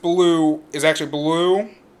eyes is actually blue,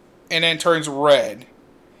 and then turns red.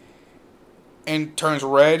 And turns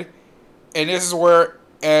red. And this is where,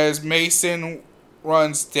 as Mason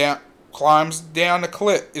climbs down the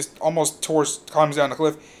cliff, climbs down the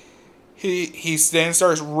cliff, he then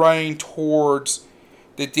starts running towards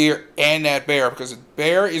the deer and that bear, because the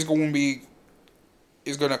bear is going to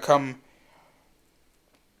come.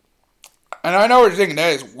 And I know what you're thinking,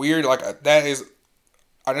 that is weird, that is,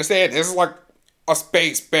 I understand, this is like a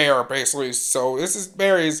space bear, basically, so this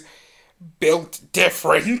bear is built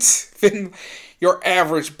different than your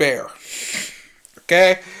average bear.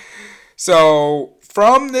 Okay? So,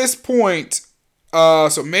 from this point,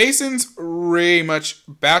 so Mason's pretty much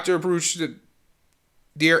about to approach the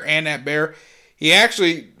deer and that bear.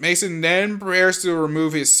 Mason then prepares to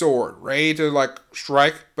remove his sword, ready to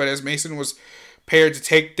strike, but as Mason was prepared to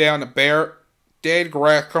take down the bear, dead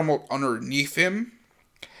grass crumbled underneath him.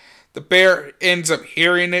 The bear ends up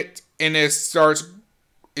hearing it and is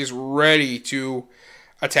ready to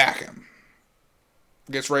attack him.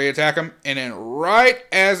 Gets ready to attack him, and then right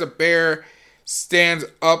as the bear stands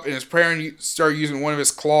up and is preparing to start using one of his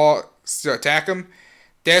claws to attack him,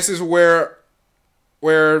 this is where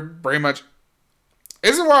pretty much,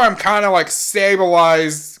 this is where I'm kind of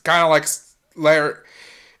stabilized, kind of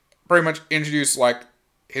pretty much introduce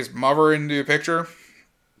his mother into the picture.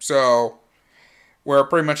 So, where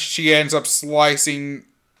pretty much she ends up slicing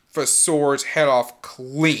the sword's head off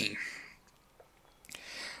clean.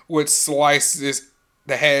 Which slices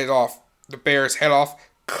the bear's head off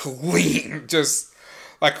clean. Just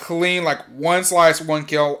clean, one slice, one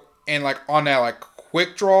kill, and on that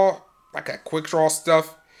quick draw, that quick draw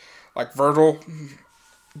stuff, like Virgil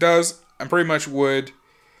does, and pretty much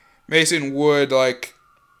Mason would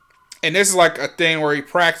and this is a thing where he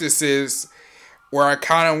practices, where I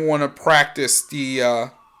kind of want to practice the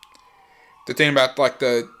thing about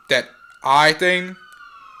that eye thing.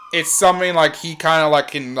 It's something he kind of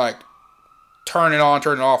can turn it on,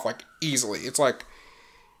 turn it off easily. It's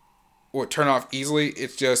would turn off easily.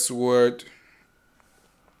 It just would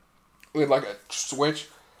with a switch,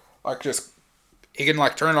 just he can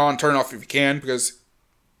turn it on, turn it off if he can, because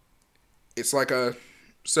it's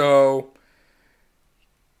so.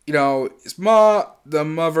 His mom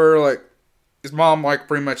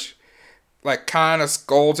pretty much kind of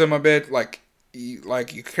scolds him a bit, he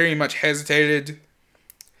pretty much hesitated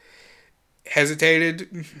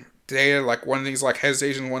today. One of these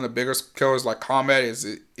hesitation, one of the biggest killers, combat is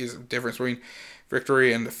the difference between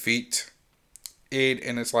victory and defeat.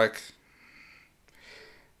 And it's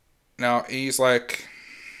now he's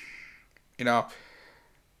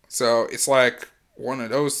so it's one of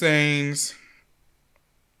those things.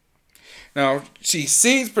 Now, she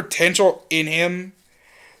sees potential in him.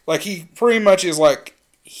 He pretty much is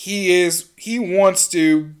he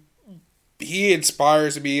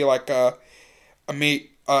inspires to be Escalades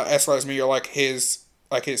Meteor,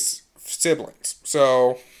 his siblings.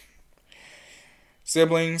 So,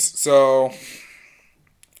 siblings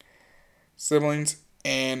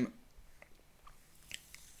and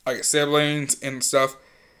siblings and stuff,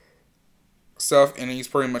 and he's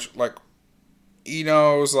pretty much he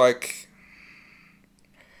knows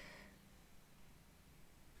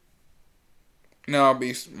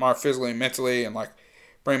be more physically and mentally, and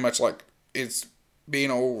pretty much it's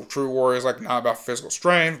being a true warrior is not about physical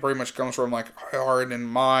strength. Pretty much comes from heart and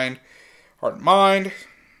mind.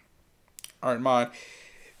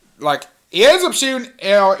 He ends up shooting.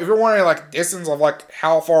 If you're wondering distance of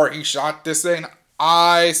how far he shot this thing,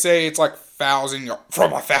 I say it's 1,000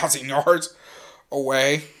 yards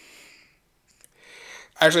away.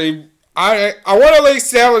 Actually, I want to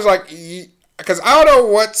establish because I don't know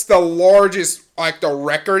what's the largest the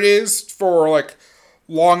record is for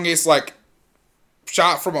longest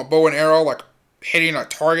shot from a bow and arrow hitting a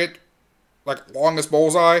target longest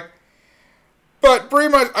bullseye. But pretty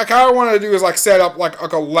much I kind of want to do is set up a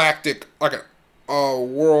galactic a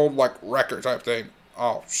world record type thing.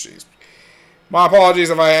 Oh jeez, my apologies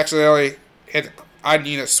if I accidentally hit. I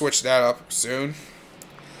need to switch that up soon.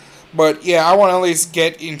 But yeah, I want to at least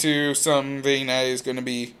get into something that is going to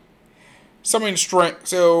be something strength.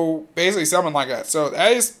 So basically something like that. So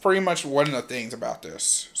that is pretty much one of the things about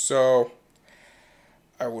this. So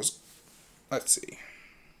let's see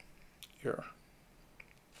here.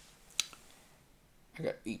 I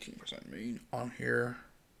got 18% mean on here.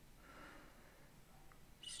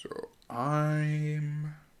 So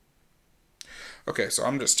okay. So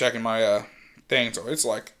I'm just checking my thing. So it's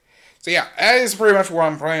So yeah, that is pretty much what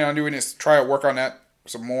I'm planning on doing, is try to work on that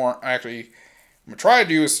some more. Actually, I'm gonna try to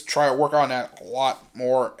do is try to work on that a lot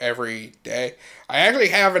more every day. I actually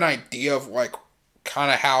have an idea of like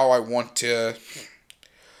kind of how I want to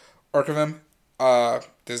work with them,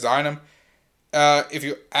 design them. If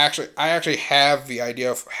you actually, I actually have the idea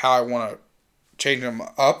of how I want to change them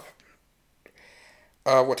up.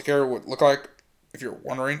 What the character would look like, if you're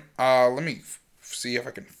wondering. Let me see if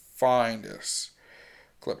I can find this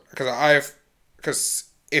clip, because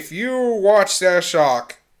if you watch Static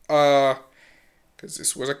Shock, because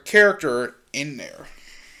this was a character in there,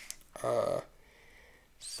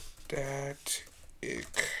 Static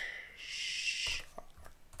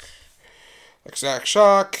like Static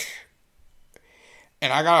Shock,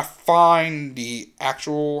 and I gotta find the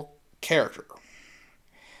actual character.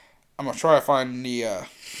 I'm gonna try to find the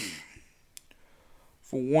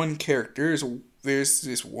for one character. There's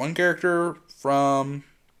this one character from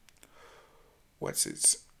what's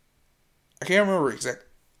his? I can't remember the exact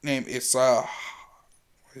name. It's what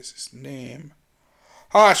is his name?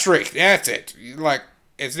 Hot Streak. That's it. Like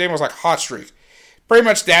his name was like Hot Streak. Pretty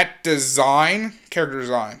much that design, character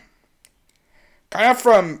design. Kind of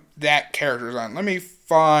from that character design. Let me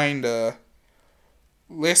find a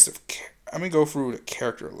list of. Let me go through the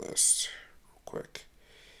character list real quick.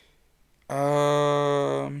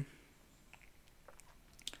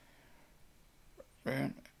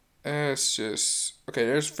 Man, it's just okay.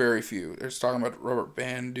 There's very few. There's talking about Rubber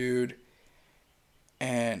Band Dude,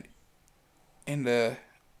 and in that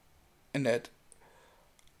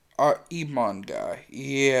Emon guy.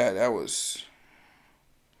 Yeah, that was.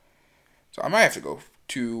 So I might have to go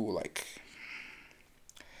to like.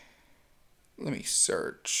 Let me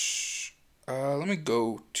search. Let me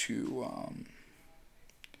go to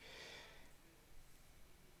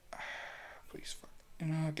please,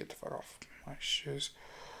 get the fuck off my shiz.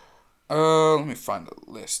 Let me find a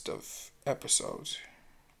list of episodes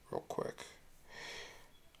real quick.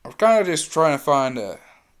 I'm kind of just trying to find a.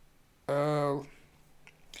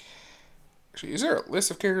 Actually, is there a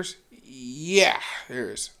list of characters? Yeah, there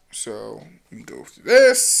is. So let me go through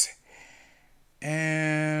this,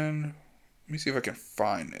 and let me see if I can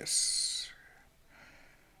find this.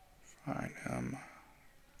 Find him.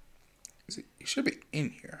 He should be in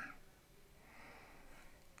here.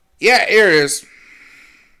 Yeah, here it is.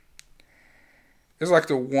 It's like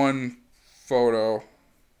the one photo.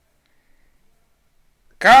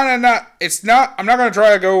 Kind of not. It's not. I'm not gonna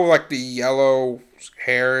try to go with like the yellow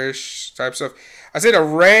hairish type stuff. I said a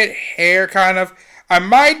red hair kind of. I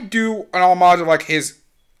might do an homage of like his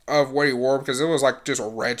of what he wore, because it was like just a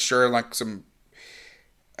red shirt and like some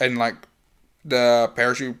and like the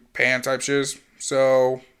parachute pant type shoes.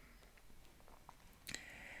 So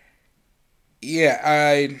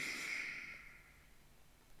yeah,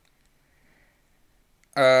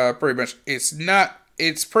 pretty much it's not.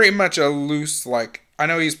 It's pretty much a loose like. I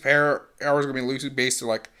know his power is gonna be loosely based to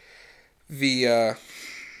like the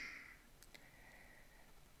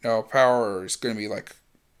no power is gonna be like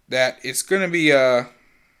that. It's gonna be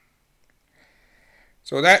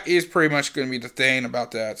so that is pretty much gonna be the thing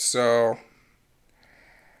about that. So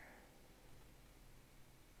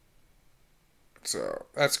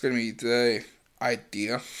that's gonna be the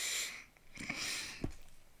idea.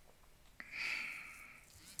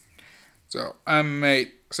 So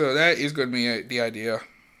so that is gonna be the idea.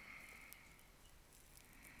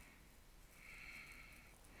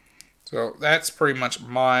 So that's pretty much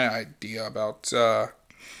my idea about so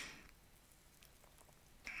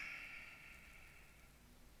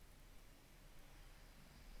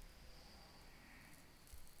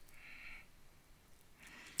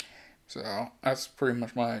that's pretty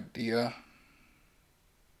much my idea.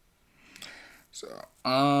 So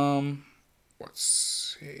let's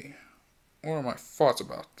see. What are my thoughts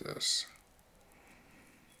about this?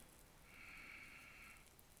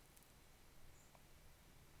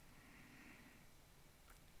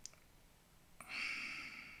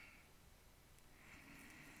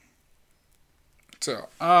 So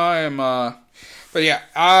I'm but yeah,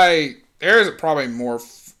 there's probably more.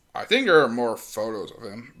 I think there are more photos of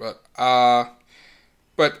him, but kind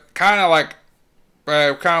of like,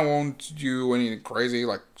 but I kind of won't do anything crazy,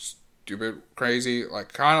 like stupid crazy,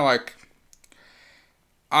 like kind of like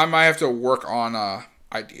I might have to work on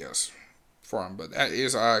ideas for him, but that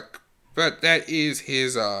is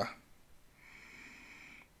his Okay,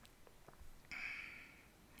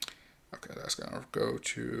 that's gonna go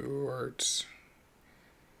towards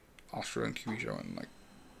Australian TV show and like.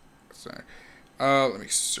 Sorry. Let me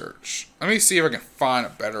search. Let me see if I can find a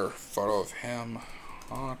better photo of him.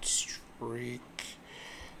 Hot Streak,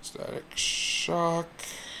 Static Shock.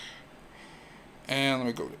 And let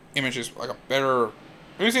me go to images, like a better...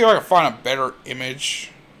 Let me see if I can find a better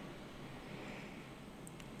image.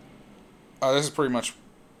 This is pretty much...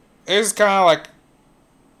 This is kind of like...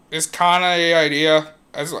 It's kind of the idea.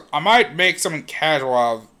 I might make something casual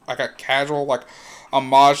out of... Like a casual, like,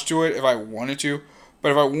 homage to it if I wanted to.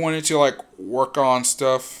 But if I wanted to, like, work on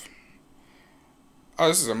stuff... Oh,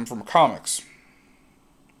 this is from comics.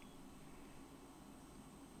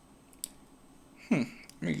 Let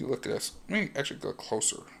me look at this. Let me actually go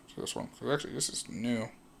closer to this one. Because actually, this is new.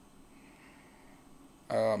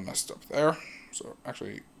 Messed up there. So,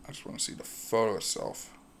 actually, I just want to see the photo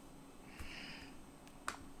itself.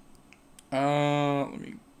 Let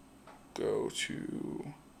me go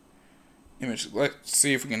to image. Let's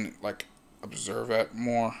see if we can, like, observe that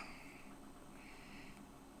more.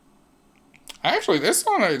 Actually, this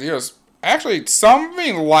one idea is... Actually,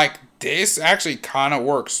 something like this actually kind of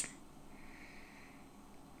works.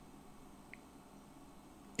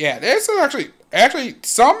 Yeah, this is actually,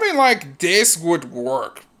 something like this would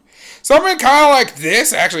work. Something kind of like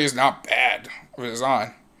this actually is not bad of a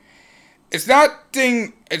design. It's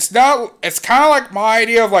kind of like my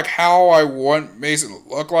idea of, like, how I want Mason to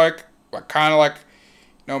look like. But kind of like,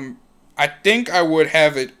 I think I would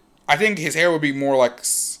have it, I think his hair would be more like,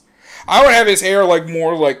 I would have his hair, like,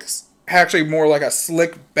 more like, actually more like a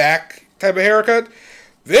slick back type of haircut.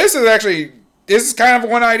 This is kind of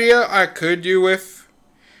one idea I could deal with.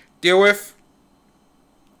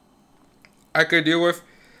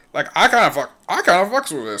 Like, I kind of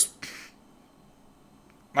fucks with this.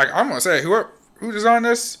 Like, I'm gonna say, who designed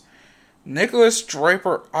this? Nicholas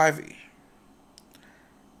Draper Ivy.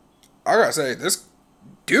 I gotta say, this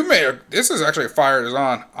dude this is actually a fire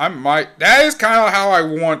design. That is kind of how I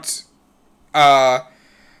want,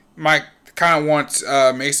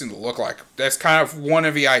 Mason to look like. That's kind of one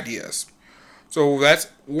of the ideas. So that's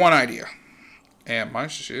one idea. And my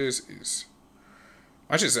shit is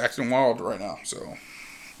acting wild right now. So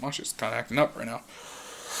my shit's kind of acting up right now.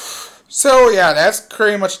 So yeah, that's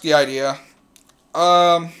pretty much the idea.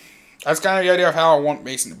 That's kind of the idea of how I want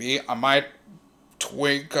Mason to be. I might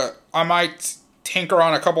tinker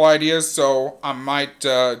on a couple ideas, so I might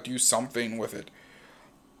do something with it.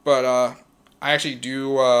 But I actually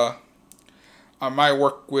do. I might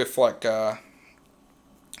work with, like, a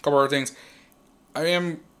couple other things. But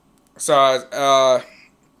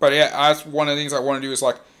yeah, that's one of the things I want to do is,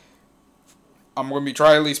 like, I'm going to be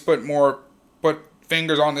trying to at least put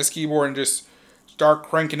fingers on this keyboard and just start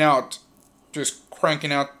cranking out,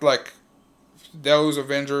 like, those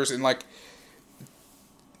adventures and, like,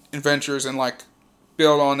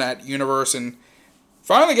 build on that universe and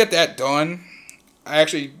finally get that done.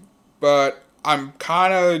 But I'm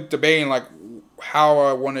kind of debating, like, how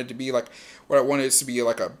I want it to be, like, what I want it to be,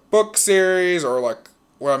 like, a book series, or, like,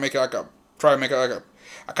 what I make it like a, try to make it like a,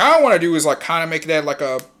 I kind of want to do is, like, kind of make that like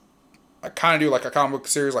a, I kind of do, like, a comic book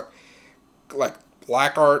series, like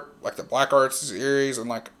Black Art, like the Black Art series, and,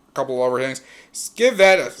 like, a couple of other things. Just give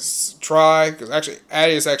that a try, because actually, that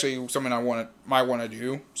is actually something I might want to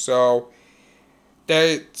do. So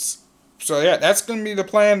yeah, that's going to be the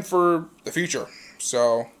plan for the future.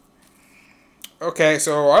 So, okay,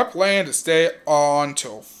 so I plan to stay on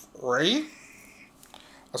till 3.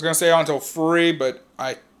 I was going to stay on till 3, but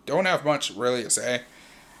I don't have much really to say.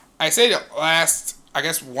 I say the last, I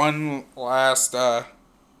guess one last,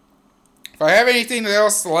 if I have anything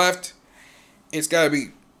else left, it's got to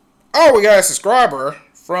be, we got a subscriber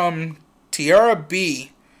from Tiara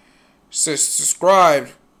B.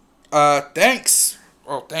 Subscribed. Thanks.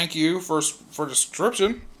 Well, thank you for the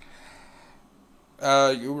subscription.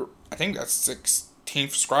 I think that's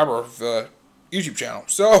 16th subscriber of the YouTube channel.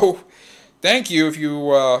 So, thank you if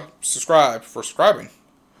you subscribing.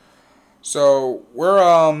 So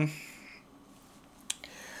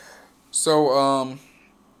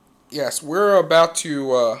yes, we're about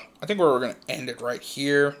to. I think we're gonna end it right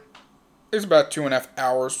here. It's about 2.5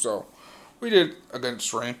 hours, so we did a good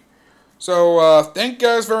stream. So thank you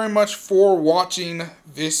guys very much for watching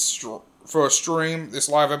this stream, this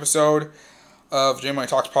live episode of J Money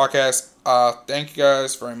Talks podcast. Thank you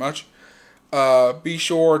guys very much. Be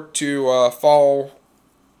sure to follow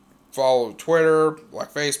Twitter,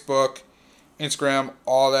 like Facebook, Instagram,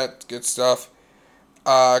 all that good stuff.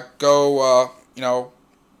 Go,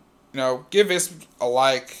 give this a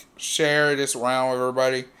like, share this around with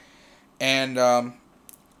everybody, and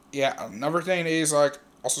another thing is, like,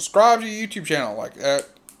 I'll subscribe to the YouTube channel, like that.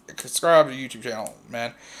 Subscribe to the YouTube channel,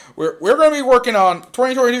 man. We're gonna be working on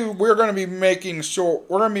 2022. We're gonna be making sure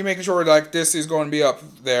like this is going to be up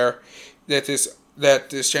there, that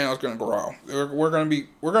this channel is gonna grow. We're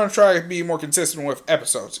gonna try to be more consistent with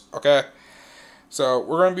episodes. Okay. So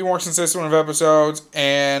we're going to be more consistent with episodes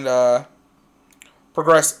and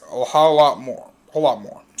progress a whole lot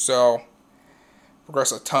more. So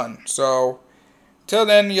progress a ton. So till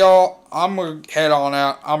then, y'all, I'm going to head on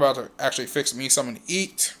out. I'm about to actually fix me something to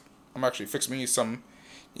eat. I'm actually fixing me some,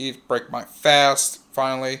 break my fast,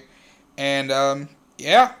 finally. And,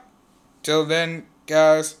 yeah. Till then,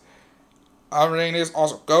 guys, everything is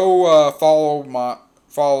also go follow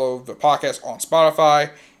the podcast on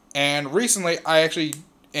Spotify. And recently, I actually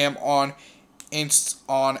am on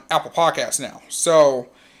Apple Podcasts now. So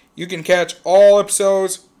you can catch all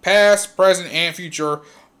episodes, past, present, and future,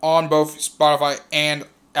 on both Spotify and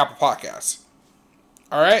Apple Podcasts.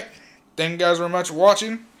 Alright? Thank you guys very much for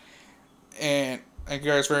watching. And thank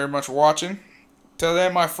you guys very much for watching. Till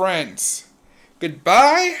then, my friends,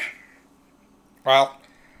 goodbye.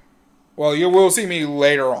 Well, you will see me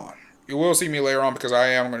later on. You will see me later on because I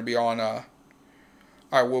am going to be on,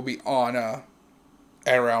 I will be on, at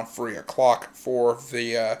around 3 o'clock for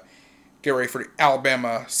the, get ready for the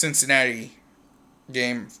Alabama-Cincinnati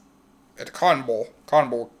game at the Cotton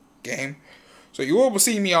Bowl game. So you will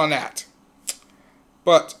see me on that.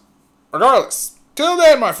 But regardless, till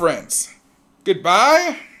then, my friends,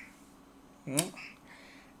 goodbye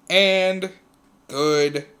and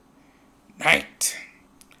good night.